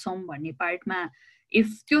पनि सक्छौं भन्ने पार्टमा इफ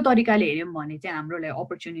त्यो तरिकाले हेर्यौं भने चाहिँ हाम्रो लागि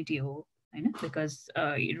अपर्च्युनिटी हो हैन because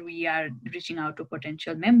we are reaching out to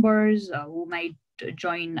potential members who might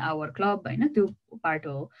join our club हैन त्यो पार्ट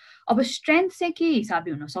हो अब स्ट्रेन्थ चाहिँ के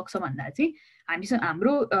हिसाबले हुन सक्छ भन्दा चाहिँ हामीसँग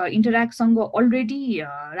हाम्रो इन्टरैक्ट सँग अलरेडी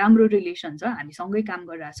राम्रो रिलेसन छ हामी सँगै काम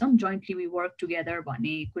गरिरहेछौं जोइन्टली वी वर्क टुगेदर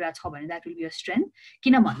भन्ने कुरा छ भने that will be a strength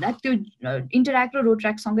किन भन्दा त्यो इन्टरैक्ट र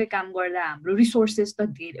रोट्र्याक्ट सँगै काम गर्दा हाम्रो रिसोर्सेस त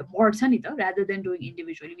धेरै बढ्छ नि त rather than doing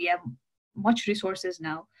individually we have much resources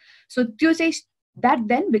now so त्यो चाहिँ that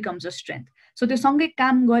then becomes a strength so त्यो सँगै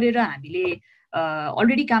काम गरेर हामीले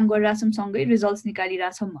already काम गरिरहेछौं सँगै रिजल्ट्स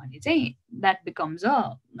निकालिरहेछौं भने चाहिँ that becomes a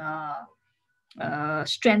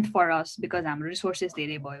strength for us because हाम्रो resources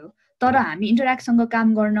धेरै भयो तर हामी इन्टरेक्टसँग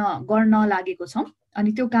काम गर्न लागेको छौं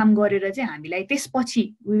अनि त्यो काम गरेर चाहिँ हामीलाई त्यसपछि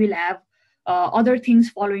we will have other things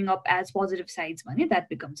following up as positive sides भने that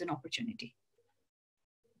becomes an opportunity.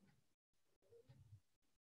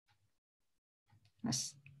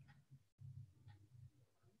 Yes.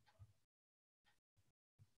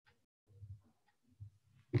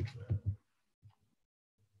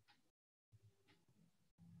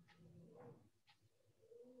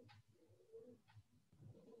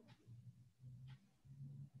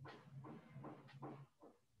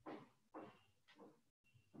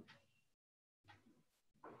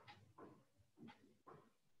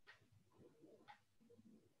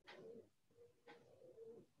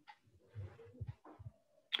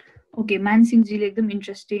 Okay, Mansingh ji le ekdam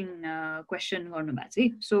interesting question garnu bha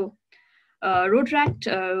chai. So Rotaract,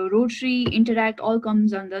 Rotary, Interact all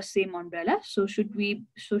comes under the same umbrella. So should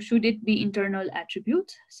it be internal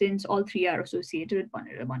attributes since all three are associated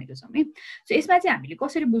भनेर भनेको छौं है. So यसमा चाहिँ हामीले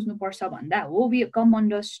कसरी बुझ्नु पर्छ भन्दा हो we come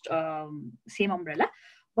under same umbrella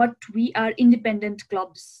but we are independent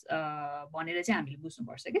clubs भनेर चाहिँ हामीले बुझ्नु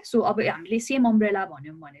पर्छ के. So अब हामीले same umbrella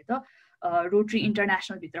भन्यौं भने त Rotary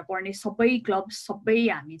International भित्र पर्ने सबै क्लब्स सबै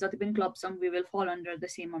हामी जति पनि क्लब्स छौं we will fall under the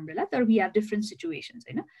same umbrella तर we have different situations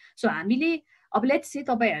हैन. So हामीले अब let's say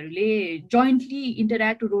तपाईहरुले jointly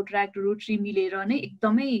Interact Rotaract Rotary मिलेर नै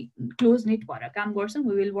एकदमै close knit भएर काम गर्छौं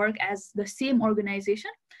we will work as the same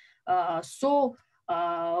organization. So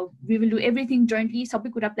we will do everything jointly सबै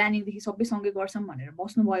कुरा प्लानिङ देखि सबै सँगै गर्छौं भनेर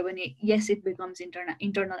बस्नु भयो भने yes it becomes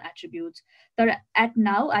internal attributes. तर at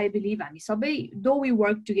now I believe हामी सबै though we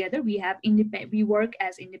work together we work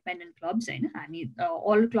as independent clubs हैन. हामी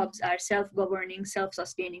all clubs are self governing self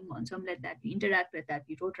sustaining भन्छौं. Let that be Interact, let that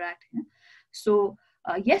be Rotaract हैन. So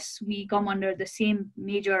yes we come under the same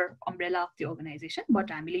major umbrella of the organization but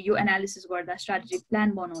हामीले यो analysis गर्दा strategic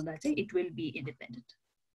plan बनाउँदा चाहिँ it will be independent.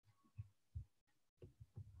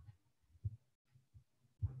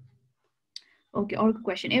 Okay, अर्को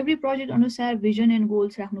question. Every project अनुसार vision and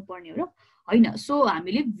goals राख्नु पर्ने हो र हैन. So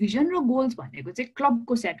हामीले vision र goals भनेको चाहिँ क्लब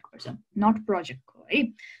को सेट गर्छौं not project को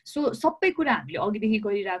है. So सबै कुरा हामीले अघिदेखि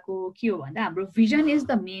गरिराको के हो भन्दा हाम्रो vision is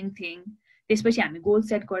the main thing. त्यसपछि हामी गोल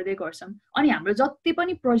सेट गर्दै गर्छौं अनि हाम्रो जति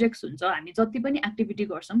पनि प्रोजेक्ट्स हुन्छ हामी जति पनि एक्टिभिटी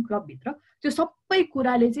गर्छौं क्लब भित्र त्यो सबै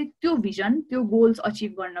कुराले चाहिँ त्यो भिजन त्यो गोल्स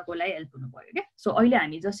अचिभ गर्नको लागि हेल्प हुनु पर्यो के. सो अहिले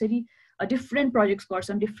हामी जसरी डिफरेन्ट प्रोजेक्ट्स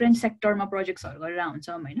गर्छौं डिफरेन्ट सेक्टरमा प्रोजेक्ट्सहरु गरेर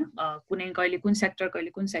आउँछौं हैन. कुनै कहिले कुन सेक्टर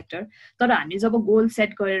कहिले कुन सेक्टर तर हामी जब गोल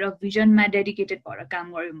सेट गरेर भिजनमा डेडिकेटेड भएर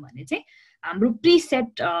काम गर्यौं भने चाहिँ हाम्रो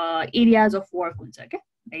प्रिसेट एरियाज अफ वर्क हुन्छ के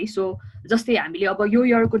है. सो जस्तै हामीले अब यो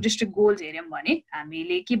इयरको डिस्ट्रिक्ट गोल्स हेर्यौं भने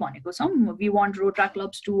हामीले के भनेको छौं we want Rotaract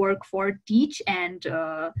clubs to work for teach and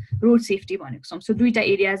road safety भनेको छौं. सो दुईटा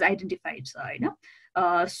एरियाज आइडेन्टिफाइड छ हैन.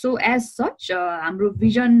 So as such हाम्रो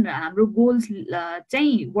vision हाम्रो goals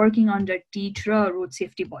चाहिँ working under teach र road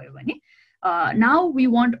safety भयो भने now we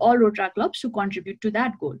want all Rotaract clubs to contribute to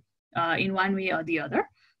that goal in one way or the other.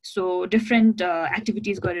 So different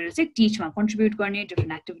activities गरेर चाहिँ teach मा contribute गर्ने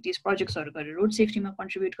different activities projects हरु गरेर road safety मा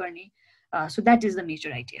contribute गर्ने. So that is the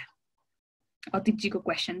major idea. Atiq जी को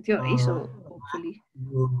question थियो है. So hopefully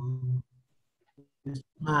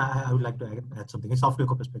I would like to add something. Software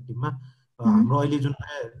को perspective मा हाम्रो अहिले जुन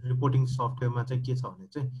रिपोर्टिङ सफ्टवेयरमा चाहिँ के छ भने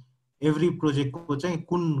चाहिँ एभ्री प्रोजेक्टको चाहिँ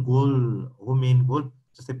कुन गोल हो मेन गोल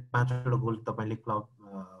जस्तै 5 वटा गोल तपाईले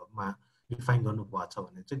क्लबमा डिफाइन गर्नु भएको छ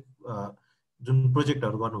भने चाहिँ जुन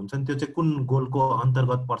प्रोजेक्टहरु गर्नुहुन्छ नि त्यो चाहिँ कुन गोलको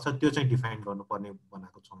अन्तर्गत पर्छ त्यो चाहिँ डिफाइन गर्नुपर्ने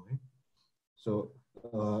बनाएको छौं है. सो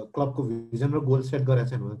क्लबको भिजन र गोल सेट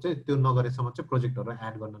गरेछ भने चाहिँ त्यो नगरेसम्म चाहिँ प्रोजेक्टहरु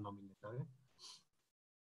एड गर्न नमिल्ने छ है.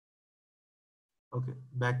 Okay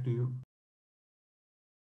back to you.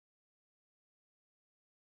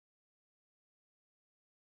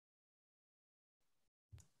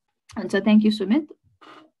 And so thank you, Sumit.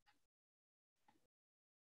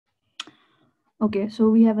 Okay, so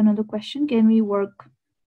we have another question. Can we work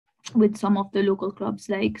with some of the local clubs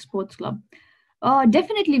like sports club?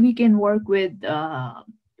 Definitely we can work with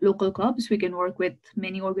local clubs. We can work with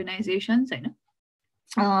many organizations. हैन.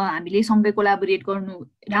 हामीले सँगै collaborate गर्नु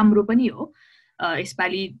राम्रो पनि हो.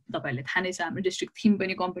 यसपालि तपाईहरुले थाहा नै छ हाम्रो डिस्ट्रिक्ट थीम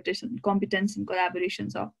पनि कम्पिटेन्स इन कोलाबोरेसन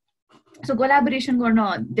छ. So collaboration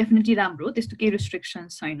गर्न definitely राम्रो. त्यस्तो केही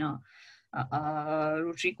restrictions छैन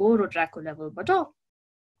Rotary को Rotaract को level बाट.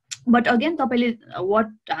 But again तपाईले what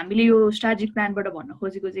हामीले यो strategic plan बाट भन्न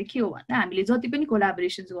खोजेको चाहिँ के हो भन्दा हामीले जति पनि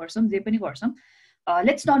collaborations गर्छौं जे पनि गर्छौं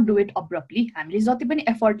let's not do it abruptly. हामीले जति पनि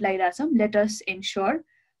effort लगाइराछौं let us ensure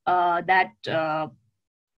that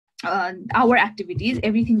our activities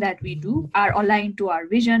everything that we do are aligned to our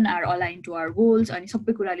vision are aligned to our goals अनि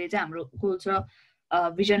सबै कुराले चाहिँ हाम्रो goals र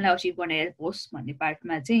भिजनलाई अचिभ गर्न हेल्प होस् भन्ने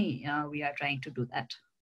पार्टमा चाहिँ we are trying to do that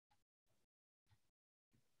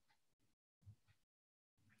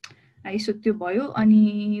है सो त्यो भयो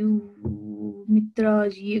अनि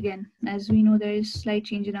मित्रजी again as we know there is slight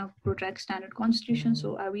change in our Rotaract standard constitution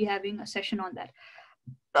so are we having a session on that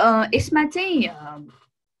यसमा चाहिँ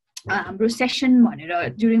हाम्रो सेसन भनेर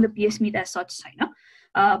during the PS meet as such छैन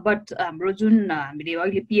but हाम्रो जुन हामीले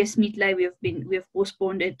अहिले PS meet लाई we have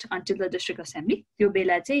postponed it until the district assembly त्यो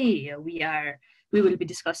बेला चाहिँ we will be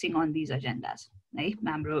discussing on these agendas है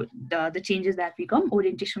हाम्रो the changes that we come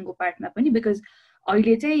orientation को पार्टमा पनि because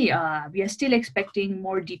अहिले चाहिँ we are still expecting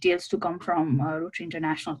more details to come from Rotary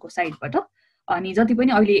International को साइडबाट अनि जति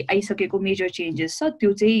पनि अहिले आइसकेको मेजर चेन्जेस छ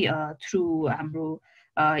त्यो चाहिँ थ्रु हाम्रो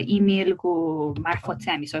इमेल को मार्फत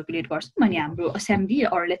चाहिँ हामी सर्कुलेट गर्छौँ अनि हाम्रो assembly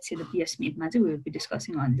or let's say the PS meet मा चाहिँ we will be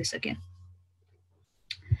discussing on this again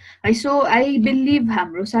so I believe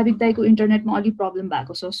हाम्रो साबिक दाइको इन्टरनेटमा अलि प्रब्लम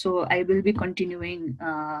भएको छ so I will be continuing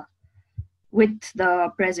with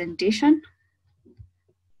the presentation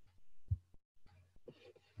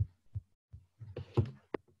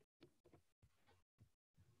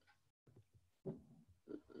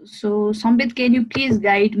So, Sambit, can you please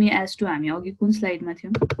guide me as to हामी अघि कुन स्लाइडमा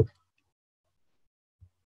थियौं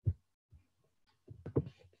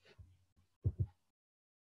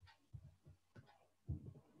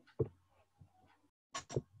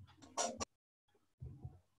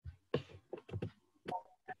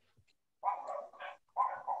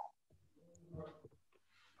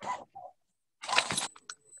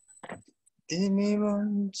तिमी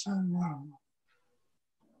भन्छौ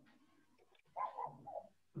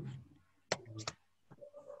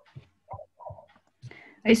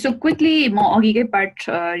So quickly म अघिकै पार्ट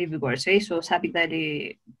रिभ्यू गर्छु है सो साबिक दाइले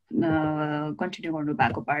कन्टिन्यू गर्नु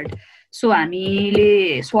भएको पार्ट सो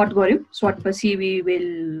हामीले स्वट गर्यौं स्वट पछि we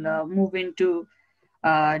will move into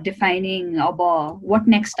defining अब what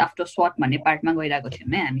next after SWOT भन्ने पार्टमा गइरहेको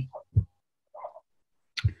थियौं है हामी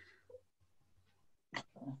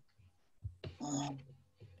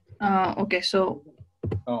ओके सो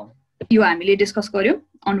यो हामीले डिस्कस गर्यौं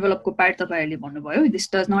envelope को पार्ट तपाईहरुले भन्नुभयो this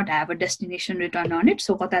does not have a destination return on it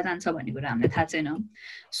so कता जान्छ भन्ने कुरा हामीलाई थाहा छैन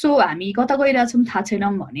सो हामी कता गइराछौं थाहा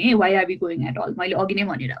छैनौं भने why are we going at all मैले अघि नै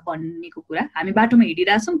भनेको कुरा हामी बाटोमा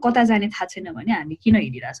हिडिराछौं कता जाने थाहा छैन भने हामी किन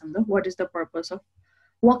हिडिराछौं त what is the purpose of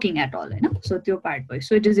walking at all हैन सो त्यो पार्ट भयो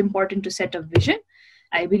so it is important to set a vision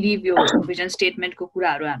I believe यो vision statement को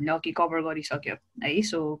कुराहरु हामीले अघि कभर गरिसक्यो है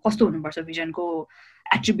सो कस्तो हुनुपर्छ vision को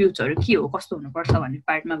attributesहरु के हो कस्तो हुनुपर्छ भन्ने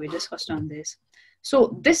पार्टमा we discussed on this So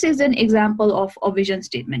this is an example of a vision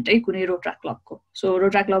statement है कुनै Rotaract club को so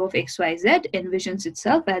Rotaract club of XYZ envisions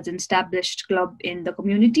itself as an established club in the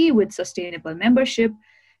community with sustainable membership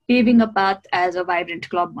paving a path as a vibrant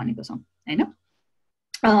club भनेको छौं हैन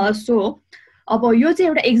so अब यो चाहिँ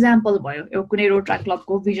एउटा एक्जाम्पल भयो यो कुनै Rotaract club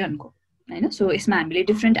को vision को हैन सो यसमा हामीले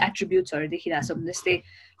डिफरेंट एट्रिब्युट्सहरु देखिराछौं जस्तै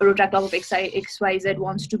Rotaract club of XYZ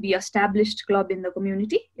wants to be established club in the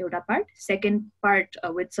community एउटा part second part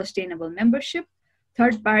with sustainable membership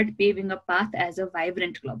third part paving a path as a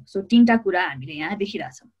vibrant club so तीनटा कुरा हामीले यहाँ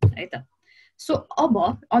देखिराछौं है त so अब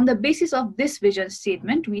on the basis of this vision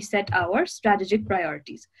statement we set our strategic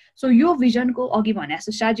priorities so यो vision को अघि भने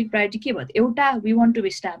जस्तो strategic priority के भयो एउटा we want to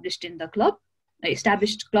be established in the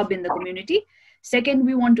community second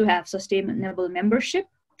we want to have sustainable membership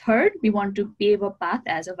third we want to pave a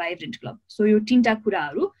path as a vibrant club so यो तीनटा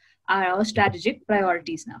कुराहरु are our strategic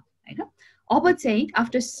priorities now हैन अब चाहिँ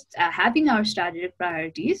after having our strategic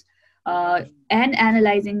priorities and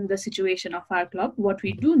analyzing the situation of our club what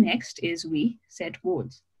we do next is we set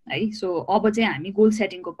goals है so अब चाहिँ हामी goal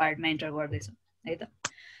setting को पार्टमा एन्टर गर्दै छौं है त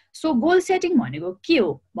so goal setting भनेको के हो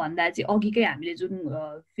भन्दा चाहिँ अघिकै हामीले जुन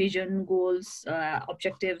vision goals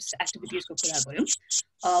objectives activities को कुरा गर्यौं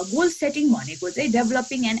goal setting भनेको चाहिँ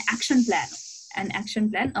developing an action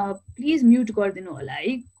plan please mute गरिदिनु होला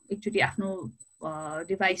है एकचोटी आफ्नो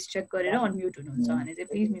डिभाइस चेक गरेर अनम्युट हुनुहुन्छ भने चाहिँ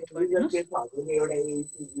please mute गरिदिनुस्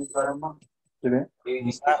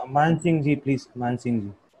Mansingh G please Mansingh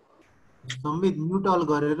G Sambit mute all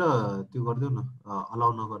गरेर त्यो गर्दिउ न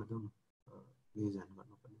अलाउ नगर्दिउ न प्लिज ह्यान्ड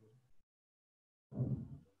गर्नु पर्यो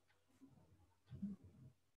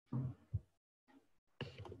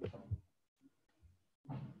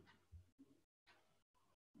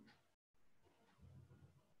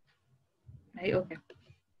है okay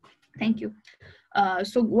thank you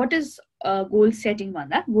so what is goal setting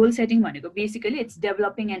भन्दा goal setting भनेको basically it's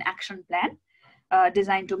developing an action plan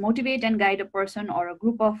designed to motivate and guide a person or a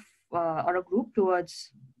group towards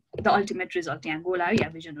the ultimate result यहाँ goal या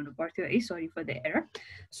vision हुनु पर्थ्यो है sorry for the error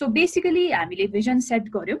so basically हामीले vision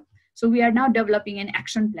set गर्यौं So we are now developing an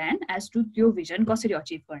action plan as to त्यो vision कसरी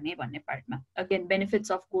achieve गर्ने भन्ने पार्टमा. Again, benefits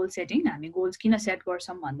of goal setting. हामी goals किन set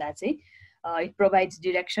गर्छौं भन्दा चाहिँ it provides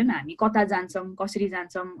direction. हामी कता जान्छौं, कसरी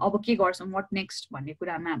जान्छौं, अब के गर्छौं, what next भन्ने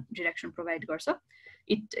कुरामा direction provide गर्छ.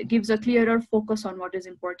 It gives a clearer focus on what is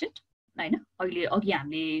important. हैन, अहिले अघि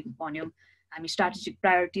हामीले भन्यौं हामी strategic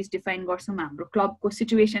priorities define गर्छौं, हाम्रो क्लबको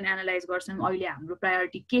situation analyze गर्छौं, अहिले हाम्रो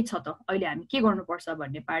priority के छ त, अहिले हामी के गर्नुपर्छ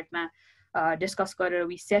भन्ने पार्टमा discuss गरेर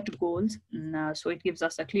we set goals. So it gives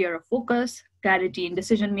us a clearer focus, clarity in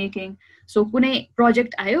decision making. So कुनै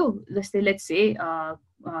project आयो, जस्तै let's say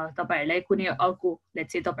तपाईहरुलाई कुनै अर्को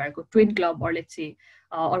let's say तपाईहरुको twin club or let's say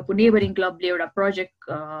अर्को neighboring club ले एउटा project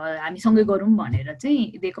हामी सँगै गरौँ भनेर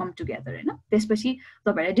चाहिँ they come together हैन. त्यसपछि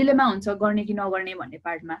तपाईहरुलाई dilemma हुन्छ गर्ने कि नगर्ने भन्ने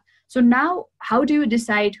पार्टमा. So now how do you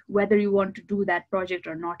decide whether you want to do that project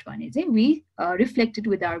or not भने चाहिँ we reflect it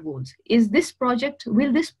with our goals.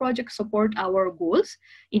 Will this project support our goals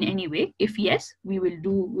in any way? If yes, we will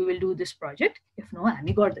do this project. If no,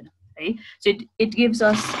 हामी गर्दैन. Right? So it gives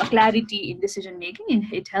us a clarity in decision making,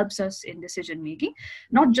 and it helps us in decision making,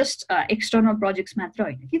 not just external projects मात्र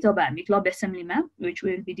हैन कि जब हामी club assembly मा, which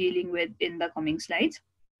we will be dealing with in the coming slides,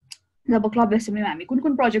 job club assembly मा हामी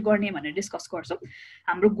कुन project गर्ने भनेर डिस्कस गर्छौं,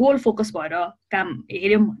 हाम्रो goal focus भएर काम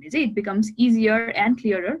हेर्यौं भने चाहिँ it becomes easier and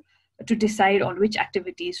clearer to decide on which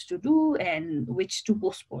activities to do and which to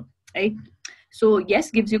postpone, right? So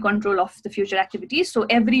yes, gives you control of the future activities. So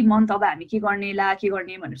every month अब हामी के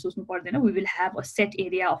गर्ने भनेर सोच्नु पर्दैन. We will have a set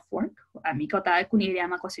area of work. हामी कता कुन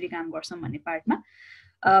एरियामा कसरी काम गर्छौं भन्ने पार्टमा.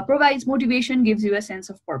 Provides motivation, gives you a sense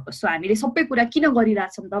of purpose. So हामीले सबै कुरा किन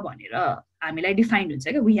गरिराछौं त भनेर हामीलाई डिफाइन्ड हुन्छ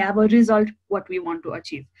के. We have a result what we want to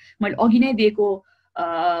achieve. मैले अघि नै दिएको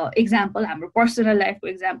example, हाम्रो पर्सनल लाइफको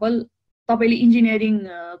example, तपाईले इन्जिनियरिङ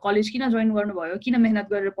कलेज किन जोइन गर्नुभयो, किन मेहनत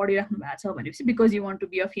गरेर पढिराख्नु भएको छ भनेपछि because you want to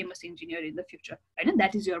be a famous engineer in the future, हैन.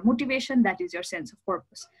 That is your motivation, that is your sense of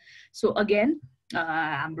purpose. So again,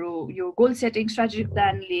 हाम्रो यो goal setting strategic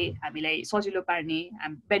plan ले हामीलाई सजिलो पार्ने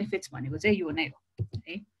benefits भनेको चाहिँ यो नै हो,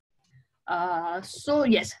 है. So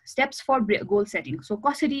yes, steps for goal setting. So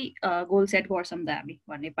कसरी goal set गर्छौं त हामी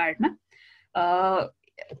भन्ने पार्टमा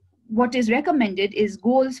what is recommended is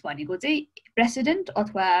goals भनेको चाहिँ president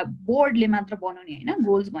अथवा board ले मात्र बनाउने हैन.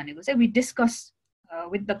 Goals भनेको चाहिँ we discuss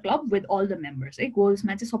with the club, with all the members, है. Goals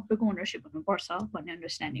मा चाहिँ सबैको ownership हुनुपर्छ भन्ने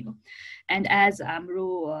understanding हो. And as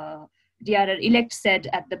हाम्रो DRR elect said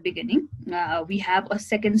at the beginning, we have a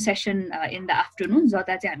second session in the afternoon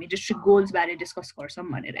जता चाहिँ हामी district goals बारे discuss गर्छौं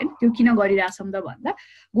भनेर हैन. त्यो किन गरिराछौं त भन्दा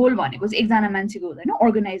goal भनेको चाहिँ एकजना मान्छेको हुँदैन,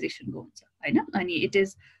 organization को हुन्छ हैन. अनि it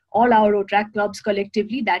is all our Rotaract clubs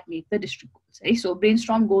collectively that make the district goals, right? So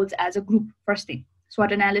brainstorm goals as a group. First thing,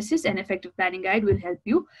 SWOT analysis and effective planning guide will help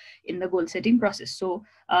you in the goal setting process. So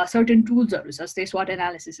certain tools are such as SWOT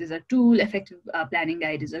analysis is a tool, effective planning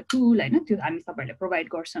guide is a tool, हैन. त्यो हामी तपाईहरुलाई provide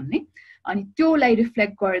गर्छौं नि. अनि त्योलाई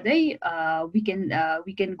reflect गर्दै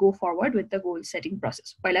we can go forward with the goal setting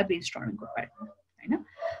process. पहिला brainstorming को पार्ट हैन.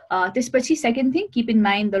 त्यसपछि second thing, keep in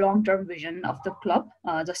mind the long term vision of the club.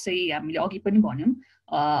 जस्तै हामीले अघि पनि भन्यौं,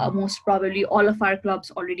 most probably all of our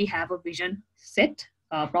clubs already have a vision set,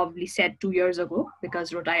 probably set 2 years ago,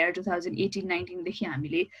 because Rotaract 2018-19 देखि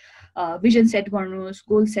हामीले vision set गर्नुस्,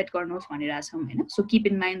 goal set गर्नुस् भनिराछौं हैन. So keep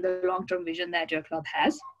in mind the long term vision that your club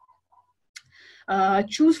has.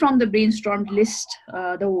 Choose from the brainstormed list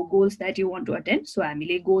the goals that you want to attain. So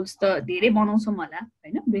हामीले goals त धेरै बनाउँछौं होला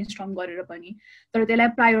हैन, brainstorm गरेर पनि, तर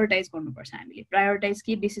त्यसलाई prioritize गर्नुपर्छ. हामीले prioritize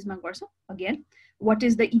के बेसिसमा गर्छौं? Again, what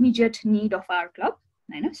is the immediate need of our club,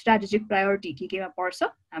 हैन. strategic priority के केमा पर्छ,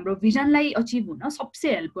 हाम्रो visionलाई achieve हुन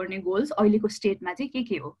सबसे help गर्ने goals अहिलेको स्टेटमा चाहिँ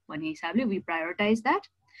के हो भन्ने हिसाबले we prioritize that.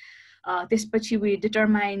 त्यसपछि we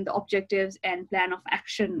determine the objectives and plan of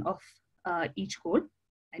action of each goal,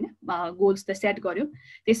 हैन. goals त सेट गर्यौं,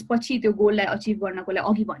 त्यसपछि त्यो गोललाई अचिभ गर्नको लागि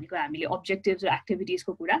अघि भनेको हामीले objectives र activities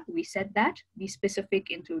को कुरा we set that, be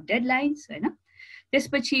specific, include deadlines, हैन.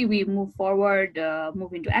 त्यसपछि we move forward,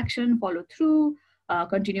 move into action, follow through,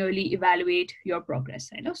 continually evaluate your progress,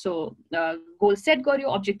 हैन. So goal set गर्यो,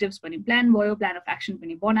 objectives पनि plan भयो, plan of action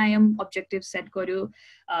पनि बनायौं, objectives set गर्यो,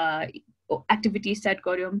 activities set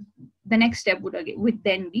गर्यौं. The next step would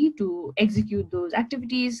then be to execute those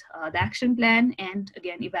activities, the action plan, and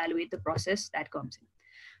again evaluate the process that comes in.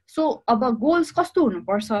 So अब goals कस्तो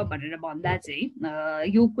हुनुपर्छ भनेर भन्दा चाहिँ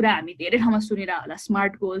यो कुरा हामी धेरै ठाउँमा सुनिरा होला,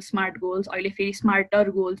 smart goals, अहिले फेरि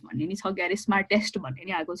smarter goals भन्ने नि छ, ग्यारे smartest भन्ने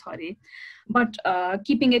नि आएको छ अरे. But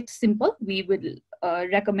keeping it simple, we will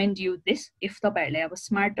recommend you this. If तपाईहरुलाई अब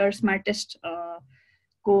smartest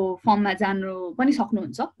को फर्ममा जानु पनि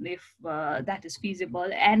सक्नुहुन्छ if that is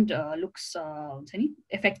feasible and looks हुन्छ नि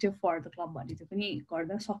effective for the club भने चाहिँ पनि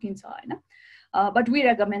गर्न सकिन्छ हैन but we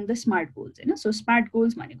recommend the smart goals हैन so smart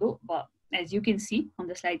goals भनेको as you can see on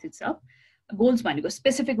the slide itself goals भनेको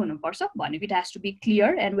specific हुनुपर्छ भनेको it has to be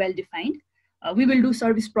clear and well defined we will do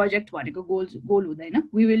service project भनेको goal हुँदैन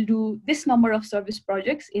we will do this number of service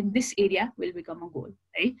projects in this area will become a goal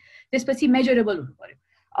है त्यसपछि measurable हुनु पर्यो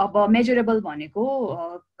अब measurable भनेको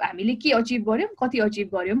हामीले के अचिभ गर्यौं कति अचिभ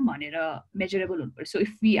गर्यौं भनेर measurable हुनु पर्यो so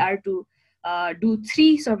if we are to do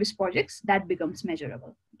 3 service projects that becomes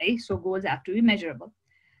measurable right so goals have to be measurable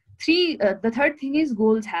the third thing is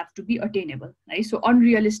goals have to be attainable right so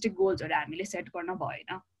unrealistic goals are हामीले set गर्न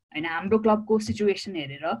भएन हैन हाम्रो क्लबको situation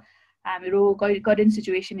हेरेर हाम्रो current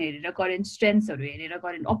situation हेरेर current स्ट्रेन्थ्सहरु हेरेर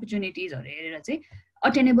करेन्ट अपर्चुनिटिजहरु हेरेर चाहिँ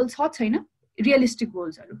अटेनेबल छ छैन रियलिस्टिक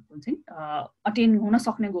गोल्सहरु हुन्छ नि अटेन हुन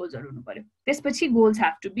सक्ने गोल्सहरु हुनु पर्यो त्यसपछि goals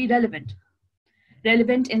have to be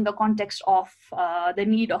relevant in the context of the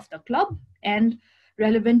need of the club and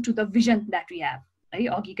relevant to the vision that we have है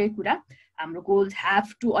अघिकै कुरा हाम्रो goals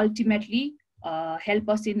have to ultimately help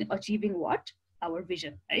us in achieving what our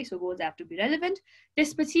vision right so goals have to be relevant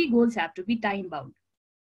त्यसपछि goals have to be time bound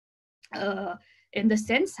in the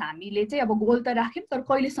sense हामीले चाहिँ अब goal त राख्यौं तर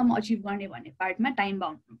कहिलेसम्म अचिभ गर्ने भन्ने पार्टमा टाइम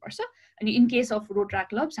बाउन्ड हुनुपर्छ अनि इन केस अफ रोटराक्ट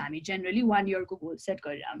क्लब्स हामी जनरली 1 इयर को गोल सेट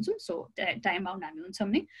गरेर आउँछौं सो टाइम बाउन्ड हामी हुन्छौं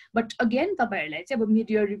नि बट अगेन तपाईहरुलाई चाहिँ अब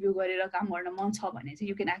मिड इयर रिभ्यू गरेर काम गर्न मन छ भने चाहिँ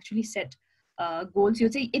you can actually set goals यो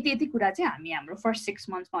चाहिँ यति कुरा चाहिँ हामी हाम्रो फर्स्ट 6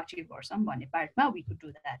 मन्थ्समा अचिभ गर्छौं भन्ने पार्टमा we could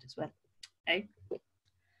do that as well right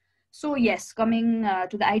So yes, coming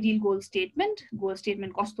to the ideal goal statement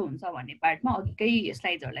कस्तो हुन्छ भन्ने पार्टमा अघिकै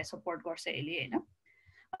स्लाइड्सहरुलाई सपोर्ट गर्छ यसले हैन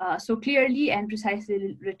so clearly and precisely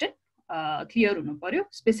written clear हुनु पर्यो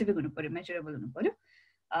स्पेसिफिक हुनु पर्यो मेजरेबल हुनु पर्यो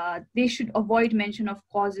they should avoid mention of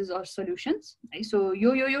causes or solutions है so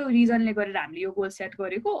यो रिजनले गरेर हामीले यो गोल सेट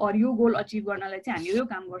गरेको और यो गोल अचिभ गर्नलाई चाहिँ हामी यो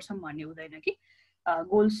काम गर्छौं भन्ने हुँदैन कि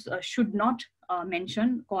goals should not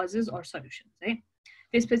mention causes or solutions है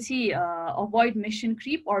त्यसपछि avoid mission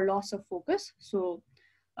creep or loss of focus so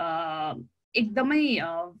एकदमै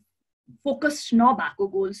focused नभएको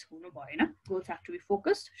goals हुनु भएन goals have to be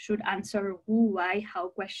focused should answer who why how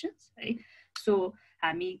questions है so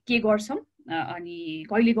हामी के गर्छौं अनि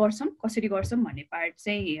कहिले गर्छौं कसरी गर्छौं भन्ने पार्ट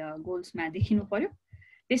चाहिँ goals मा देखिनु पर्यो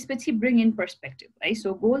त्यसपछि bring in perspective है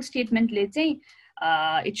so goal statement ले चाहिँ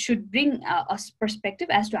it should bring us perspective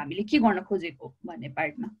as to हामीले के गर्न खोजेको भन्ने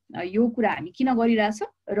पार्टमा यो कुरा हामी किन गरिराछौं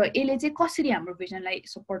र यसले चाहिँ कसरी हाम्रो भिजनलाई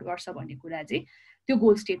सपोर्ट गर्छ भन्ने कुरा चाहिँ त्यो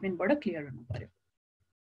गोल स्टेटमेन्टबाट क्लियर हुनु पर्यो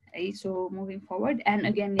है so moving forward and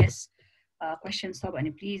again yes questions छ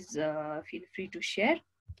भने please feel free to share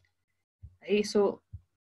है so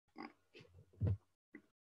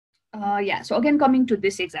yeah so again coming to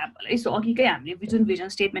this example so अघिकै हामीले vision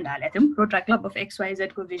statement हालेको थियौं Rotaract Club of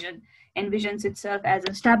XYZ को vision envisions itself as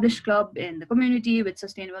an established club in the community with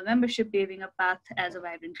sustainable membership paving a path as a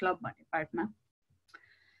vibrant club भन्ने पार्टमा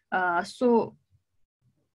so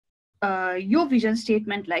यो vision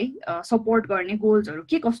statement लाई support गर्ने गोल्सहरु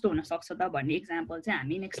के कस्तो हुन सक्छ त भन्ने एक्जाम्पल चाहिँ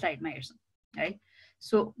हामी नेक्स्ट स्लाइडमा हेर्छौं है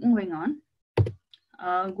so moving on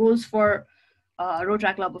goals for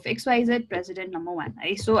Rotaract Club of XYZ president number 1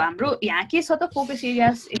 है so हाम्रो यहाँ के छ त focus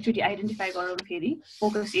areas एकचोटी आइडेन्टिफाई गरौँ फेरि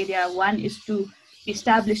focus area 1 is to be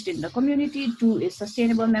established in the community 2 is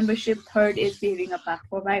sustainable membership 3rd is paving a path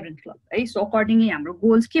for vibrant club है so accordingly हाम्रो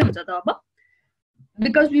goals के हुन्छ त अब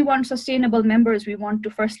because we want sustainable members we want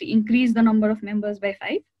to firstly increase the number of members by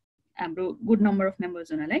 5 हाम्रो good number of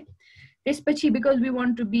members हुनलाई त्यसपछि because we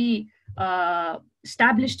want to be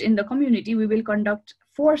established in the community we will conduct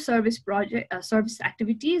 4 service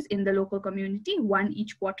activities in the local community 1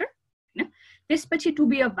 each quarter त्यसपछि to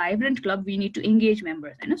be a vibrant club we need to engage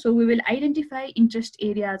members हैन so we will identify interest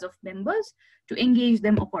areas of members to engage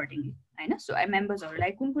them accordingly हैन so members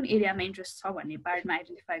हरुलाई कुन एरियामा interest छ भन्ने पार्टमा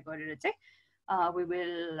identify गरेर चाहिँ we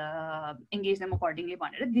will engage them accordingly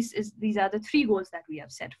भनेर these are the 3 goals that we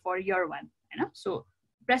have set for year 1 हैन so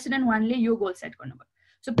president 1 ले यो गोल सेट गर्नु पर्यो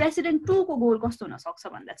so president 2 को गोल कस्तो हुन सक्छ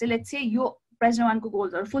भन्दा चाहिँ लेट्स से यो president 1 को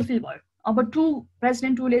गोल्सहरु फुलफिल भयो अब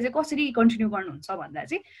president 2 ले चाहिँ कसरी कन्टिन्यू गर्नुहुन्छ भन्दा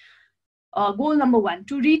चाहिँ goal number 1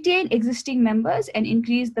 to retain existing members and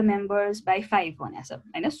increase the members by 5 भनेछ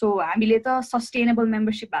हैन so हामीले त सस्टेनेबल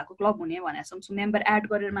मेम्बरशिप भएको क्लब हुने भनेछौं so member add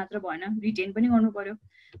गरेर मात्र भएन रिटेन पनि गर्नु पर्यो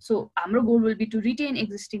so हाम्रो goal will be to retain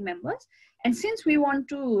existing members and since we want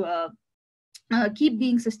to keep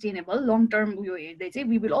being sustainable long term यो हेर्दै चाहिँ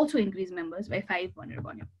we will also increase members by 5 भनेर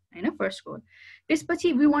भन्यो हैन first goal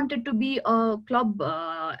त्यसपछि we wanted to be a club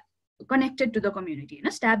connected to the community and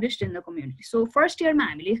established in the community. So first year ma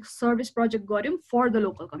हामीले service project गर्यौं for the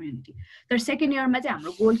local community. तर second year मा चाहिँ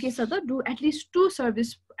हाम्रो goal के छ त, do at least 2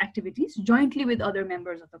 service activities jointly with other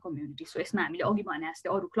members of the community. So यसमा हामीले अघि भने जस्तै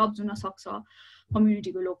अरु क्लब्स हुन सक्छ,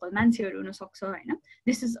 community को local मान्छेहरु हुन सक्छ हैन.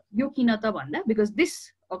 This is यो किन त भन्दा because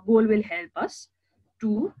this goal will help us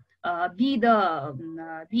to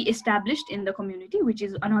be established in the community, which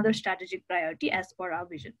is another strategic priority as per our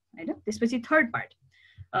vision. Right? Especially third part.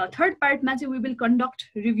 Third part, we will conduct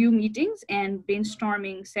review meetings and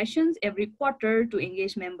brainstorming sessions every quarter to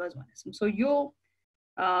engage members. So,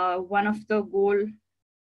 one of the goal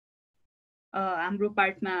हाम्रो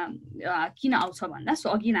पार्टमा किन आउँछ भन्दा so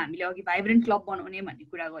अघि हामीले अघि vibrant club बनाउने भन्ने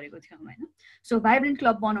कुरा गरेको थियौं हैन. सो भाइब्रेन्ट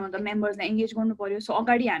क्लब बनाउँदा मेम्बर्सलाई एंगेज गर्नु पर्यो. सो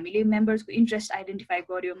अगाडि हामीले मेम्बर्सको इन्ट्रेस्ट आइडेन्टिफाई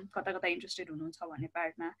गर्यौं, कता कता इन्ट्रेस्टेड हुनुहुन्छ भन्ने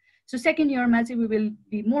पार्टमा. सो सेकेन्ड इयरमा चाहिँ we will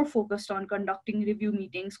be more focused on conducting review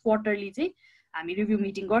meetings. Quarterly चाहिँ हामी रिभ्यू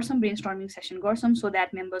मिटिङ गर्छौं, ब्रेनस्टर्मिङ सेसन गर्छौं, सो दैट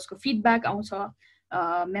मेम्बर्सको फिडब्याक आउँछ.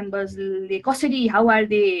 मेम्बर्सले कसरी हाउ आर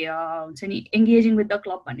दे हुन्छ नि एंगेजिङ विथ द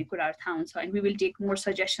क्लब भन्ने कुराहरु थाहा हुन्छ. And we will take more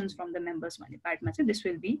suggestions from the members भन्ने पार्टमा चाहिँ दिस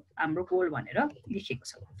विल बी हाम्रो गोल भनेर लेखेको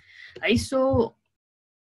छ है. सो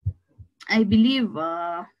आई बिलिभ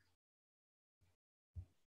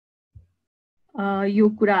यो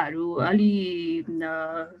कुराहरु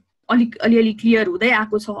अलिअलि क्लियर हुँदै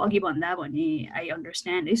आएको छ अघि भन्दा भन्ने आई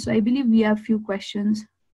अन्डरस्ट्यान्ड है. So I believe we have few questions.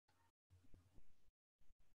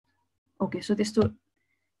 Okay, so this to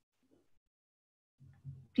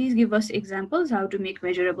please give us examples how to make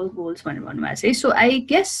measurable goals. So I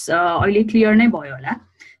guess अहिले clear नै भयो होला.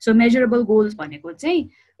 So measurable goals भनेको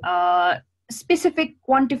चाहिँ specific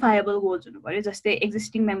quantifiable goals हुनु पर्यो. जस्तै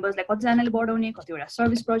existing members लाई कतिजनाले बढाउने, कतिवटा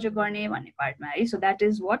service project गर्ने भन्ने पार्टमा है. So that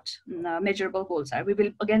is what measurable goals are. We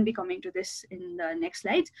will again be coming to this in the next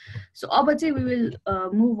slides. So अब चाहिँ we will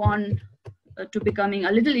move on to becoming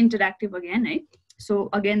a little interactive again है. So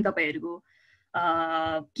again तपाईहरुको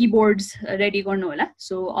keyboards ready गर्नु होला.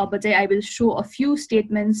 So अब चाहिँ I will show a few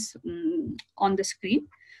statements on the screen.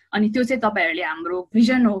 अनि त्यो चाहिँ तपाईहरुले हाम्रो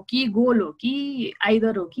vision हो कि goal हो कि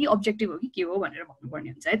either हो कि objective हो कि के हो भनेर भन्नुपर्ने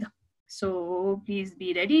हुन्छ है त. So please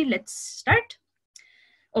be ready. Let's start.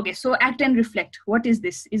 Okay, so act and reflect. What is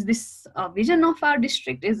this? Is this a vision of our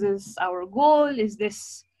district? Is this our goal? Is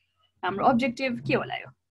this हाम्रो objective? के होला यो?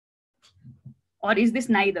 Or is this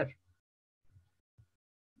neither?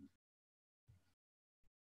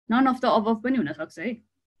 None of the above पनि हुन सक्छ है.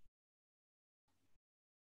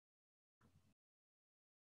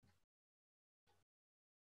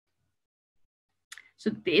 So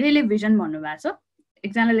धेरैले vision भन्नु भएको छ,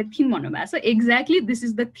 एकजनाले theme भन्नु भएको छ. Exactly, this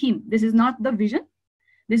is the theme. This is not the vision.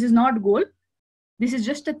 This is not goal. This is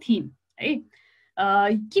just a theme है.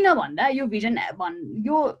 किन भन्दा यो vision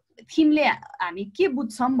यो theme ले हामी के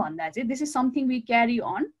बुझ्छौं भन्दा चाहिँ this is something we carry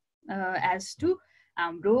on as to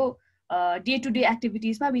हाम्रो day-to-day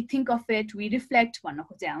activities ma we think of it, we reflect भन्नु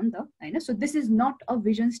खोजे हो नि त हैन. So this is not a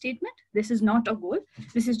vision statement, this is not a goal,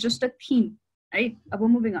 this is just a theme है. अब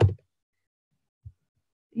moving on.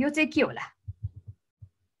 यो चाहिँ के होला?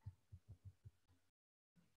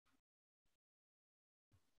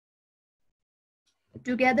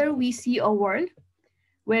 Together we see a world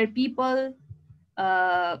where people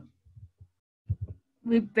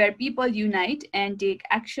unite and take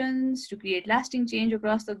actions to create lasting change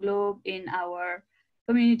across the globe in our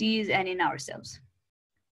communities and in ourselves.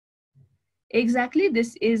 Exactly,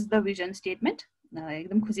 this is the vision statement.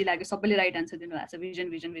 एकदम खुसी लाग्यो सबैले right answer दिनु भएको छ. vision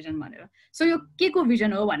vision vision भनेर. So यो के को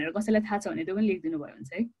vision हो भनेर कसैलाई थाहा छ भने त्यो पनि लेखिदिनु भयो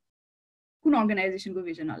हुन्छ है. कुन अर्गनाइजेसनको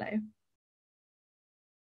vision होला यो?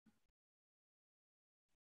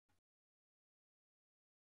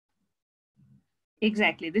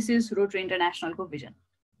 Exactly, this is Rotary International को vision.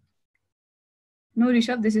 No,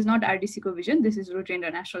 Rishabh, this is not RDC को vision, this is Rotary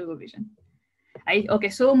International को vision. Okay,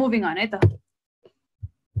 so moving on है त.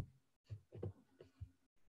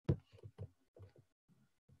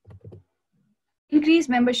 Increase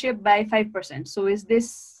membership by 5%. So is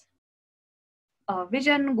this a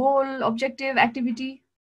vision, goal, objective, activity?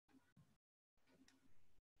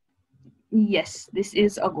 Yes, this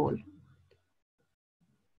is a goal.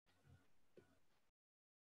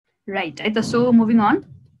 Right. So moving on.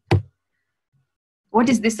 What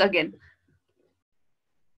is this again?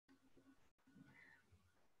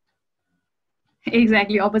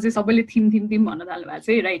 Exactly, opposite सबैले theme भन्न थाल्नु भएको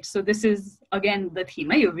छ. Right. So this is again the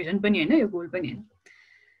theme. Your vision पनि हैन, your goal पनि हैन.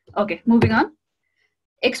 Okay, moving on.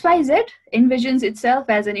 XYZ envisions itself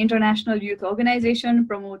as an international youth organization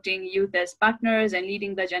promoting youth as partners and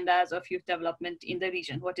leading the agendas of youth development in the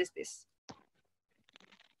region. What is this?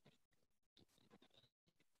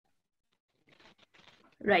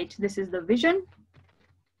 Right, this is the vision.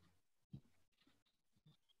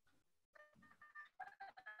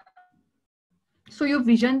 So यो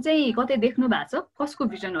vision चाहिँ कतै देख्नु भएको छ कसको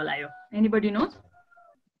vision होला यो anybody knows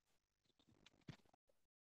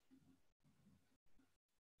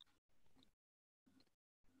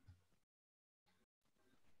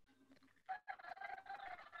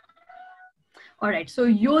all right so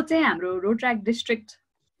यो चाहिँ हाम्रो रोटरैक्ट डिस्ट्रिक्ट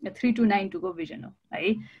 3292 को भिजन हो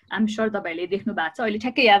है आइम श्योर तपाईहरुले देख्नु भएको छ अहिले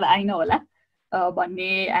ठ्याक्कै याद आइन होला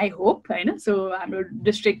भन्ने आई होप हैन सो हाम्रो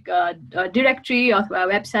डिस्ट्रिक्ट डाइरेक्टरी अथवा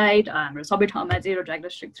वेबसाइट हाम्रो सबै ठाउँमा चाहिँ रोटरैक्ट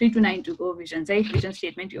डिस्ट्रिक्ट 3292 को भिजन चाहिँ भिजन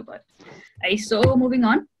स्टेटमेन्ट यो भयो है so moving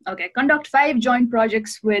on okay conduct 5 joint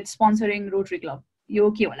projects with sponsoring rotary club यो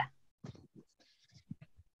के होला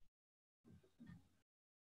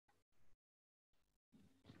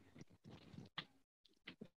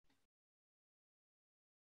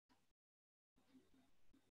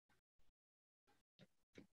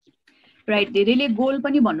राइट धेरैले गोल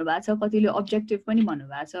पनि भन्नुभएको छ कतिले अब्जेक्टिभ पनि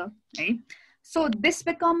भन्नुभएको छ है so this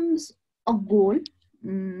becomes a goal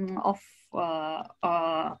of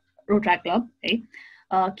Rotaract club है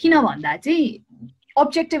किन भन्दा चाहिँ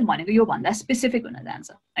अब्जेक्टिभ भनेको यो भन्दा स्पेसिफिक हुन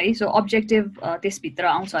जान्छ है सो अब्जेक्टिभ त्यसभित्र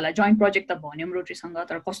आउँछ होला जोइन्ट प्रोजेक्ट त भन्यौं रोटरीसँग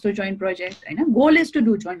तर कस्तो जोइन्ट प्रोजेक्ट हैन goal is to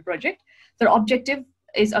do joint project तर objective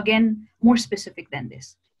is again more specific then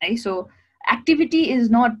this है so activity is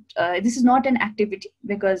not this is not an activity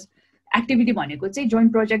because activity भनेको चाहिँ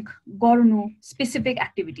जोइन्ट प्रोजेक्ट गर्नु specific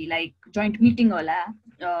activity like joint meeting होला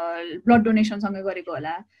blood donation सँगै गरेको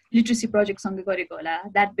होला literacy project सँगै गरेको होला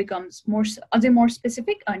दैट बिकम्स मोर अझै मोर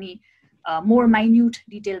स्पेसिफिक अनि मोर माइन्यूट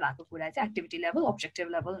डिटेल भएको कुरा चाहिँ एक्टिभिटी लेभल अब्जेक्टिभ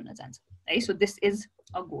लेभल हुन जान्छ है so this is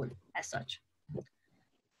a goal as such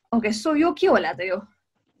okay so यो के होला त यो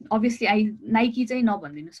obviously नाइकी चाहिँ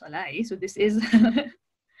नभन्दिनुस् होला है so this is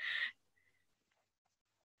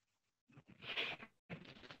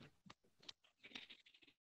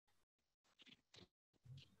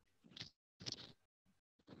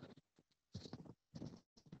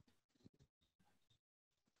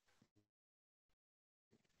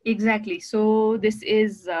Exactly. So this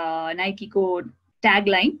is Nike को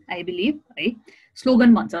tagline, I believe. Right?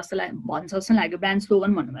 Slogan भन्छ जस्तो लाग्यो brand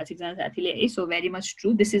slogan भन्नुभएको छ एकजना साथीले है. So very much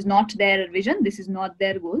true. This is not their vision. This is not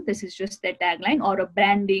their goal. This is just their tagline or a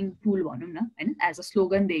branding tool भनौं न हैन. As a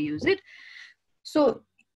slogan they use it. So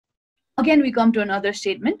again we come to another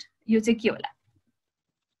statement. यो चाहिँ के होला?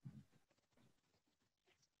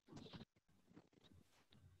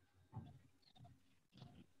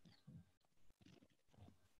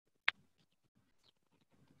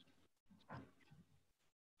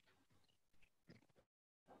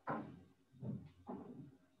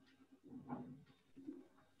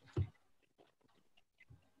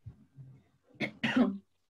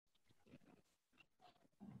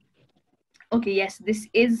 Okay, yes, this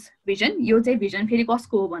is vision. यो चाहिँ vision फेरि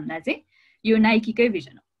कसको हो भन्दा चाहिँ यो नाइकी कै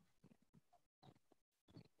vision हो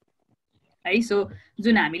है सो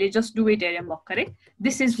जुन हामीले just do it हेर्यौं भर्खरै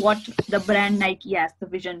this is what the brand Nike has the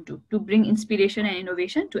vision to bring inspiration and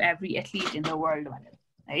innovation to every athlete in the world भनेर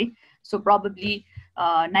है so probably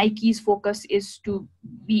Nike's focus is to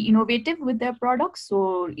be innovative with their products so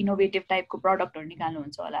innovative type को product हरु निकाल्नु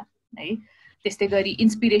हुन्छ होला है त्यस्तै गरी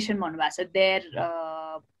inspiration भन्नुभएको छ their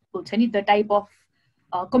the type of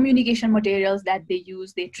communication materials that they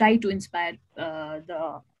use, they try to inspire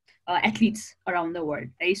the athletes around the world,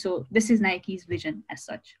 right? So this is Nike's vision as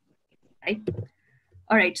such, right?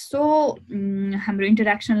 All right, so हाम्रो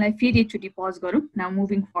interaction-लाई फेरि एकचोटि pause गरौँ. Now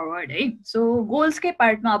moving forward, right? So goals के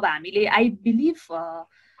part मा अब हामीले I believe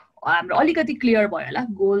हाम्रो अलिकति clear भयो होला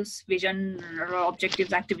goals, vision र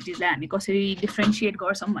objectives, activities लाई हामी कसरी differentiate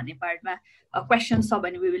गर्छौं भन्ने part मा questions छ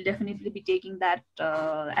भने we will definitely be taking that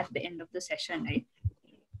at the end of the session, right?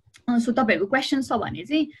 So तपाईहरुको questions छ भने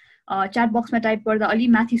चाहिँ chat box मा type गर्दा अलि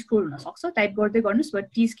माथि scroll हुन सक्छ type गर्दै गर्नुस्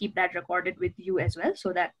but please keep that recorded with you as well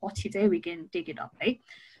so that पछि चाहिँ we can take it up, right?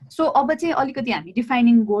 So अब चाहिँ अलिकति हामी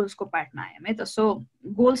defining goals को part मा आयौं है त so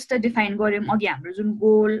goals त define गर्यौं अघि हाम्रो जुन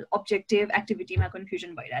goal objective activity मा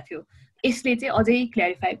confusion भइरा थियो यसले चाहिँ अझै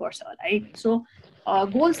clarify गर्छ होला है so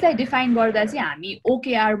goals लाई define गर्दा चाहिँ हामी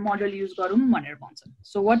OKR model use गरौँ भनेर भन्छ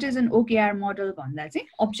so what is an OKR model भन्दा चाहिँ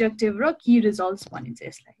objective र key results भनिन्छ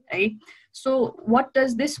यसलाई है so what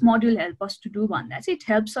does this module help us to do भन्दा चाहिँ it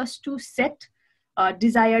helps us to set a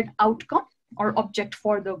desired outcome or object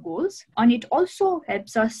for the goals and it also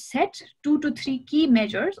helps us set 2 to 3 key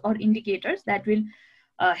measures or indicators that will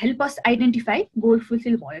help us identify goal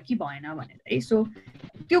fulfill भयो कि भएन भनेर है so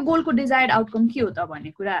त्यो goal को desired outcome के हो त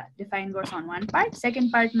भन्ने कुरा define गर्छ on one part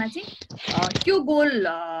second part मा चाहिँ त्यो goal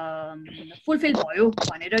fulfill भयो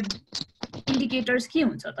भनेर indicators के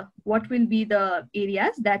हुन्छ त what will be the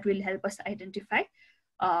areas that will help us identify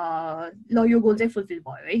ल यो goal चाहिँ fulfill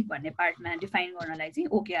भयो है भन्ने part मा define गर्नलाई चाहिँ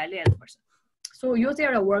OKR ले help गर्छ So यो चाहिँ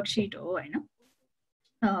एउटा वर्कशीट हो हैन.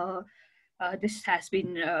 This has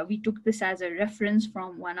been we took this as a reference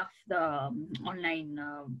from one of the online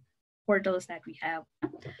portals that we have.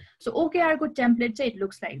 So OKR ko template say it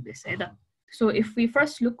looks like this. So if we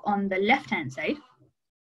first look on the left hand side,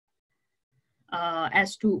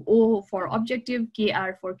 as to O for objective,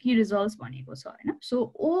 KR for key results bhaneko cha हैन.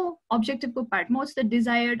 So O objective ko part, what's the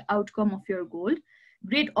desired outcome of your goal?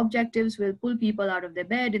 Great objectives will pull people out of their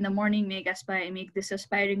bed in the morning, make this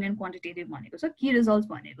aspiring and quantitative bhaneko cha. Key results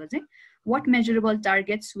bhaneko चाहिँ what measurable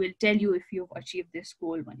targets will tell you if you've achieved this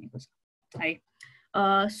goal bhaneko cha. Right.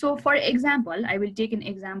 So for example, I will take an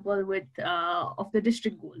example with of the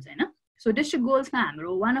district goals हैन. So district goals ma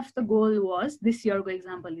hamro one of the goal was this year ko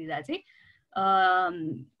example lida चाहिँ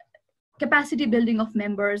capacity building of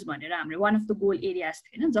members bhanera hamro one of the goal areas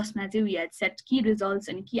थियो हैन, जसमा चाहिँ we had set key results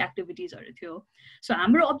and key activities हरु थियो. So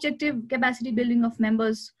हाम्रो objective capacity building of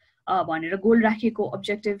members भनेर goal राखेको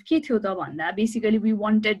objective के थियो त भन्दा basically we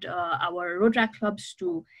wanted our Rotaract clubs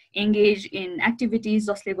to engage in activities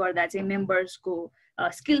जसले गर्दा चाहिँ members को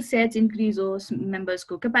skill sets increase होस्, members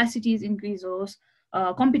को capacities increase होस्,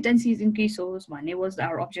 competencies increase होस् भन्ने was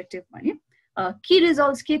our objective भने. Key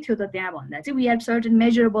results के थियो त त्यहाँ भन्दा चाहिँ we had certain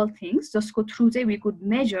measurable things जसको through चाहिँ we could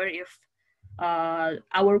measure if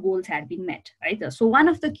our goals had been met, right? So one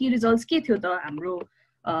of the key results के थियो त हाम्रो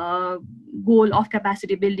goal of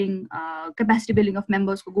capacity building of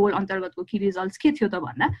members को goal अन्तर्गतको key results के थियो त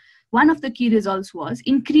भन्दा one of the key results was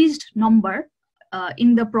increased number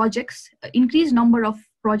in the projects, increased number of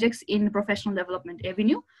projects in professional development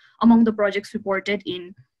avenue among the projects reported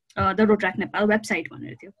in the Rotaract Nepal website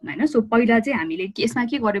भनेर थियो हैन. So पहिला चाहिँ हामीले यसमा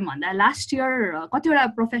के गर्यौं भन्दा last year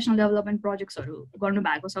कतिवटा professional development projects हरु गर्नु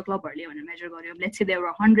भएको छ क्लबहरुले भनेर मेजर गर्यौं. Let's say there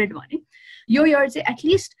were 100 भने यो year चाहिँ at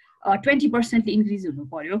least 20% increase हुनु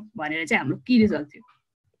पर्यो भनेर चाहिँ हाम्रो key result थियो.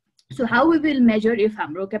 So how we will measure if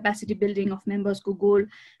हाम्रो capacity building of members को goal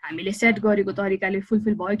हामीले set गरेको तरिकाले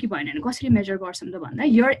fulfill भयो कि भएन भने कसरी measure गर्छौं त भन्दा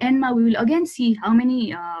year end मा we will again see how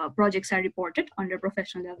many projects are reported under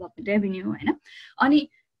professional development avenue हैन. अनि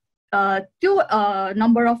त्यो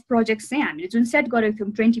number of projects चाहिँ हामीले जुन set गरेको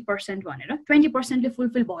थियौं 20% भनेर 20% ले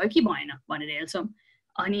fulfill भयो कि भएन भनेर हेर्छौं.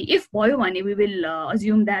 अनि if भयो भने we will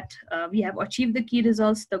assume that we have achieved the key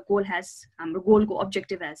results, the goal has हाम्रो goal को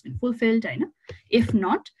objective has been fulfilled हैन. If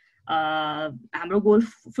not हाम्रो goal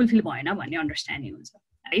fulfill भएन भन्ने understanding हुन्छ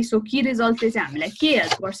है. So key results ले चाहिँ हामीलाई के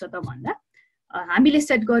हेल्प गर्छ त भन्दा हामीले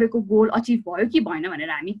set गरेको goal achieve भयो कि भएन भनेर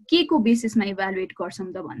हामी के को बेसिसमा इभ्यालुएट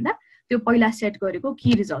गर्छौं त भन्दा त्यो पहिला सेट गरेको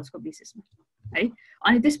key results को बेसिसमा है.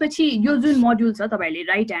 अनि त्यसपछि यो जुन मोड्युल छ तपाईहरुले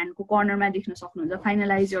राइट ह्यान्ड को कर्नरमा देख्न सक्नुहुन्छ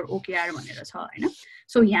finalize your OKR भनेर छ हैन.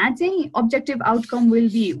 So यहाँ चाहिँ objective outcome will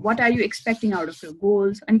be what are you expecting out of your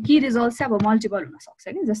goals, and key results चाहिँ अब मल्टिपल हुन सक्छ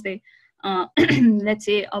के. जस्तै let's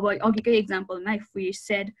say अब अघिकै एक्जाम्पलमा if we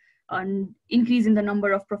said increase in the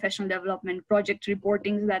number of professional development project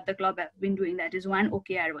reportings that the club have been doing, that is one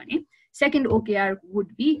OKR भने. Second OKR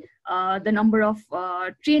would be the number of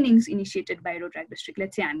trainings initiated by Rotaract district.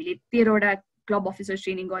 Let's say हामीले 13 वटा club officers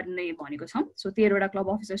training गर्ने भनेको छौं. So 13 वटा club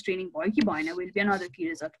officers training भयो कि भएन will be another key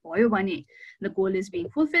result. भयो भने the goal is being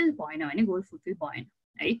fulfilled, भएन भने goal fulfill भएन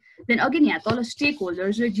है. Then again यहाँ तल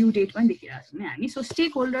stakeholders र due date पनि देखिरहेको छौं हामी. So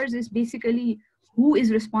stakeholders is basically who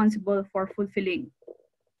is responsible for fulfilling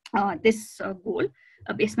this goal.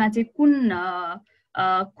 अब यसमा चाहिँ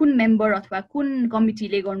कुन member अथवा कुन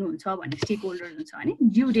कमिटीले गर्नुहुन्छ भन्ने stakeholders हुन्छ अनि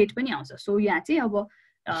due date पनि आउँछ. So यहाँ चाहिँ अब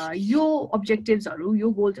यो objectives हरु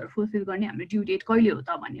यो goals हरु fulfill गर्ने हाम्रो due date कहिले हो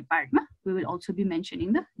त भन्ने पार्टमा we will also be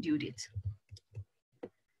mentioning the due dates.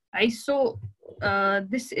 Right, so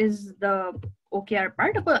this is the OKR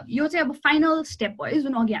part. अब यो चाहिँ अब final step हो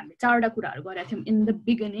जुन अघि हामीले चारवटा कुराहरु गरेका थियौं in the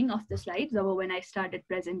beginning of the slides when I started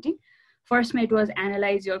presenting. First it was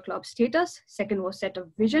analyze your club status, second was set a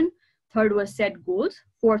vision, third was set goals,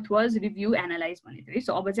 fourth was review analyze भन्ने थियो.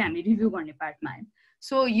 So अब चाहिँ हामी review गर्ने पार्टमा आयौं.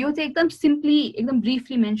 So यो चाहिँ एकदम simply एकदम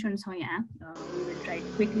briefly mention छ यहाँ. We will try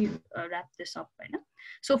to quickly wrap this up हैन.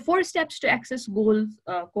 So 4 steps to access goals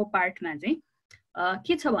को पार्टमा चाहिँ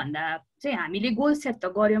के छ भन्दा चाहिँ हामीले गोल सेट त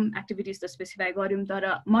गर्यौं, एक्टिभिटीज त स्पेसिफाई गर्यौं, तर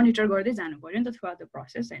मोनिटर गर्दै जानु पर्यो नि त थ्रुआउट द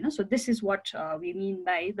प्रोसेस हैन. So this is what we mean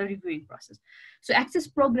by the reviewing process. So access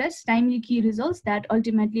progress, timely Ki results that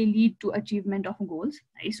ultimately lead to achievement of goals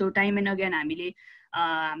है. सो टाइम एन्ड अगेन हामीले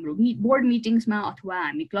हाम्रो बोर्ड मिटिङ्समा अथवा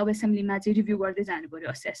हामी क्लब एसेम्ब्लीमा चाहिँ review गर्दै जानु पर्यो,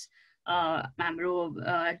 असेस हाम्रो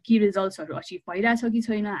की रिजल्ट्सहरु अचिभ भइराछ कि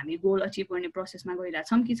छैन, हामी गोल अचिभ गर्ने प्रोसेसमा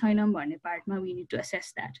गइराछौं कि छैनौं भन्ने पार्टमा we need to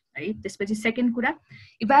assess that है. त्यसपछि सेकेन्ड कुरा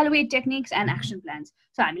evaluate techniques and action plans.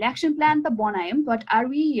 So हामीले एक्सन प्लान त बनायौं, बट आर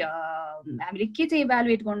वी हामीले के चाहिँ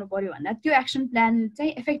इभ्यालुएट गर्नु पर्यो भन्दा त्यो एक्सन प्लान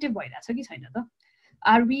चाहिँ इफेक्टिभ भइराछ कि छैन त.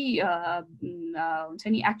 are we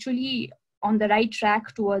actually on the right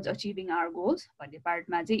track towards achieving our goals? भन्ने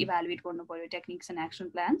पार्टमा चाहिँ इभ्यालुएट गर्नु पर्यो techniques and action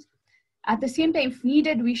plans. At the same time, if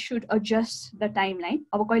needed, we should adjust the timeline.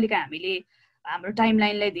 अब कहिलेकाहीँ हामीले हाम्रो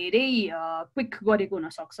टाइमलाइनलाई धेरै क्विक गरेको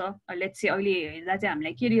हुनसक्छ. लेट्स से अहिले हेर्दा चाहिँ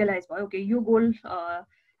हामीलाई के रियलाइज भयो, ओके यो गोल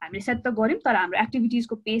हामीले सेट त गऱ्यौँ तर हाम्रो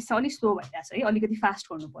एक्टिभिटिजको पेस चाहिँ अलिक स्लो भइरहेको छ है, अलिकति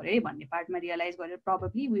फास्ट गर्नु पर्यो है भन्ने पार्टमा रियलाइज गरेर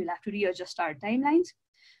probably we will have to readjust our timelines.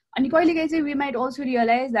 अनि कहिलेकाहीँ चाहिँ we might also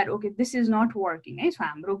realize that okay this is not working है. सो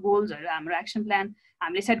हाम्रो गोल्सहरू हाम्रो एक्सन प्लान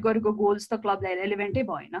हामीले सेट गरेको गोल्स त क्लबलाई रेलेभेन्टै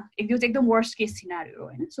भएन, त्यो चाहिँ एकदम वर्स्ट केस सिनारियो हो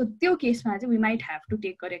होइन. सो त्यो केसमा चाहिँ we might have to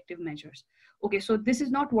take corrective measures. Okay, so this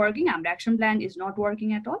is not working, हाम्रो action plan is not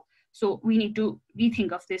working at all, so we need to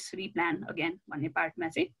rethink of this, replan again भन्ने पार्टमा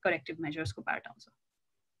चाहिँ corrective मेजर्सको part आउँछ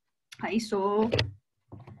है. So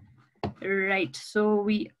right, so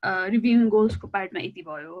we reviewing गोल्सको पार्टमा यति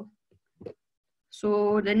भयो.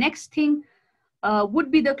 So the next thing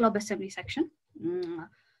would be the club assembly section.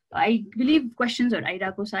 I believe questions are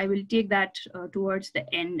airaको, so I will take that towards the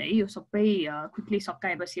end. यो सबै quickly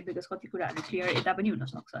सकाएपछि because कति कुराहरु clear यता पनि हुन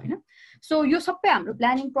सक्छ हैन. So यो सबै हाम्रो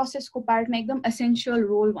प्लानिङ प्रोसेसको पार्टमा एकदम एसेन्शियल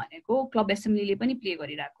रोल भनेको क्लब एसेम्ब्लीले पनि प्ले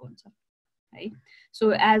गरिरहेको हुन्छ है.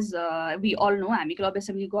 So as we all know, हामी क्लब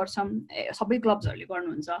एसेम्ब्ली गर्छौं, सबै क्लब्सहरुले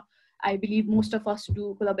गर्नुहुन्छ. I believe most of us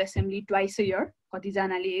do club assembly twice a year. कति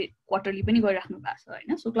जनाले क्वार्टरली पनि गरिराख्नु भएको छ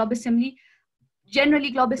हैन. So club assembly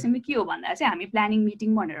generally club assembly के हो भन्दा चाहिँ हामी प्लानिङ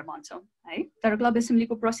मिटिङ भनेर भन्छौं है. तर क्लब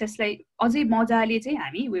एसेम्ब्लीको प्रोसेसलाई अझै मजाले चाहिँ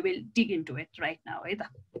हामी we will dig into it right now है त.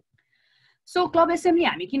 सो क्लब एसेम्ब्ली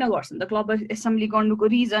हामी किन गर्छौं त? क्लब एसेम्ब्ली गर्नुको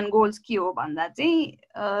रिजन गोल्स के हो भन्दा चाहिँ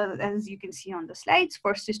as you can see on the slides,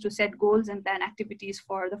 first is to set goals and plan activities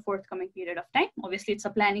for the forthcoming period of time. Obviously it's a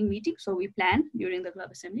planning meeting, so we plan during the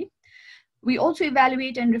club assembly. We also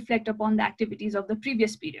evaluate and reflect upon the activities of the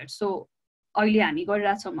previous period. So अहिले हामी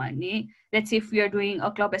गरिरहेछौं भने let's say if we are doing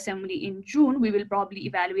a club assembly in June, we will probably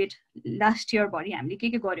evaluate last year भरि हामीले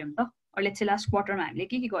के गर्यौं त, or let's say last quarter मा हामीले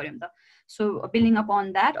के गर्यौं त. So building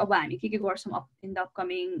upon that, अब हामी के गर्छौं in the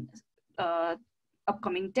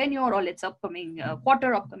upcoming tenure, or let's upcoming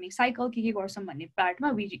quarter, upcoming cycle के गर्छौं भन्ने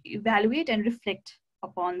पार्टमा we evaluate and reflect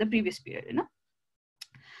upon the previous period हैन.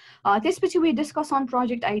 त्यसपछि we discuss on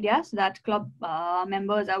project ideas that club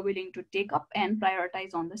members are willing to take up and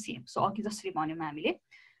prioritize on the same. So अघि जसरी भन्यौं हामीले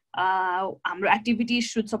हाम्रो activities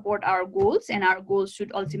should support our goals and our goals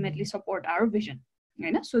should ultimately support our vision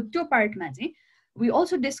हैन. So त्यो पार्टमा चाहिँ we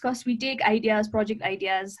also discuss, we take ideas, project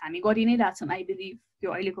ideas, हामी गरि नै राछौं. I believe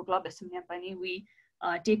त्यो अहिलेको क्लब एसेम्ब्लीमा पनि we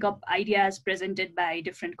take up ideas presented by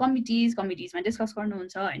different committees मा डिस्कस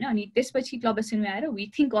गर्नुहुन्छ हैन. अनि त्यसपछि क्लब एसेम्ब्ली आएर we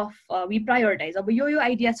think of, we prioritize. अब यो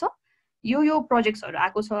आइडिया छ, यो प्रोजेक्ट्सहरु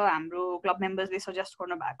आएको छ हाम्रो क्लब मेम्बर्सले सजेस्ट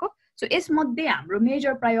गर्नु भएको. सो यसमध्ये हाम्रो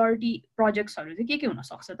मेजर प्रायोरिटी प्रोजेक्ट्सहरु चाहिँ के हुन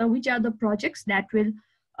सक्छ त? which are the projects that will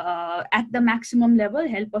at the maximum level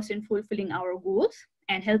help us in fulfilling our goals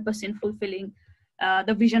and help us in fulfilling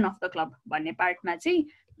the vision of the club भन्ने पार्टमा चाहिँ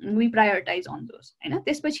we prioritize on those हैन.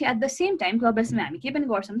 त्यसपछि at the same time club एसेम्ब्लीमा हामी के पनि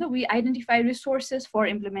गर्छौं त? we identify resources for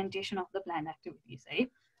implementation of the planned activities है.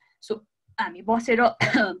 So हामी बसेर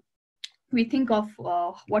we think of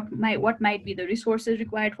what might be the resources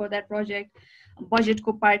required for that project, budget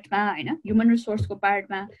को पार्टमा हैन, human resource को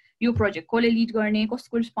पार्टमा यो प्रोजेक्ट कोले लिड गर्ने,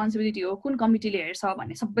 कसको रिस्पोन्सिबिलिटी हो, कुन कमिटीले हेर्छ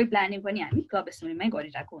भन्ने सबै प्लानिङ पनि हामी क्लब एसेम्ब्लीमै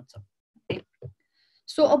गरिरहेको हुन्छ.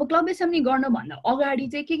 सो अब क्लब एसेम्ब्ली गर्न भन्दा अगाडि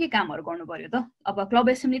चाहिँ के कामहरु गर्नु पर्यो त? अब क्लब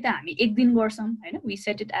एसेम्ब्ली त हामी एक दिन गर्छौं हैन. we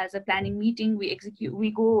set it as a planning meeting,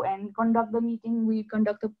 we go and conduct the meeting, we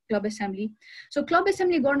conduct the club assembly. So club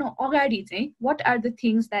assembly गर्न अगाडि चाहिँ what are the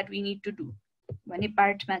things that we need to do भन्ने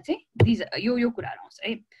पार्टमा चाहिँ यो कुराहरु आउँछ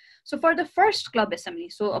है. So for the first club assembly,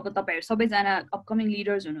 so अब तपाईहरु सबैजना upcoming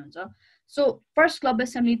leaders हुनुहुन्छ. So first club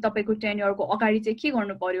assembly तपाईको tenure को अगाडि चाहिँ के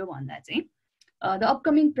गर्नु पर्यो भन्दा चाहिँ the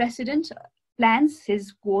upcoming president plans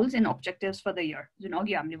his goals and objectives for the year. जुन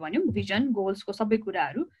अघि हामीले भन्यौं vision, goals को सबै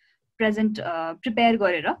कुराहरु present prepare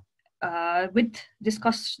गरेर with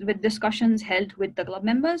discussions held with the club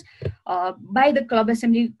members by the club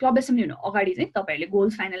assembly हुनु अगाडि चाहिँ तपाईहरुले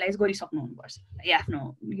goals finalize गरिसक्नु हुनुपर्छ है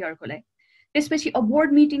आफ्नो year को लागि. त्यसपछि a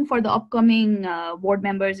board meeting for the upcoming board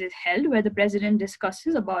members is held where the president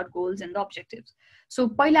discusses about goals and the objectives. So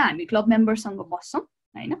पहिला हामी club members सँग बस्छौं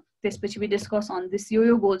हैन. त्यसपछि we discuss on this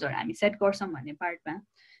यो goals हरु हामी set गर्छौं भन्ने पार्टमा.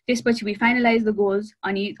 त्यसपछि we finalize the goals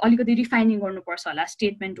अनि अलिकति रिफाइनिङ गर्नुपर्छ होला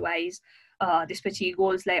statement wise. त्यसपछि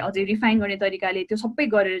goals लाई अझै रिफाइन गर्ने तरिकाले त्यो सबै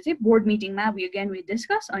गरेर चाहिँ board meeting मा we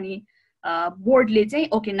discuss अनि board ले चाहिँ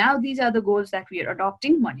okay now these are the goals that we are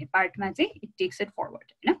adopting भन्ने पार्टमा चाहिँ it takes it forward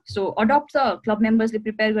हैन. So adopt the club members ले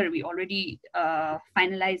prepare गरेर we already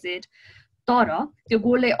finalize it. तर त्यो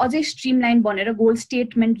गोललाई अझै स्ट्रिमलाइन बनेर गोल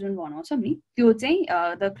स्टेटमेन्ट जुन बनाउँछ नि त्यो चाहिँ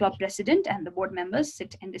the club president and the board members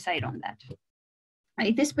seat and decide on that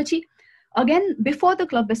है त्यसपछि again before the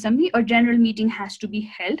club assembly a general meeting has to be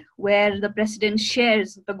held where the president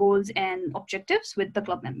shares the goals and objectives with the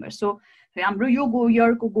club members so हाम्रो यो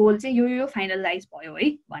year को goal चाहिँ यो finalize भयो है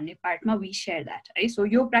भन्ने पार्टमा we share that है so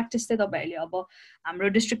यो practice चाहिँ तपाईहरुले अब हाम्रो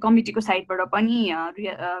district committee को साइडबाट पनि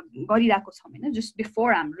गरिराको छौं हैन just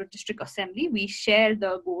before हाम्रो district assembly we share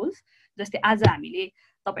the goals जस्तै आज हामीले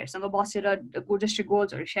तपाईहरुसँग बसेर डिस्ट्रिक्ट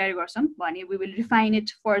गोल्सहरु शेयर गर्छौं भने we will refine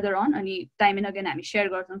it further on अनि time and again हामी शेयर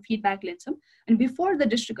गर्छौं feedback लिन्छौं and before the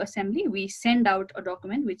district assembly we send out a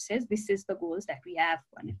document which says this is the goals that we have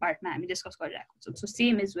भन्ने पार्टमा हामी discuss गरिराको छौं so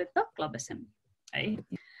same is with the club assembly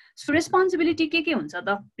है so responsibility के हुन्छ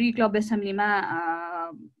त pre club एसेम्ब्लीमा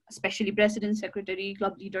especially president secretary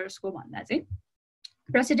club leaders को भन्दा चाहिँ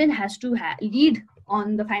president has to lead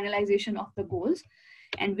on the finalization of the goals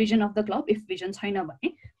and vision of the club if vision छैन भने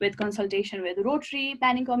with consultation with Rotary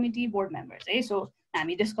planning committee board members है so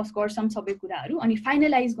हामी discuss गर्छौं सबै कुराहरु अनि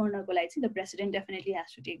फाइनलाइज गर्नको लागि चाहिँ the president definitely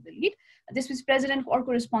has to take the lead this is president को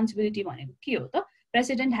अर्को responsibility भनेको के हो त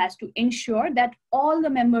president has to ensure that all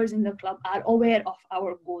the members in the club are aware of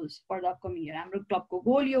our goals for the upcoming year हाम्रो club को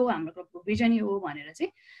goal यो हाम्रो क्लब को vision यो भनेर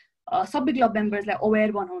चाहिँ सबै क्लब मेम्बर्सलाई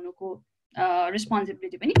अवेयर बनाउनुको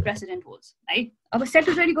responsibility पनि president holds है अब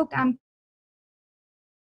secretary को काम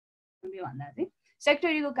भन्दा चाहिँ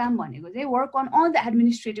सेक्रेटरीको काम भनेको चाहिँ work on all the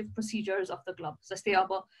administrative procedures of the club जस्तै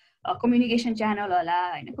अब कम्युनिकेसन च्यानल होला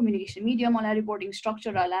हैन कम्युनिकेसन मिडियम होला रिपोर्टिङ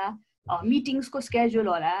स्ट्रक्चर होला मिटिङ्सको स्केड्युल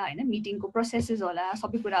होला हैन मिटिङको प्रोसेसेस होला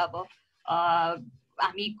सबै कुरा अब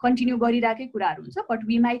हामी कन्टिन्यू गरिराकै कुराहरु हुन्छ but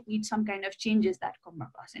we might need some kind of changes that come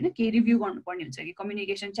across हैन के रिभ्यू गर्नुपर्ने हुन्छ कि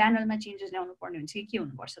कम्युनिकेसन च्यानलमा चेन्जेस ल्याउनु पर्ने हुन्छ कि के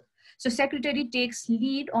हुनुपर्छ so secretary takes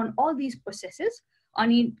lead on all this processes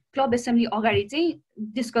अनि क्लब एसेम्ब्ली अगाडि चाहिँ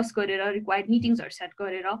डिस्कस गरेर रिक्वायर्ड मिटिङ्सहरु सेट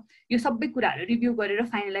गरेर यो सबै कुराहरु रिभ्यू गरेर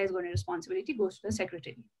फाइनलाइज गर्ने responsibility goes to the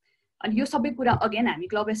secretary अनि यो सबै कुरा अगेन हामी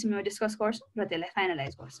क्लब एसेम्ब्लीमा डिस्कस गर्छौं र त्यसलाई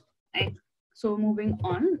फाइनलाइज गर्छौं है सो मुभिङ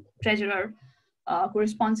अन ट्रेजरर को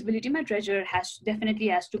रेस्पोन्सिबिलिटीमा treasurer definitely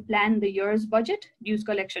has to plan the years budget dues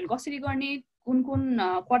collection कसरी गर्ने कुन कुन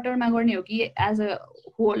क्वार्टरमा गर्ने हो कि as a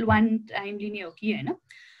whole one time लिने हो कि हैन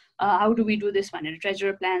how do we do this भनेर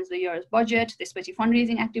treasurer plans the year's budget त्यसपछि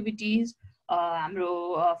fundraising activities हाम्रो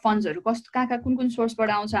फन्ड्सहरु कहाँ कुन सोर्सबाट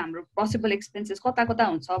आउँछ हाम्रो possible expenses कता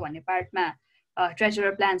हुन्छ भन्ने पार्टमा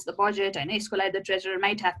treasurer plans the budget हैन यसको लागि the treasurer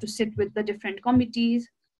might have to sit with the different committees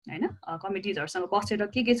हैन कमिटिजहरुसँग बसेर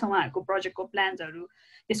के छ उहाँहरुको प्रोजेक्टको प्लान्सहरु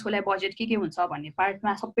त्यसको लागि बजेट के हुन्छ भन्ने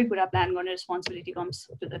पार्टमा सबै कुरा प्लान गर्ने responsibility comes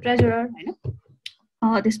to the treasurer हैन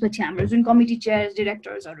त्यसपछि हाम्रो जुन कमिटी चेयर्स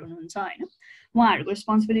डाइरेक्टर्सहरु हुनुहुन्छ हैन उहाँहरुको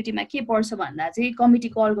रेस्पोन्सिबिलिटीमा के पर्छ भन्दा चाहिँ कमिटी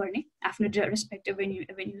कल गर्ने आफ्नो रेस्पेक्टिभ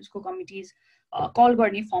भेन्यूजको कमिटिज कल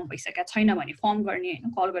गर्ने फर्म भइसकेको छैन भने फर्म गर्ने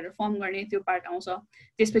हैन कल गरेर फर्म गर्ने त्यो पार्ट आउँछ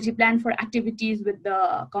त्यसपछि plan for activities with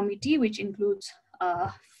the committee which includes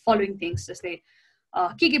following things जस्तै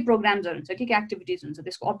के प्रोग्राम्सहरु हुन्छ के एक्टिभिटीज हुन्छ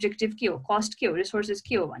त्यसको अब्जेक्टिभ के हो कस्ट के हो रिसोर्सेस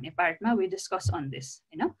के हो भन्ने पार्टमा वी डिस्कस अन दिस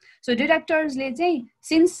हैन सो डाइरेक्टर्सले चाहिँ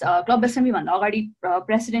सिन्स क्लब एसेम्ब्ली भन्दा अगाडि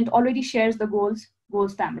president already shares the goals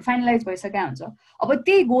त हाम्रो फाइनलाइज भइसकेको हुन्छ अब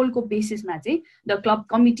त्यही गोलको बेसिसमा चाहिँ the club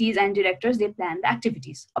committees and directors they plan the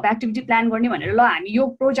activities अब एक्टिभिटी प्लान गर्ने भनेर ल हामी यो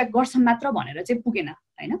प्रोजेक्ट गर्छौं मात्र भनेर चाहिँ पुगेन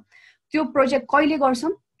हैन त्यो प्रोजेक्ट कहिले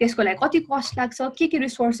गर्छौं त्यसको लागि कति कस्ट लाग्छ के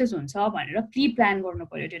रिसोर्सेस हुन्छ भनेर प्री प्लान गर्नु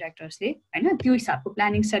पर्यो डाइरेक्टर्सले हैन त्यो हिसाबको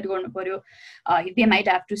प्लानिङ सेट गर्नु पर्यो they might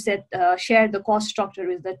have to set share the cost structure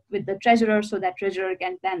with the treasurer so that treasurer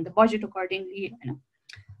can plan the budget accordingly हैन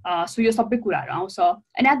so यो सबै कुराहरु आउँछ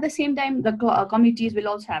and at the same time the committees will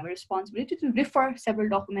also have a responsibility to refer several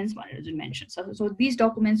documents भनेर जुन mentioned so these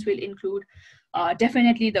documents will include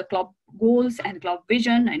definitely the club goals and club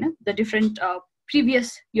vision हैन the different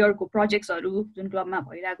previous year को projects हरु जुन क्लबमा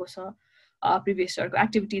भइराको छ previous year को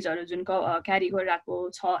activities हरु जुन क्यारी गरिराको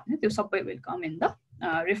छ हैन त्यो सबै will come in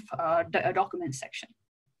the document section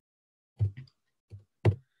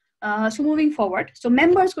so moving forward so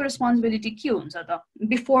members ko responsibility ke huncha ta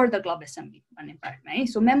before the club assembly भन्ने पार्टमा है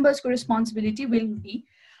so members ko responsibility will be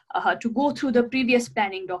to go through the previous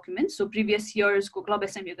planning documents so previous years ko club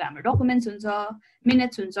assembly ko हाम्रो documents हुन्छ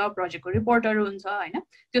minutes हुन्छ project ko reportहरु हुन्छ हैन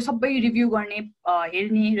त्यो सबै review गर्ने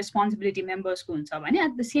हेर्ने responsibility members को हुन्छ भने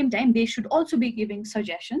at the same time they should also be giving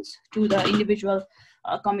suggestions to the individual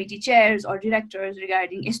committee chairs or directors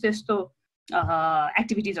regarding यस्तो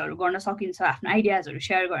एक्टिभिटीजहरु गर्न सकिन्छ आफ्नो आइडियाजहरु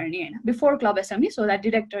शेयर गर्ने हैन before club assembly so that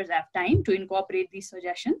directors have time to incorporate this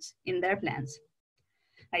suggestions in their plans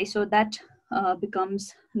है so that becomes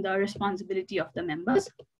the responsibility of the members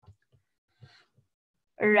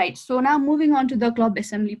Right. So now moving on to the club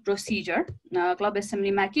assembly procedure. Club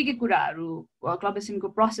assembly ma ke kuraharu club assembly ko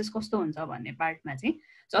process kasto huncha भन्ने part ma चाहिँ.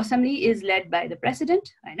 So assembly is led by the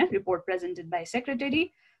president, हैन, report presented by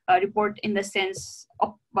secretary, report in the sense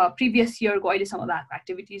of previous year ko अहिले सम्म भएको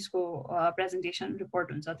activities को presentation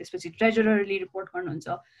report हुन्छ. त्यसपछि treasurer ले report गर्नुहुन्छ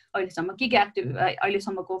अहिले सम्म के active अहिले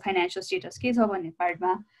सम्मको financial status के छ भन्ने part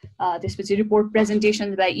मा. त्यसपछि report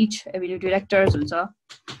presentations by each avenue directors हुन्छ.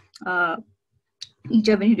 Each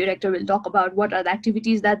avenue director will talk about what are the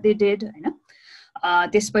activities that they did.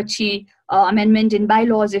 त्यसपछि amendment in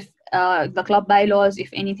bylaws, if the club bylaws,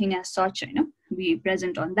 if anything as such, we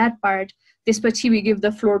present on that part. त्यसपछि we give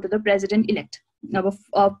the floor to the president-elect. Now,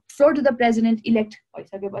 floor to the president-elect,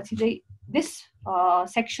 this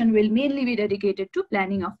section will mainly be dedicated to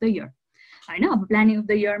planning of the year. Planning of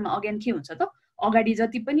the year ma again के हुन्छ त अगाडि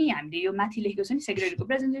जति पनि हामीले यो माथि लेखेको छ नि सेक्रेटरीको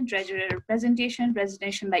presentation treasurer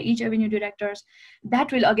presentation by each avenue directors,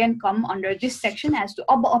 that will again come under this section as to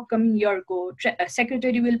अब upcoming year को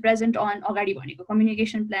secretary will present on अगाडि भनेको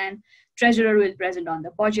communication plan, treasurer will present on the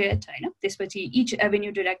budget, हैन. त्यसपछि each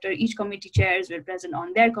avenue director, each committee chairs will present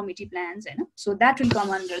on their committee plans, हैन. So that will come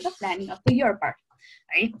under the planning of the year part,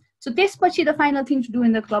 right? So त्यसपछि the final thing to do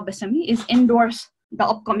in the club assembly is endorse the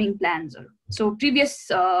upcoming plans. So previous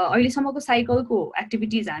अहिलेसम्मको cycle को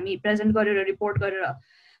activities हामी present गरेर report गरेर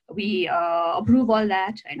we approve all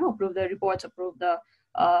that, approve the reports, approve the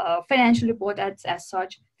financial report as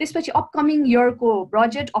such. त्यसपछि upcoming year को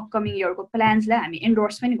budget, upcoming year को plans लाई हामी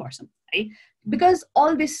endorse पनि गर्छौं, है. Because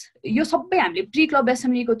all this यो सबै हामीले pre club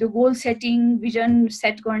assembly को त्यो goal setting, vision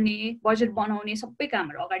set गर्ने, budget बनाउने सबै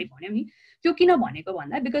कामहरु अगाडि भन्यौ नि. त्यो किन भनेको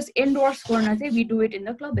भन्दा because endorse गर्न चाहिँ we do it in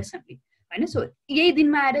the club assembly, हैन. So यही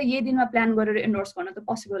दिनमा आएर यही दिनमा plan गरेर endorse गर्न त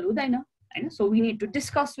possible हुँदैन, हैन. So we need to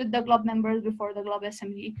discuss with the club members before the club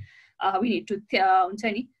assembly. We need to हुन्छ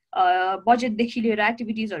नि budget देखि लिएर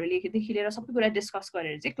activities हरु देखि लिएर सबै कुरा discuss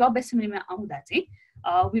गरेर चाहिँ club assembly मा आउँदा चाहिँ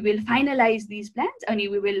we will finalize these plans and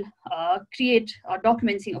we will create a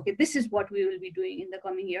document saying okay, this is what we will be doing in the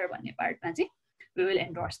coming year भन्ने part मा चाहिँ we will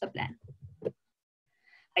endorse the plan.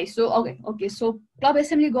 So okay, so club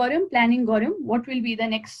assembly गर्यौं, planning गर्यौं, what will be the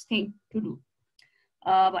next thing to do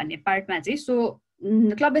भन्ने part मा चाहिँ. So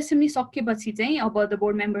club assembly सकेपछि चाहिँ अब the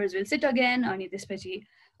board members will sit again अनि त्यसपछि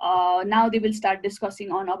now they will start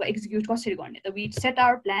discussing on अब execute कसरी गर्ने त. We set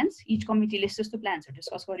our plans, each committee ले त्यस्तो plans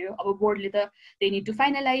discuss गर्यो. अब board ले त they need to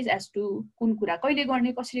finalize as to कुन कुरा कहिले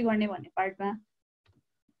गर्ने कसरी गर्ने भन्ने part मा.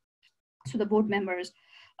 So the board members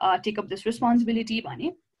take up this responsibility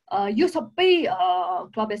भने यो सबै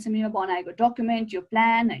club assembly मा बनाएको document, यो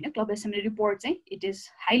plan, हैन, club assembly report चाहिँ it is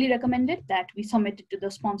highly recommended that we submit it to the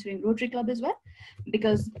sponsoring Rotary Club as well,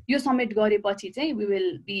 because यो submit गरेपछि चाहिँ we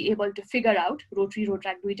will be able to figure out Rotary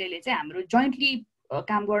Rotaract दुईटैले चाहिँ हाम्रो jointly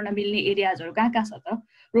काम गर्न मिल्ने areasहरु कहाँ छ त.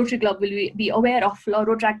 Rotary Club will be aware of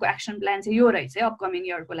Rotaract को action plan चाहिँ यो रहेछ upcoming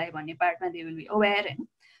year को लागि भन्ने part मा they will be aware, हैन.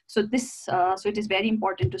 So this so it is very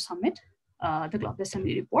important to submit the club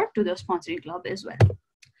assembly report to the sponsoring club as well.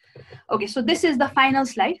 Okay, so this is the final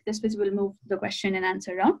slide. This way we'll move the question and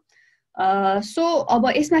answer round. So अब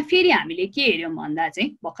यसमा फेरि हामीले के हेर्यौं भन्दा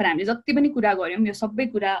चाहिँ भर्खर हामीले जति पनि कुरा गर्यौं यो सबै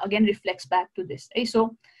कुरा again reflects back to this, है.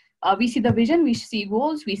 So we see the vision, we see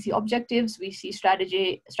goals, we see objectives, we see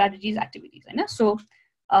strategies, activities, हैन. So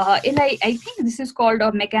I think this is called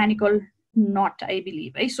a mechanical knot, I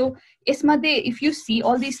believe, right? So यसमध्ये if you see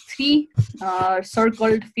all these three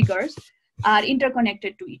circled figures are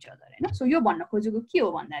interconnected to each other, हैन. So यो भन्न खोजेको के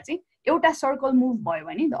हो भन्दा चाहिँ एउटा circle move भयो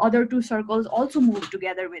भने the other two circles also move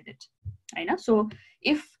together with it, हैन. So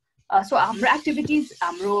if so हाम्रो activities,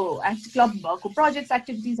 हाम्रो club को projects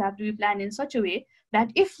activities have to be planned in such a way that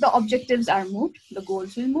if the objectives are moved, the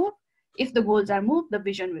goals will move. If the goals are moved, the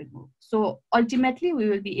vision will move. So ultimately we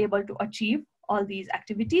will be able to achieve all these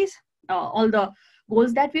activities, all the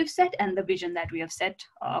goals that we've set and the vision that we have set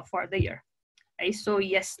for the year. Right, so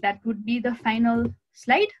yes, that would be the final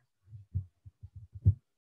slide.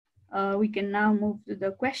 We can now move to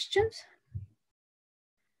the questions.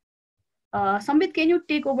 Sambit, can you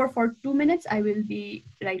take over for 2 minutes? I will be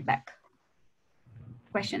right back.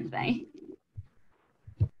 Questions, right?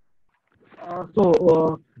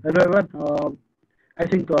 So everyone, I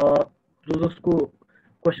think those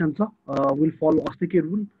questions will follow अस्तिकै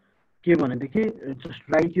rule. के भनेदेखि just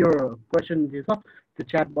write your question जे छ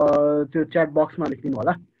त्यो chat box मा लेखिदिनु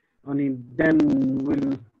होला अनि then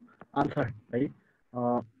we'll answer, है.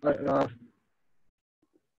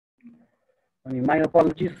 अनि my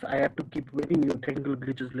apologies, I have to keep waiting your technical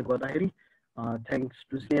glitches ले गर्दाखेरि. Thanks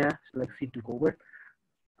to Sneha, Lexi took over.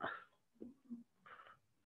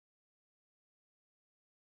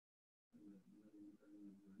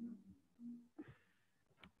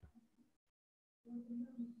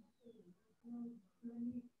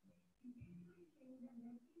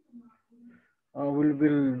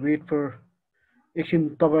 We'll wait for एकछिन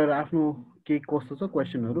तपाईहरु आफ्नो के कस्तो छ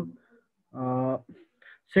क्वेशनहरु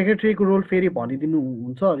सेक्रेटरीको रोल फेरि भनिदिनु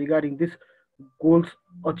हुन्छ रिगार्डिङ दिस गोल्स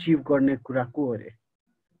अचिभ गर्ने कुराको अरे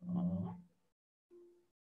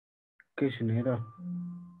एकछिन हेर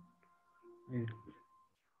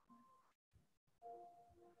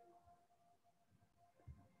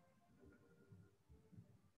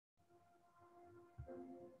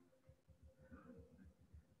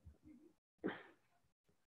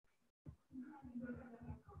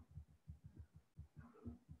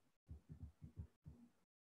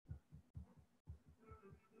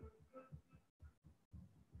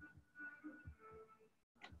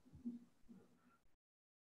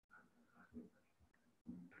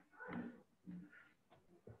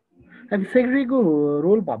अनि सेक्रेटरीको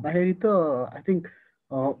रोल भन्दाखेरि त आई थिंक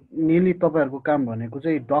मेनली तपाईहरुको काम भनेको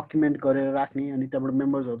चाहिँ डकुमेन्ट गरेर राख्ने अनि त्यहाँबाट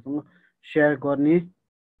मेम्बर्सहरुसँग शेयर गर्ने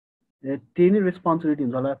त्यही नै रेस्पोन्सिबिलिटी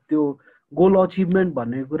हुन्छ होला त्यो गोल अचिभमेन्ट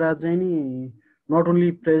भन्ने कुरा चाहिँ नि नट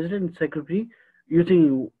ओन्ली प्रेसिडेन्ट सेक्रेटरी यो चाहिँ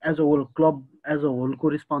as a whole club as a होलको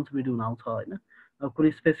responsibility हुन आउँछ हैन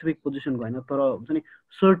कुनै स्पेसिफिक पोजिसनको हैन तर हुन्छ नि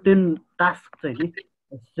सर्टेन टास्क चाहिँ नि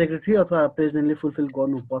सेक्रेटरी अथवा प्रेसिडेन्टले फुलफिल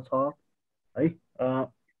गर्नुपर्छ है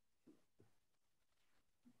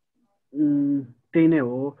त्यही नै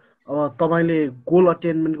हो अब तपाईले गोल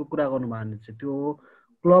अटेनमेन्टको कुरा गर्नुभयो भने चाहिँ त्यो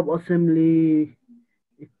क्लब असेम्ब्ली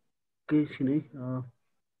एकैछिन है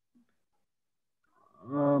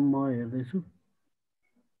म हेर्दैछु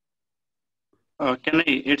क्यान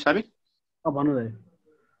आई एड साबिक भन्नु है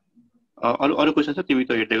अरु क्वेशन छ तिमी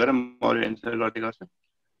त हेर्दै गर म अरु एन्सर गर्दै गर्छु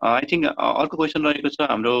आई थिंक अर्को क्वेशन रहेको छ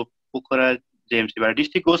हाम्रो पोखरा जेएमसीबाट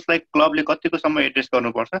डिस्ट्रिक्ट गोल्सलाई क्लबले कतिको सम्म एड्रेस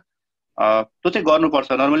गर्नुपर्छ त्यो चाहिँ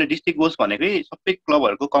गर्नुपर्छ नर्मली डिस्ट्रिक्ट गोल्स भनेकै सबै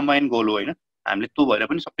क्लबहरुको कम्बाइन गोल हो हैन हामीले त्यो भएर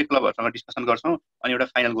पनि सबै क्लबहरुसँग डिस्कसन गर्छौं अनि एउटा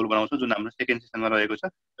फाइनल गोल बनाउँछौं जुन हाम्रो सेकेन्ड सेसनमा रहेको छ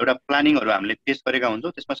एउटा प्लानिङहरु हामीले पेश गरेका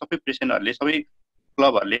हुन्छौं त्यसमा सबै प्रेसिडेन्टहरुले सबै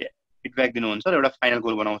क्लबहरुले फिडब्याक दिनुहुन्छ र एउटा फाइनल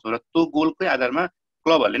गोल बनाउँछौं र त्यो गोलकै आधारमा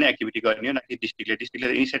क्लबहरुले नै एक्टिभिटी गर्ने हो न कि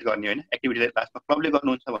डिस्ट्रिक्टले इनिसिएट गर्ने हैन एक्टिभिटी लास्टमा क्लबले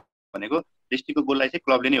गर्नुहुन्छ भनेको डिस्ट्रिक्टको गोललाई चाहिँ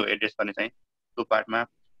क्लबले नै हो एड्रेस गर्ने चाहिँ त्यो पार्टमा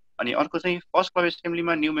अनि अर्को चाहिँ फर्स्ट क्लब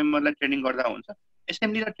एसेम्ब्लीमा न्यू मेम्बरलाई ट्रेनिङ गर्दा हुन्छ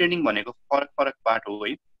एसेम्ब्ली र ट्रेनिङ भनेको फरक पार्ट हो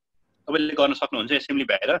है तपाईले गर्न सक्नुहुन्छ एसेम्ब्ली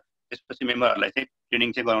भएर त्यसपछि मेम्बरहरुलाई चाहिँ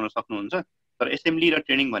ट्रेनिङ चाहिँ गराउन सक्नुहुन्छ तर एसेम्ब्ली र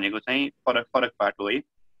ट्रेनिङ भनेको चाहिँ फरक पार्ट हो है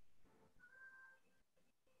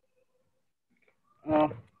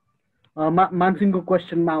मानसिङको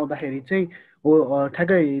क्वेशनमा आउँदाखेरि चाहिँ हो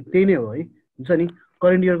ठ्याक्कै त्यही नै हो है हुन्छ नि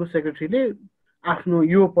करेन्ट इयरको सेक्रेटरीले आफ्नो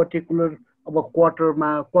यो पर्टिकुलर अब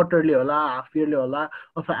क्वार्टरली होला हाफ इयरली होला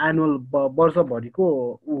अथवा एनुअल वर्षभरिको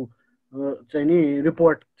चाहिँ नि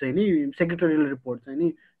रिपोर्ट चाहिँ नि सेक्रेटोरियल रिपोर्ट चाहिँ नि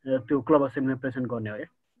त्यो क्लब असेम्ब्लीमा प्रेजेन्ट गर्ने हो है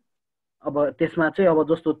अब त्यसमा चाहिँ अब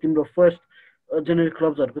जस्तो तिम्रो फर्स्ट जेनेरल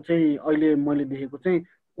क्लब्सहरुको चाहिँ अहिले मैले देखेको चाहिँ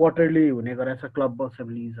क्वार्टरली हुने गरेछ क्लब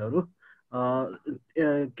असेम्ब्लिजहरु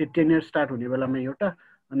के 10 इयर स्टार्ट हुने बेलामा एउटा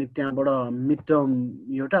अनि त्यहाँबाट मिड टर्म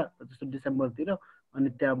एउटा जस्तो डिसेम्बरतिर अनि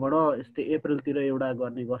त्यहाँबाट यस्तै अप्रिलतिर एउटा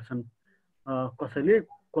गर्ने गर्छन् कसैले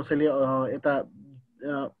यता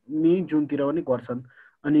मे जुनतिर पनि गर्छन्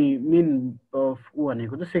अनि मेन उ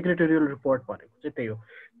भनेको चाहिँ सेक्रेटोरियल रिपोर्ट भनेको चाहिँ त्यही हो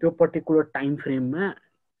त्यो पर्टिकुलर टाइम फ्रेममा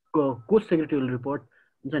को सेक्रेटोरियल रिपोर्ट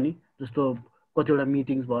हुन्छ नि जस्तो कतिवटा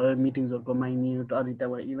मिटिङ्स भयो मिटिङ्सहरुको माइन्युट अनि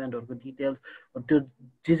त्यहाँबाट इभेन्टहरुको डिटेल्स त्यो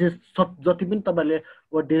जे जति पनि तपाईले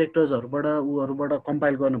डाइरेक्टर्सहरुबाट उहरुबाट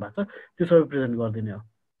कम्पाइल गर्नु भएको छ त्यो सबै प्रेजेन्ट गर्दिने हो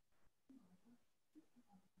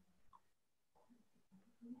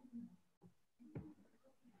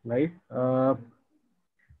है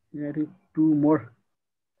to more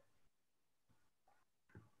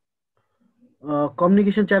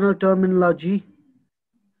communication channel terminology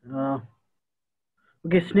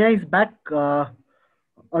okay Sneha is back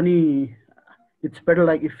ani it's better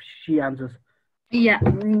like if she answers yeah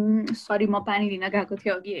sorry ma pani lina gako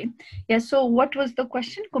थियो अघि है yeah so what was the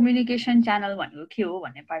question communication channel भनेको के हो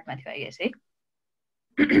भन्ने पार्टमा थियो I guess है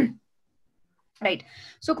right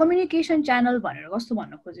so communication channel भनेर कस्तो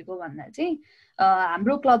भन्न खोजेको भन्दा चाहिँ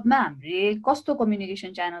हाम्रो क्लबमा हामीले कस्तो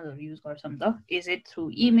कम्युनिकेसन च्यानलहरु युज गर्छौं त is it through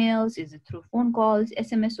emails is it through phone calls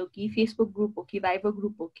SMS हो कि फेसबुक ग्रुप हो कि भाइबर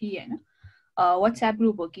ग्रुप हो कि हैन व्हाट्सएप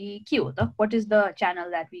ग्रुप हो कि के हो त what is the channel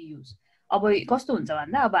that we use अब कस्तो हुन्छ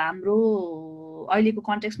भन्दा अब हाम्रो अहिलेको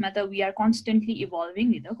कन्टेक्स्टमा त वी आर कन्स्टेन्टली इभल्भिङ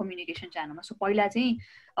नि त कम्युनिकेसन च्यानलमा सो पहिला चाहिँ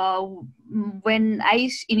when I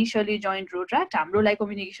initially joined Rotaract हाम्रो लागि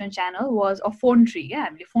communication channel was a phone tree क्या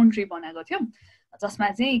हामीले फोन ट्री बनाएको थियौं जसमा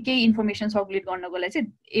चाहिँ केही इन्फर्मेसन सर्कुलेट गर्नको लागि चाहिँ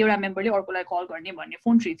एउटा मेम्बरले अर्कोलाई कल गर्ने भन्ने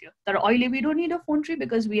फोन ट्री थियो तर अहिले we don't need a phone tree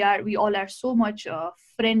because we all are so much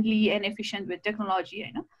friendly and एफिसिएन्ट with technology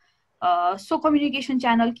हैन सो कम्युनिकेसन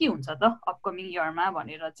च्यानल के हुन्छ त अपकमिङ इयरमा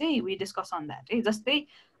भनेर चाहिँ वी डिस्कस अन द्याट है। जस्तै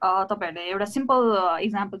तपाईँहरूले एउटा सिम्पल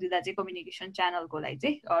इक्जाम्पल दिँदा चाहिँ कम्युनिकेसन च्यानलको लागि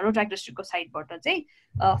चाहिँ रोटारेक्ट डिस्ट्रिक्टको साइडबाट चाहिँ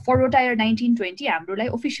for रोटायर 1920 हाम्रोलाई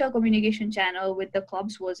official communication channel with the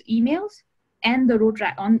clubs was emails and the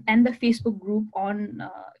and the Facebook group on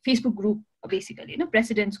Facebook group basically,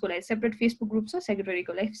 presidents ko like separate Facebook groups or secretary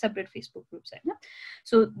ko like separate Facebook groups,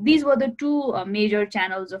 so these were the two major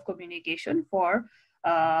channels of communication for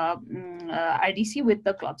RDC with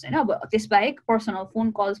the clubs हैन। अब त्यसबाहेक personal phone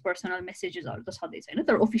calls personal मेसेजेसहरु त छँदैछ हैन,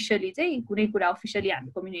 तर officially चाहिँ कुनै कुरा अफिसियली हामी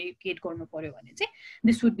कम्युनिकेट गर्नु पर्यो भने चाहिँ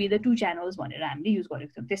this would be the two channels भनेर हामीले युज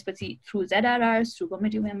गरेको छौँ। त्यसपछि through ZRRs through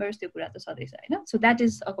committee members त्यो कुरा त छँदैछ हैन। So that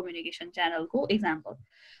is a communication च्यानलको example.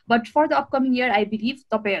 But for the upcoming year I believe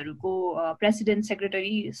तपाईहरुको प्रेसिडेन्ट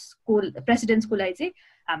प्रेसिडेन्ट्सको लागि चाहिँ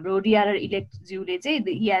हाम्रो DRR इलेक्ट ज्यूले चाहिँ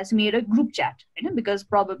he has made a group chat हैन, बिकज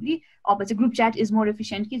प्रोबेबली अब चाहिँ ग्रुप च्याट इज मोर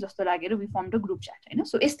एफिसिएन्ट कि जस्तो लागेर we form the group chat हैन।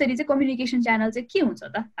 सो यसरी चाहिँ कम्युनिकेसन च्यानल चाहिँ के हुन्छ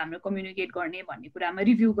त हाम्रो कम्युनिकेट गर्ने भन्ने कुरामा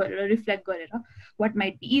रिभ्यू गरेर रिफ्लेक्ट गरेर what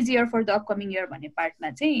might be easier for the upcoming year भन्ने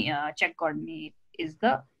पार्टमा चाहिँ चेक गर्ने is the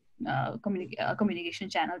communication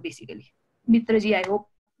channel basically. मित्रजी I hope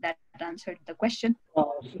that answered the question.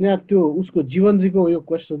 Sneha त्यो उसको जीवनजीको यो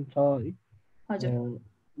क्वेसन छ है। हजुर,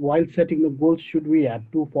 while setting the goals should we have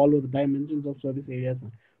to follow the dimensions of service areas?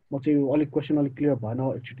 म चाहिँ यो अलिक क्वेसन अलिक क्लियर भएन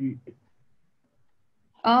एक्चुअली।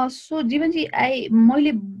 सो जीवनजी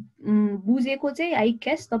मैले बुझेको चाहिँ आई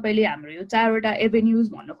गेस तपाईँले हाम्रो यो 4वटा एभेन्यूज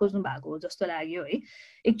भन्न खोज्नु भएको जस्तो लाग्यो है।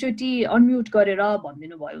 एकचोटि अनम्युट गरेर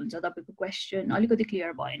भनिदिनु भयो हुन्छ, तपाईँको क्वेसन अलिकति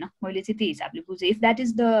क्लियर भएन, मैले चाहिँ त्यही हिसाबले बुझेँ। If that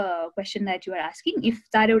is the question that you are asking, if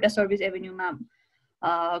 4वटा service एभेन्यूमा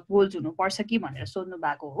goals हुनुपर्छ कि भनेर सोध्नु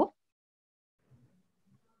भएको हो।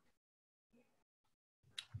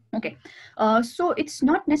 Okay, so it's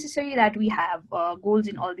not necessary that we have goals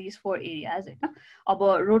in all these 4 areas हैन। अब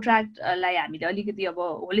रोट्राक्ट लाई हामीले अलिकति अब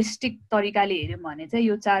होलिस्टिक तरिकाले हेर्यौं भने चाहिँ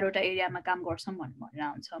यो 4वटा एरियामा काम गर्छौं भनेर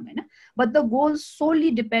आउँछौं हैन। But the goals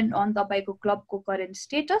Soli depend on तपाईको क्लबको करेन्ट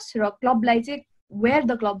स्टेटस र क्लबलाई चाहिँ where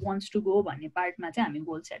the club wants to go भन्ने पार्टमा चाहिँ हामी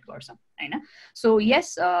गोल सेट गर्छौं हैन। सो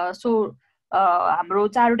यस, सो हाम्रो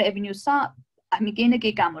 4वटा एभेन्यूज छ, हामी केही न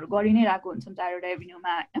केही कामहरु गरि नै रहेको हुन्छौं 4वटा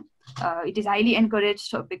एभेन्यूमा हैन। It is highly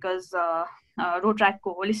encouraged because Rotaract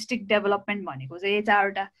को holistic development भनेको चाहिँ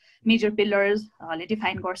 4वटा major pillars ले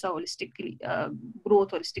डिफाइन गर्छ holistic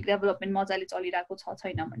growth, holistic development मजाले चलिरहेको छ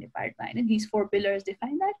छैन भन्ने पार्टमा हैन। These 4 pillars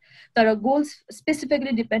define that, तर goals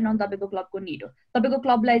specifically depend on तपाईको क्लबको need हो। तपाईको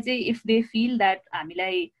क्लबलाई चाहिँ if they feel that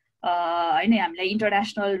हामीलाई हैन हामीलाई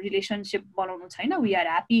इंटरनेशनल रिलेशनशिप बनाउनु छैन, we are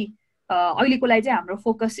happy अहिलेको लागि चाहिँ हाम्रो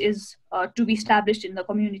focus is to be established in the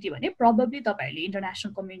community भने प्रोबेबली तपाईहरुले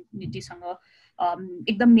इन्टरनेशनल कम्युनिटीसँग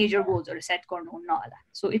एकदम मेजर गोल्सहरु सेट गर्नुहुन्न होला।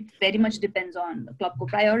 So it very much depends on the क्लबको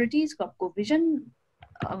प्रायोरिटीज, क्लबको vision,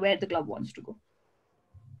 where the club wants to go.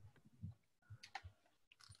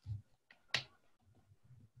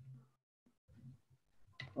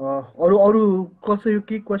 अरु कसैको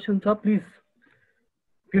के क्वेसन छ प्लिज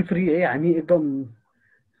फिल फ्री है। हामी एकदम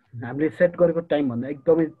हामीले सेट गरेको टाइम भन्दा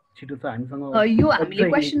एकदमै छिटो छ हामीसँग। यो हामीले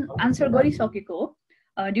क्वेसन आन्सर गरिसकेको हो।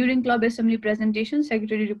 During club assembly presentation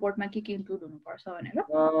secretary रिपोर्टमा के इन्क्लुड हुनुपर्छ भनेर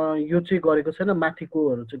यो चाहिँ गरेको छैन,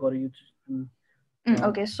 माथिकोहरु चाहिँ गरे।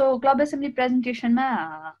 Okay, so club assembly प्रेजेन्टेसनमा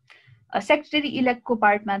secretary इलेक्टको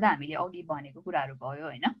पार्टमा त हामीले अघि भनेको कुराहरु भयो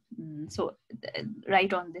हैन। So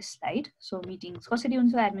right on this slide, so meetings कसरी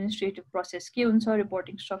हुन्छ, एडमिनिस्ट्रेटिभ प्रोसेस के हुन्छ,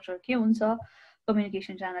 रिपोर्टिङ स्ट्रक्चर के हुन्छ,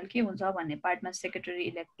 कम्युनिकेसन च्यानल के हुन्छ भन्ने पार्टमा सेक्रेटरी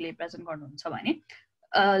इलेक्टले प्रेजेन्ट गर्नुहुन्छ भने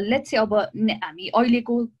लेट्स से अब हामी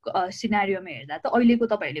अहिलेको सिनारियोमा हेर्दा त अहिलेको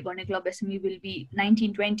तपाईहरुले गर्ने क्लब एसेम्ब्ली विल बी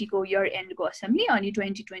 1920 को इयर एन्डको एसेम्ब्ली अनि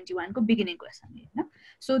 2021 को बिगिनिङको एसेम्ब्ली हैन।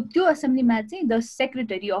 सो त्यो एसेम्ब्लीमा चाहिँ the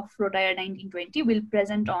secretary of रोटायर 1920 will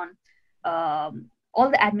present on all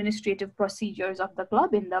the administrative procedures of the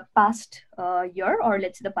club in the past year or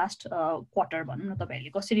let's say the past quarter भनौं न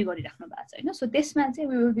तपाईहरुले कसरी गरिराख्नु भएको छ हैन। सो त्यसमा चाहिँ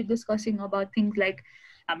we will be discussing about things like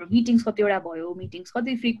हाम्रो मिटिङ्स कतिवटा भयो, मिटिङ्स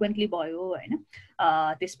कति फ्रिक्वेन्टली भयो हैन,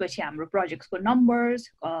 त्यसपछि हाम्रो प्रोजेक्ट्सको नम्बर्स,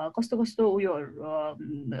 कस्तो कस्तो उयो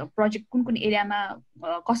प्रोजेक्ट कुन कुन एरियामा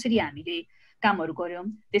कसरी हामीले कामहरु गर्यौं,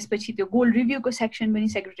 त्यसपछि त्यो गोल रिभ्यूको सेक्सन पनि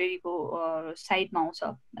सेक्रेटरीको साइडमा आउँछ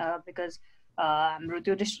बिकज हाम्रो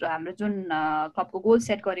त्यो हाम्रो जुन क्लबको गोल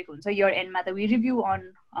सेट गरेको हुन्छ इयर एन्डमा त we review on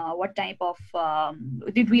what type of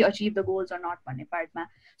did we achieve the goals or not भन्ने पार्टमा।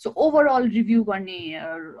 सो ओभरअल रिभ्यू गर्ने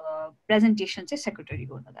प्रेजेन्टेसन चाहिँ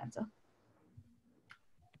सेक्रेटरीको हुन जान्छ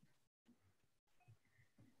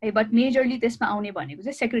है। बट मेजरली त्यसमा आउने भनेको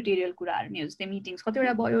चाहिँ सेक्रेटेरियल कुराहरु नै हो, जस्तै मिटिङ्स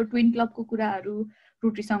कतिवटा भयो, ट्विन क्लबको कुराहरु,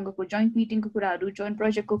 रोटरी संघको जोइन्ट मिटिङको कुराहरु, जोइन्ट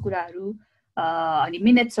प्रोजेक्टको कुराहरु, अनि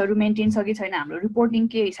मिनेट्सहरु मेन्टेन छ कि छैन, हाम्रो रिपोर्टिङ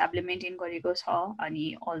के हिसाबले मेन्टेन गरेको छ,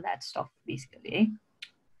 अनि अल द्याट स्टफ बेसिकली है,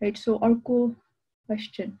 राइट। सो अर्को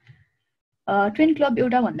क्वेसन, ट्विन क्लब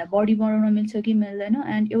एउटा भन्दा बढी बनाउन मिल्छ कि मिल्दैन,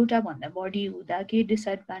 एन्ड एउटा भन्दा बढी हुँदा के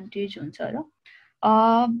डिसएडभान्टेज हुन्छ र?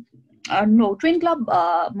 नो, ट्विन क्लब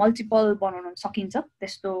मल्टिपल बनाउन सकिन्छ,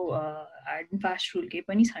 त्यस्तो हार्ड एन्ड फास्ट रुल केही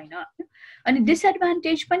पनि छैन। अनि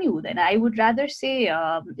डिसएडभान्टेज पनि हुँदैन, I would rather say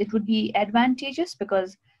it would be advantages,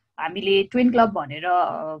 because हामीले ट्विन क्लब भनेर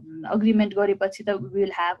अग्रिमेन्ट गरेपछि त we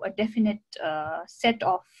will have a definite set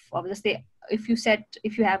of, अब जस्तै if you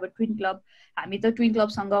have a twin club, हामी त ट्विन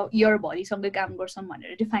क्लबसँग इयरभरिसँगै काम गर्छौँ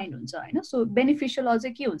भनेर डिफाइन्ड हुन्छ होइन। सो बेनिफिसियल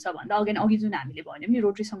अझै के हुन्छ भन्दा अघि जुन हामीले भन्यौँ नि,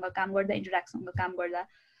 रोटरीसँग काम गर्दा, इन्टरेक्टसँग काम गर्दा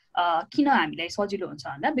किन हामीलाई सजिलो हुन्छ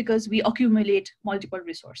भन्दा because we accumulate multiple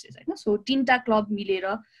resources होइन। सो 3टा क्लब मिलेर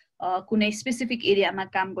कुनै स्पेसिफिक एरियामा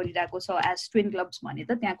काम गरिरहेको छ एज ट्विन क्लब्स भने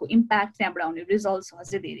त त्यहाँको इम्प्याक्ट, त्यहाँबाट आउने रिजल्ट्स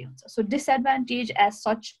अझै धेरै हुन्छ। सो डिसएडभान्टेज एज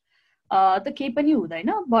सच त केही पनि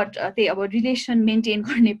हुँदैन, बट त्यही अब रिलेसन मेन्टेन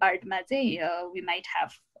गर्ने पार्टमा चाहिँ we might have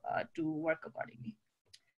to work accordingly.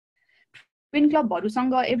 Twin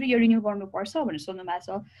क्लबहरूसँग every year renew गर्नुपर्छ भनेर सोध्नु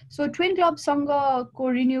भएको छ। सो ट्विन क्लबसँगको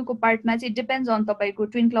रिन्यूको पार्टमा चाहिँ डिपेन्ड्स अन तपाईँको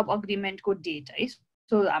ट्विन क्लब अग्रिमेन्टको डेट है।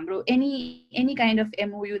 सो हाम्रो any kind of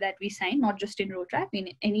MOU that we sign, not just in Rotaract, in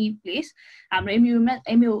any place, हाम्रो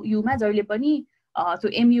MOU-मा जहिले पनि त्यो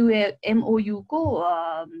MOU को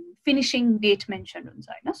फिनिसिङ डेट मेन्सन हुन्छ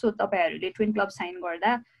होइन। सो तपाईँहरूले ट्विन क्लब साइन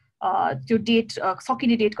गर्दा त्यो डेट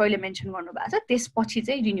सकिने डेट कहिले मेन्सन गर्नुभएको छ, त्यसपछि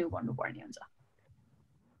चाहिँ रिन्यू गर्नुपर्ने हुन्छ।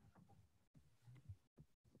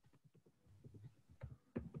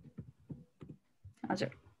 हजुर,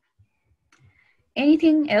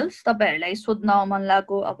 एनिथिङ एल्स तपाईहरुलाई सोध्न मन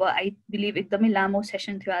लागो? अब आई बिलिभ एकदमै लामो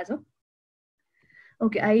सेसन थियो आज।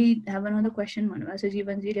 Okay, I have another question भन्नुभएको छ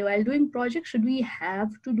जीवनजीले, while doing projects should we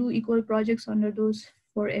have to do equal projects under those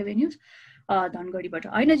 4 avenues? धनगढीबाट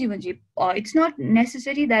होइन जीवनजी, it's not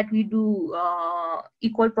necessary that we do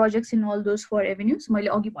equal projects in all those 4 avenues. मैले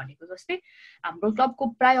अघि भनेको जस्तै हाम्रो क्लबको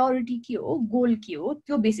प्रायोरिटी के हो, गोल के हो,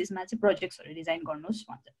 त्यो बेसिसमा चाहिँ प्रोजेक्ट्सहरू डिजाइन गर्नुहोस्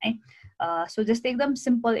भन्छ है। सो जस्तै एकदम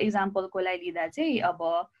सिम्पल इक्जाम्पलको लागि लिँदा चाहिँ अब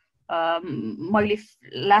मैले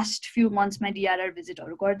लास्ट फ्यु मन्थ्समा डिआरआर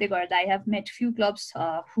भिजिटहरू गर्दै गर्दा I have met few clubs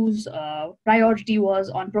whose priority was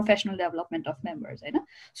on professional development of members होइन।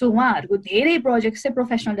 सो उहाँहरूको धेरै प्रोजेक्ट्स चाहिँ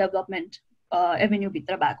प्रोफेसनल डेभलपमेन्ट एभेन्यू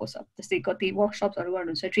भित्र भएको छ, जस्तै कति वर्कसप्सहरू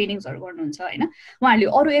गर्नुहुन्छ, ट्रेनिङ्सहरू गर्नुहुन्छ होइन। उहाँहरूले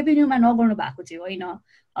अरू एभेन्यूमा नगर्नु भएको चाहिँ होइन,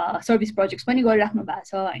 सर्भिस प्रोजेक्ट्स पनि गरिराख्नु भएको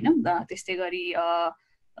छ होइन। त्यस्तै गरी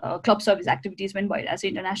क्लब सर्भिस एक्टिभिटिज पनि भइरहेछ,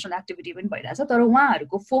 इन्टरनेसनल एक्टिभिटी पनि भइरहेछ, तर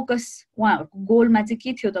उहाँहरूको फोकस, उहाँहरूको गोलमा चाहिँ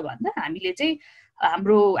के थियो त भन्दा हामीले चाहिँ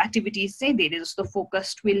हाम्रो एक्टिभिटिज चाहिँ धेरै जस्तो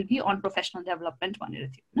focused will be on professional development भनेर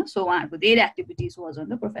थियो होइन। सो उहाँहरूको धेरै activities was on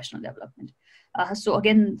the professional development. So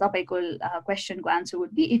again तपाईँको क्वेसनको answer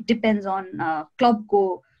would be it depends on क्लबको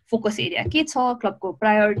फोकस एरिया के छ, क्लबको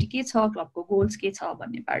प्रायोरिटी के छ, क्लबको गोल्स के छ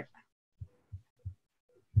भन्ने पार्टमा।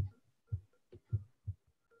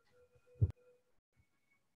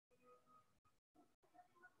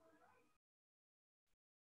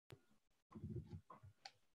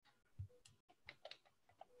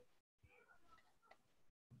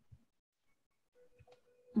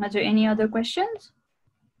 Are there any other questions?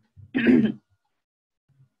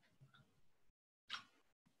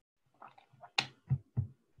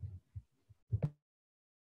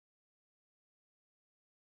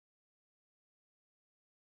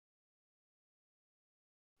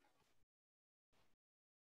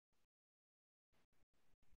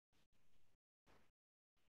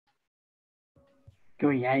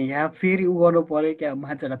 त्यो यहाँ फेरि उ गर्नु पर्यो क्या,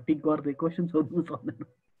 मान्छेलाई पिक गर्दै क्वेसन सोध्नु सक्दैन।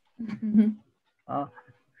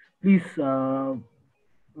 प्लिज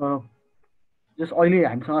जस्ट अहिले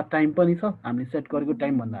हामीसँग टाइम पनि छ, हामीले सेट गरेको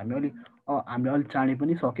टाइमभन्दा हामीले अलिक चाँडै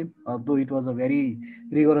पनि सक्यौँ। दो it was a very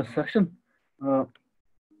rigorous session.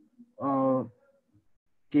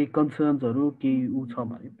 केही कन्सर्न्सहरू केही उ छ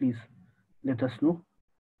भने please let us know.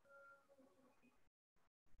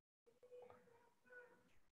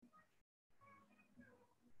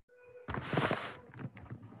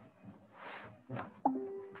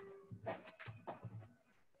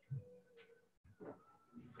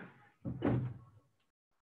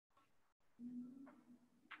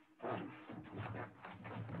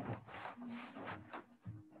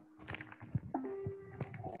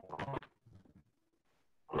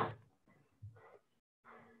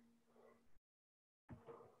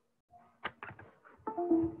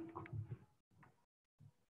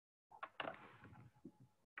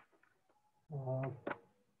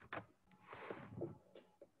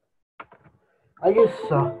 I guess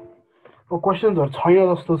क्वेसन्सहरू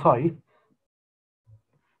छैन जस्तो छ है।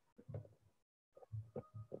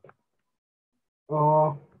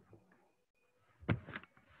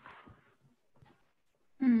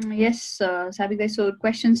 Yes, Sabi guys, so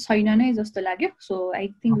questions छैन नै जस्तो लाग्यो. So I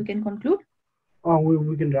think we can conclude.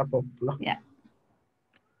 We can wrap up. Yeah.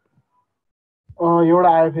 एउटा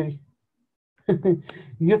आयो फेरि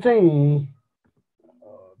यो चाहिँ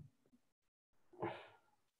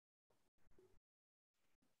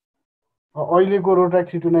अहिलेको रोट्याक्ट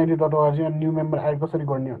C290.org and new member add कसरी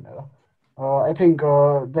गर्ने भनेर I think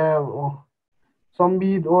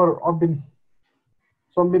Sambit or Abin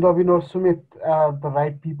or Sumit are the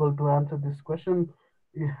right people to answer this question.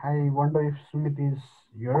 I wonder if Sumit is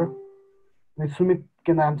here. Sumit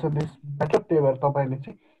can answer this better. त्यही भएर तपाईले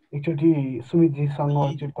चाहिँ एकचोटि सुमितजीसँग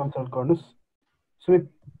एकचोटि consult गर्नुस्. Sumit.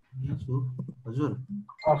 हजुर.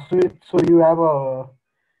 Sumit, so you have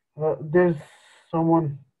there's someone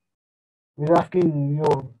who is asking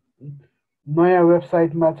your नयाँ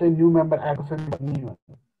वेबसाइटमा चाहिँ न्यू मेम्बर आएको छ नि भन्ने.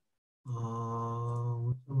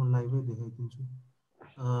 म लाइभै देखाइदिन्छु.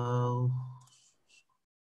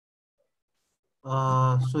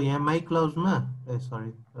 So यहाँ my cloudsमा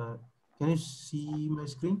sorry, can you see my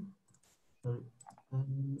screen? Sorry.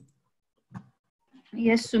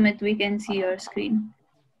 Yes, Sumit, we can see your screen.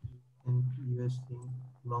 And US thing,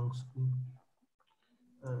 long screen.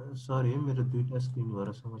 Sorry, मेरो दुईटा स्क्रिन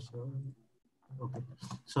भएर समस्या हो. Okay.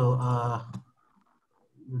 So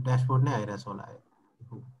यो dashboard नै आइरहेछ होला.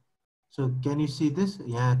 So can you see this?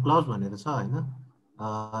 यहाँ क्लाउज भनेर छ हैन.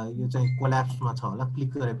 यो चाहिँ कोल्याप्समा छ होला.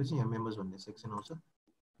 क्लिक गरेपछि यहाँ मेम्बर्स भन्ने सेक्सन आउँछ.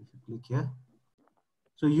 If you click here.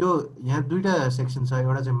 So यो यहाँ दुईटा सेक्सन छ.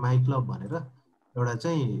 एउटा चाहिँ माइ क्लब भनेर, एउटा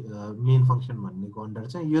चाहिँ मेन फंक्सन भन्नेको अन्डर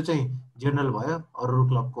चाहिँ यो चाहिँ जनरल भयो. अरु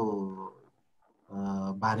क्लबको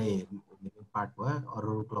बारे पार्ट भयो.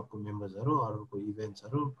 अरु क्लबको मेम्बर्सहरु, अरुको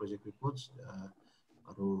इभेन्ट्सहरु, प्रोजेक्ट रिपोर्ट्स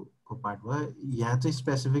अरुको पार्ट भयो. यहाँ चाहिँ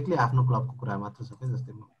स्पेसिफिकली आफ्नो क्लबको कुरा मात्र छ के.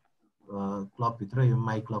 जस्तै क्लब भित्र यो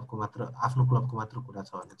माइ क्लबको मात्र आफ्नो क्लबको मात्र कुरा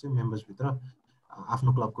छ भने चाहिँ मेम्बर्स भित्र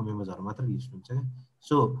आफ्नो क्लबको मेम्बर्सहरु मात्र लिस्ट हुन्छ के.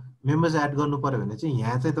 सो मेम्बर्स एड गर्नु पर्यो भने चाहिँ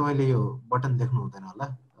यहाँ चाहिँ तपाईले यो बटन देख्नु हुँदैन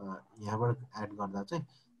होला. यहाँबाट एड गर्दा चाहिँ,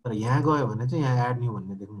 तर यहाँ गयो भने चाहिँ यहाँ एड न्यू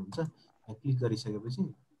भन्ने देख्नुहुन्छ. यहाँ क्लिक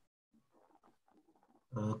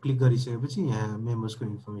गरिसकेपछि यहाँ मेम्बर्सको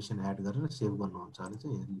इन्फर्मेसन एड गरेर सेभ गर्नुहुन्छ भने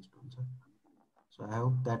चाहिँ यहाँ लिस्ट हुन्छ. So I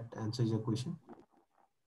hope that answers your question.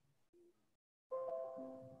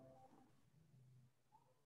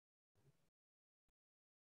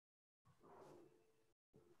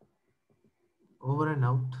 Over and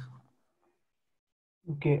out.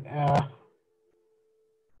 Okay.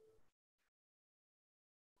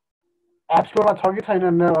 App Store मा छ कि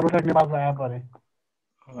छैन रोट्याक्ट नेपालको एप अरे?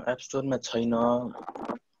 एप स्टोरमा छैन.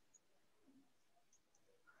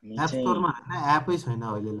 एप स्टोरमा हैन, एपै छैन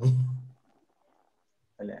अहिलेलाई.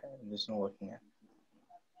 अहिले इट्स नट वर्किङ.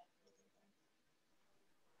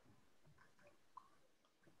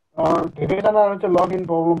 धेरैजनाहरु चाहिँ लगइन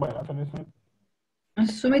प्रब्लम भइरहेछ नि.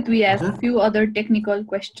 Sumit, we have a few other technical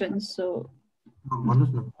questions, so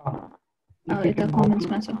भन्नुस् न. यता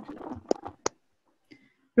कमेन्ट्समा छ.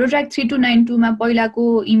 Rotaract 3292 मा पहिलाको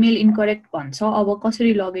इमेल इनकरेक्ट भन्छ, अब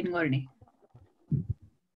कसरी लगइन गर्ने?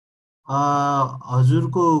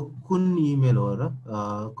 हजुरको कुन इमेल हो र?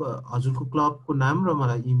 हजुरको क्लबको नाम र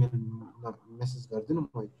मलाई इमेल मेसेज गरिदिनु, म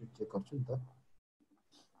चेक गर्छु नि त.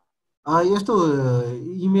 यस्तो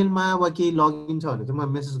इमेलमा वा केही लगइन छ भने चाहिँ म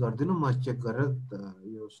मेसेज गरिदिनु, म चेक गरेर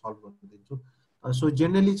यो सल्भ गर्न दिन्छु. सो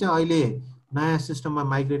जेनरली चाहिँ अहिले नयाँ सिस्टममा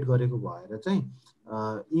माइग्रेट गरेको भएर चाहिँ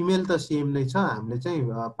इमेल त सेम नै छ. हामीले चाहिँ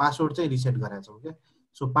पासवर्ड चाहिँ रिसेट गरेका छौँ के.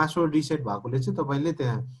 सो पासवर्ड रिसेट भएकोले चाहिँ तपाईले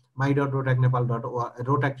त्यहाँ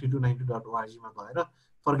my.rotractnepal.rotract3292.org मा गएर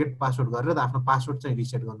फर्गेट पासवर्ड गरेर आफ्नो पासवर्ड चाहिँ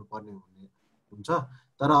रिसेट गर्नुपर्ने हुन्छ.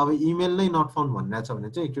 तर अब इमेल नै नट फाउन्ड भनिरहेछ भने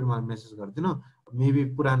चाहिँ एकचोटि मलाई मेसेज गरिदिनु. मेबी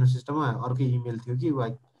पुरानो सिस्टममा अर्कै इमेल थियो कि वा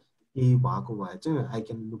केही भएको भए चाहिँ I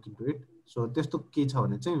can look into it. So त्यस्तो केही छ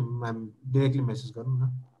भने चाहिँ डाइरेक्टली मेसेज गर्नु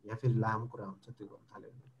न. या फेरि लामो कुरा हुन्छ त्यो गर्न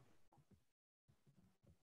थाल्यो भने.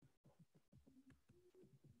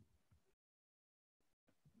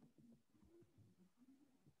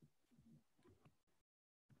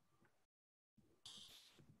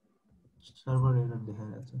 सर्भर एरर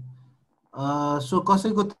देखाइरहेछ. सो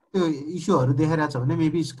कसैको त्यो इस्युहरु देखाइरहेछ भने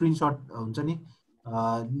मेबी स्क्रिनशट हुन्छ नि,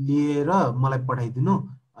 लिएर मलाई पठाइदिनु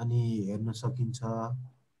अनि हेर्न सकिन्छ.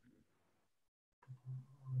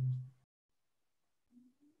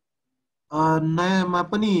 नयाँमा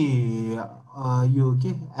पनि यो के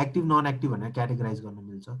एक्टिभ नन एक्टिभ भनेर क्याटेगराइज गर्न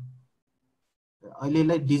मिल्छ.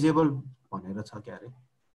 अहिलेलाई डिजेबल भनेर छ के अरे.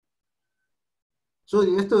 सो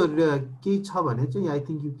यस्तो केही छ भने चाहिँ आई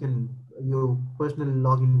थिंक यु क्यान यो पर्सनल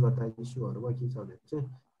लगइन गर्दा इस्युहरु वा के छ भने चाहिँ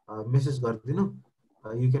मेसेज गरिदिनु.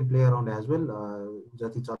 You can play around as well.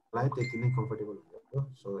 जति चलाए त्यति नै कम्फर्टेबल हुन्छ.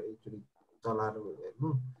 सो एकचोटि चलाएर हेर्नु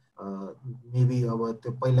मेबी अब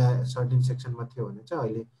त्यो पहिला सर्टेन सेक्सनमा थियो भने चाहिँ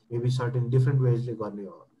अहिले मेबी सर्टेन डिफ्रेन्ट वेजले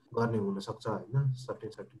गर्ने हुनसक्छ होइन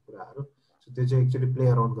सर्टेन कुराहरू सो त्यो चाहिँ एक्चुअली प्ले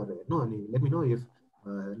अराउन्ड गरेर हेर्नु अनि let me know if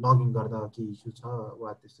login गर्दा के इस्यु छ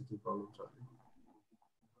वा त्यस्तो के प्रब्लम छ भने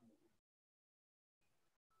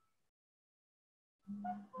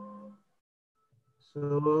So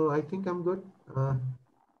I think I'm good.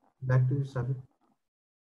 Back to you, Sabir.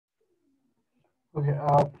 Okay.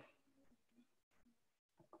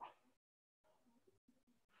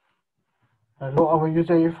 Hello. अब यो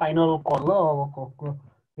चाहिँ फाइनल कल ल अब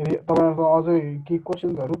यदि तपाईहरुको अझै के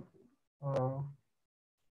क्वेशनहरु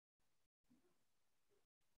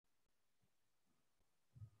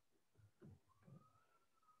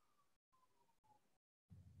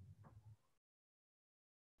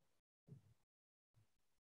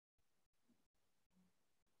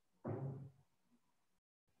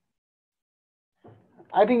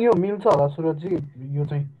I think यो मिल्छ होला सुरज जी यो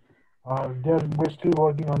चाहिँ we're still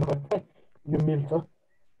working on it. यो मिल्छ.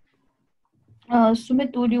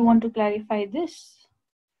 Sumit, would you want to clarify this?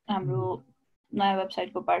 हाम्रो नयाँ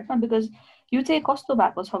वेबसाइटको पार्टमा बिकज यो चाहिँ कस्तो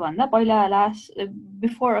भएको छ भन्दा पहिला last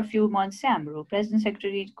before a few months चाहिँ हाम्रो प्रेसिडेन्ट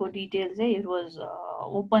सेक्रेटरीको डिटेल चाहिँ it was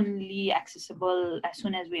openly accessible as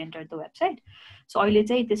soon as we enter the website so अहिले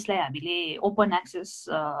चाहिँ त्यसलाई हामीले ओपन एक्सेस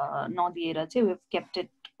नदिएर चाहिँ we have kept it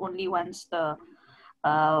only once the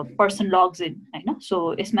person logs in, होइन सो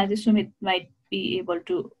यसमा चाहिँ Sumit might be able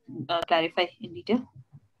to clarify in detail.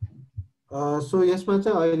 So यसमा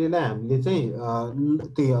चाहिँ अहिलेलाई हामीले चाहिँ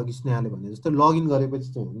त्यही अघि स्नेहाले भने जस्तो लगइन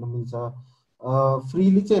गरेपछि चाहिँ हेर्न मिल्छ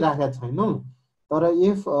फ्रीली चाहिँ राखेका छैनौँ तर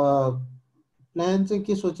इफ प्लान चाहिँ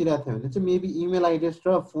के सोचिरहेको थियो भने चाहिँ मेबी इमेल एड्रेस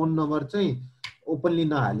र फोन नम्बर चाहिँ ओपनली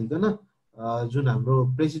नहालिकन जुन हाम्रो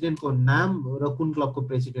प्रेसिडेन्टको नाम र कुन क्लबको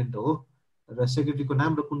प्रेसिडेन्ट हो र सेक्रेटरीको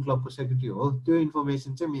नाम र कुन क्लबको सेक्रेटरी हो त्यो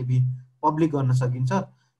इन्फर्मेसन चाहिँ मेबी पब्लिक गर्न सकिन्छ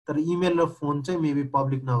तर इमेल र फोन चाहिँ मेबी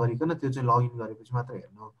पब्लिक नगरिकन त्यो चाहिँ लगइन गरेपछि मात्र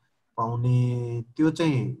हेर्न पाउने त्यो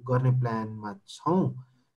चाहिँ गर्ने प्लानमा छौँ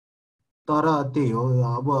तर त्यही हो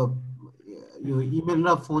अब यो इमेल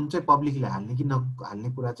र फोन चाहिँ पब्लिकले हाल्ने कि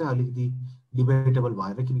नहाल्ने कुरा चाहिँ अलिकति डिबेटेबल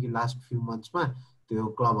भएर किनकि लास्ट फ्यु मन्थ्समा त्यो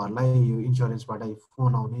क्लबहरूलाई यो इन्सुरेन्सबाट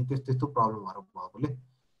फोन आउने त्यस्तो प्रब्लमहरू भएकोले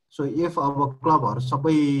सो इफ अब क्लबहरू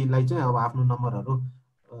सबैलाई चाहिँ अब आफ्नो नम्बरहरू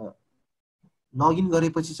लगइन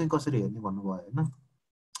गरेपछि चाहिँ कसरी हेर्ने भन्नुभयो होइन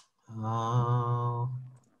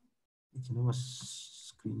एकछिन म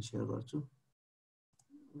स्क्रिन सेयर गर्छु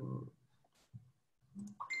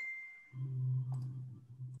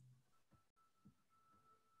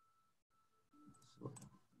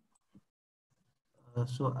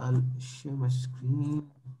so I'll share my screen.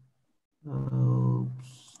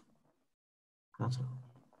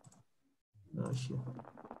 Share.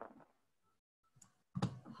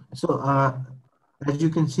 So as you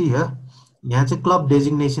can see here, यहाँ चाहिँ क्लब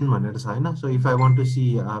डेजिग्नेसन भनेर छ हैन so if I want to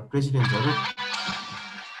see presidents हरु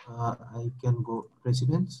I can go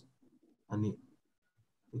presidents अनि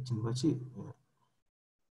एकछिन पछि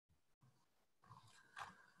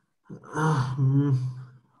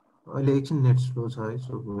अहिले एकछिन नेट स्लो छ है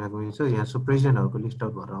सो घुमेको छ यहाँ सो प्रेसिडेन्टहरुको लिस्ट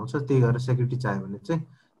आउट भएर आउँछ त्यही गरेर सेक्रेटरी चाहियो भने चाहिँ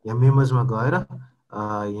यहाँ मेम्बर्समा गएर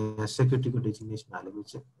यहाँ सेक्रेटरीको डेजिग्नेसन हालेको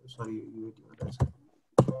चाहिँ सरी यो भइरहेछ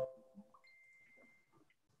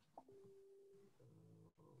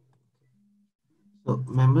सो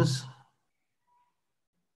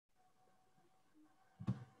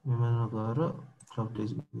मेम्बरमा गएर club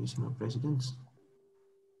designation of प्रेसिडेन्ट्स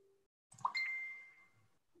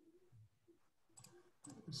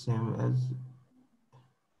same as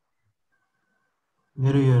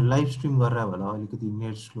मेरो यो लाइभ स्ट्रिम गरेर होला अलिकति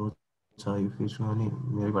नेट स्लो छ यो फेसमा अनि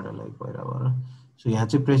मेरोबाट लाइभ भइरा भएर सो यहाँ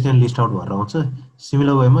चाहिँ प्रेसिडेन्ट लिस्ट आउट भएर आउँछ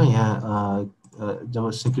सिमिलर वेमा यहाँ जब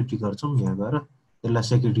सेक्रेटरी गर्छौं यहाँ गएर त्यसलाई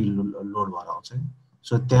सेक्रेटरी लोड भएर आउँछ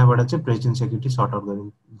सो त्यहाँबाट चाहिँ प्रेसिडेन्ट सेक्रेटरी सर्ट आउट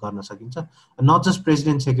गर्न सकिन्छ नट जस्ट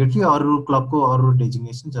प्रेसिडेन्ट सेक्रेटरी अरु क्लबको अरु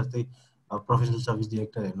डेजिग्नेसन जस्तै प्रोफेसनल सर्भिस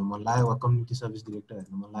डाइरेक्टर हेर्नु मन लाग्यो वा कम्युनिटी सर्भिस डाइरेक्टर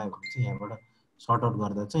हेर्नु मन लाग्यो भने चाहिँ यहाँबाट सर्ट आउट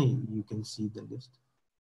गर्दा चाहिँ you can see the list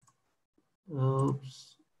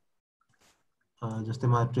जस्तै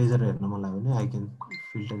मलाई ट्रेजर हेर्न मन लाग्यो भने I can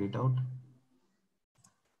filter it out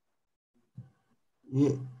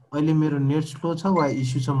ए अहिले मेरो नेट स्लो छ वा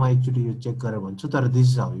इस्यु छ म एकचोटि यो चेक गरेर भन्छु तर this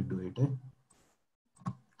is how you do it है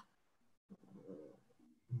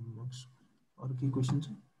अरु के क्वेशन छ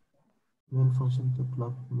मेन फंक्सन त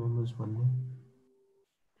क्लब मेम्बर्स भन्ने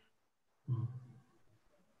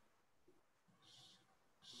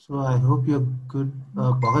So I hope you're good.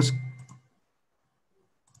 Bhagash,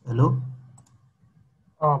 hello.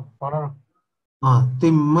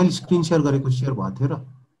 त्यही मैले स्क्रिन शेयर गरेको शेयर भएको थियो र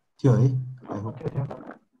थियो है आई होप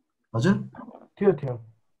हजुर थियो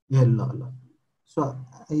ए ल सो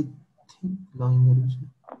आई थिङ्क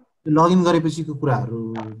लगइन गरेपछिको कुराहरू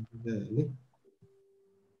बुझाइहालेँ।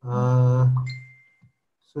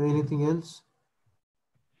 So anything else?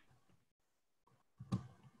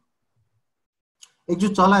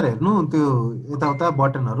 एकचोटि चलाएर हेर्नु त्यो यताउता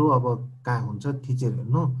बटनहरू अब कहाँ हुन्छ थिचेर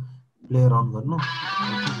हेर्नु, प्लेयर अन गर्नु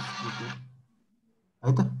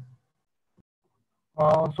है त।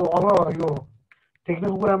 सो अब यो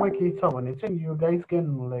टेक्निकल कुरामा के छ भने चाहिँ you guys can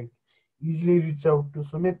like easily reach out to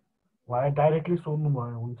Sumit, उहाँलाई डाइरेक्टली सोध्नु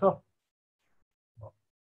भयो हुन्छ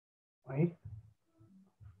है।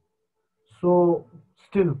 सो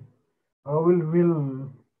स्टिल विल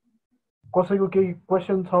कसैको केही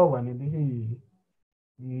क्वेसन छ भनेदेखि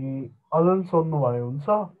अझै सोध्नु भयो हुन्छ,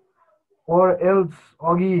 ओर एल्स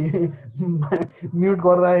अघि म्युट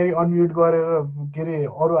गर्दाखेरि अनम्युट गरेर के अरे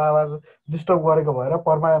अरू आवाज डिस्टर्ब गरेको भएर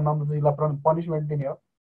परमानन्दजीलाई पनिसमेन्ट दिने हो।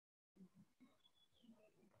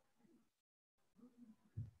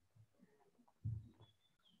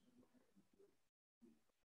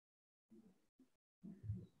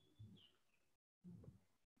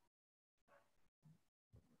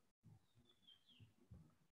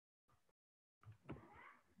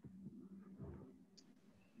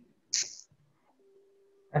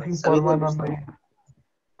 I think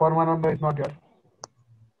Parmananda is not here.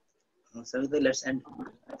 Savita, let's end.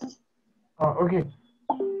 Okay.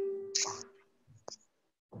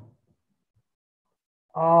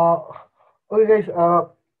 Okay, guys.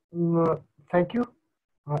 Thank you.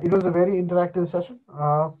 It was a very interactive session.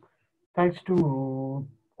 Thanks to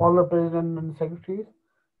all the president and secretaries.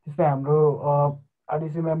 त्यस्तै हाम्रो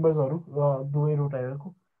आरडिसी मेम्बर्सहरू दुवै रोटाइरको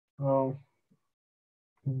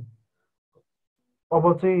अब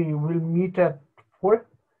चाहिँ विल मिट एट 4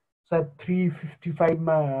 सायद 3:55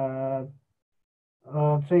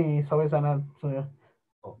 चाहिँ सबैजना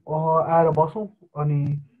आएर बसौँ अनि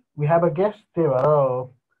वी हेभ अ गेस्ट, त्यही भएर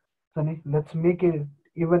चाहिँ let's make it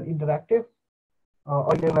even interactive.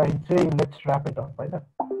 अहिलेलाई चाहिँ लेट्स ऱ्याप इट अप होइन।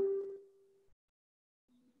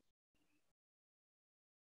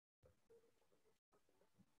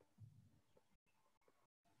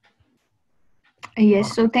 Yes,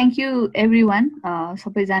 so thank you everyone,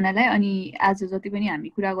 सबैजनालाई। अनि आज जति पनि हामी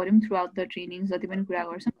कुरा गऱ्यौँ थ्रु आउट द ट्रेनिङ, जति पनि कुरा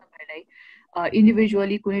गर्छौँ तपाईँलाई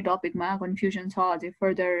इन्डिभिजुअली कुनै टपिकमा कन्फ्युजन छ, अझै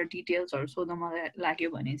फर्दर डिटेल्सहरू सोध्न मलाई लाग्यो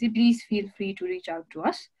भने चाहिँ please feel free to reach out to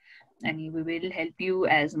us अनि we will help you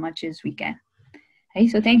as much as we can है।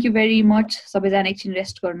 So thank you very much. सबैजना एकछिन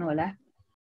रेस्ट गर्नु होला।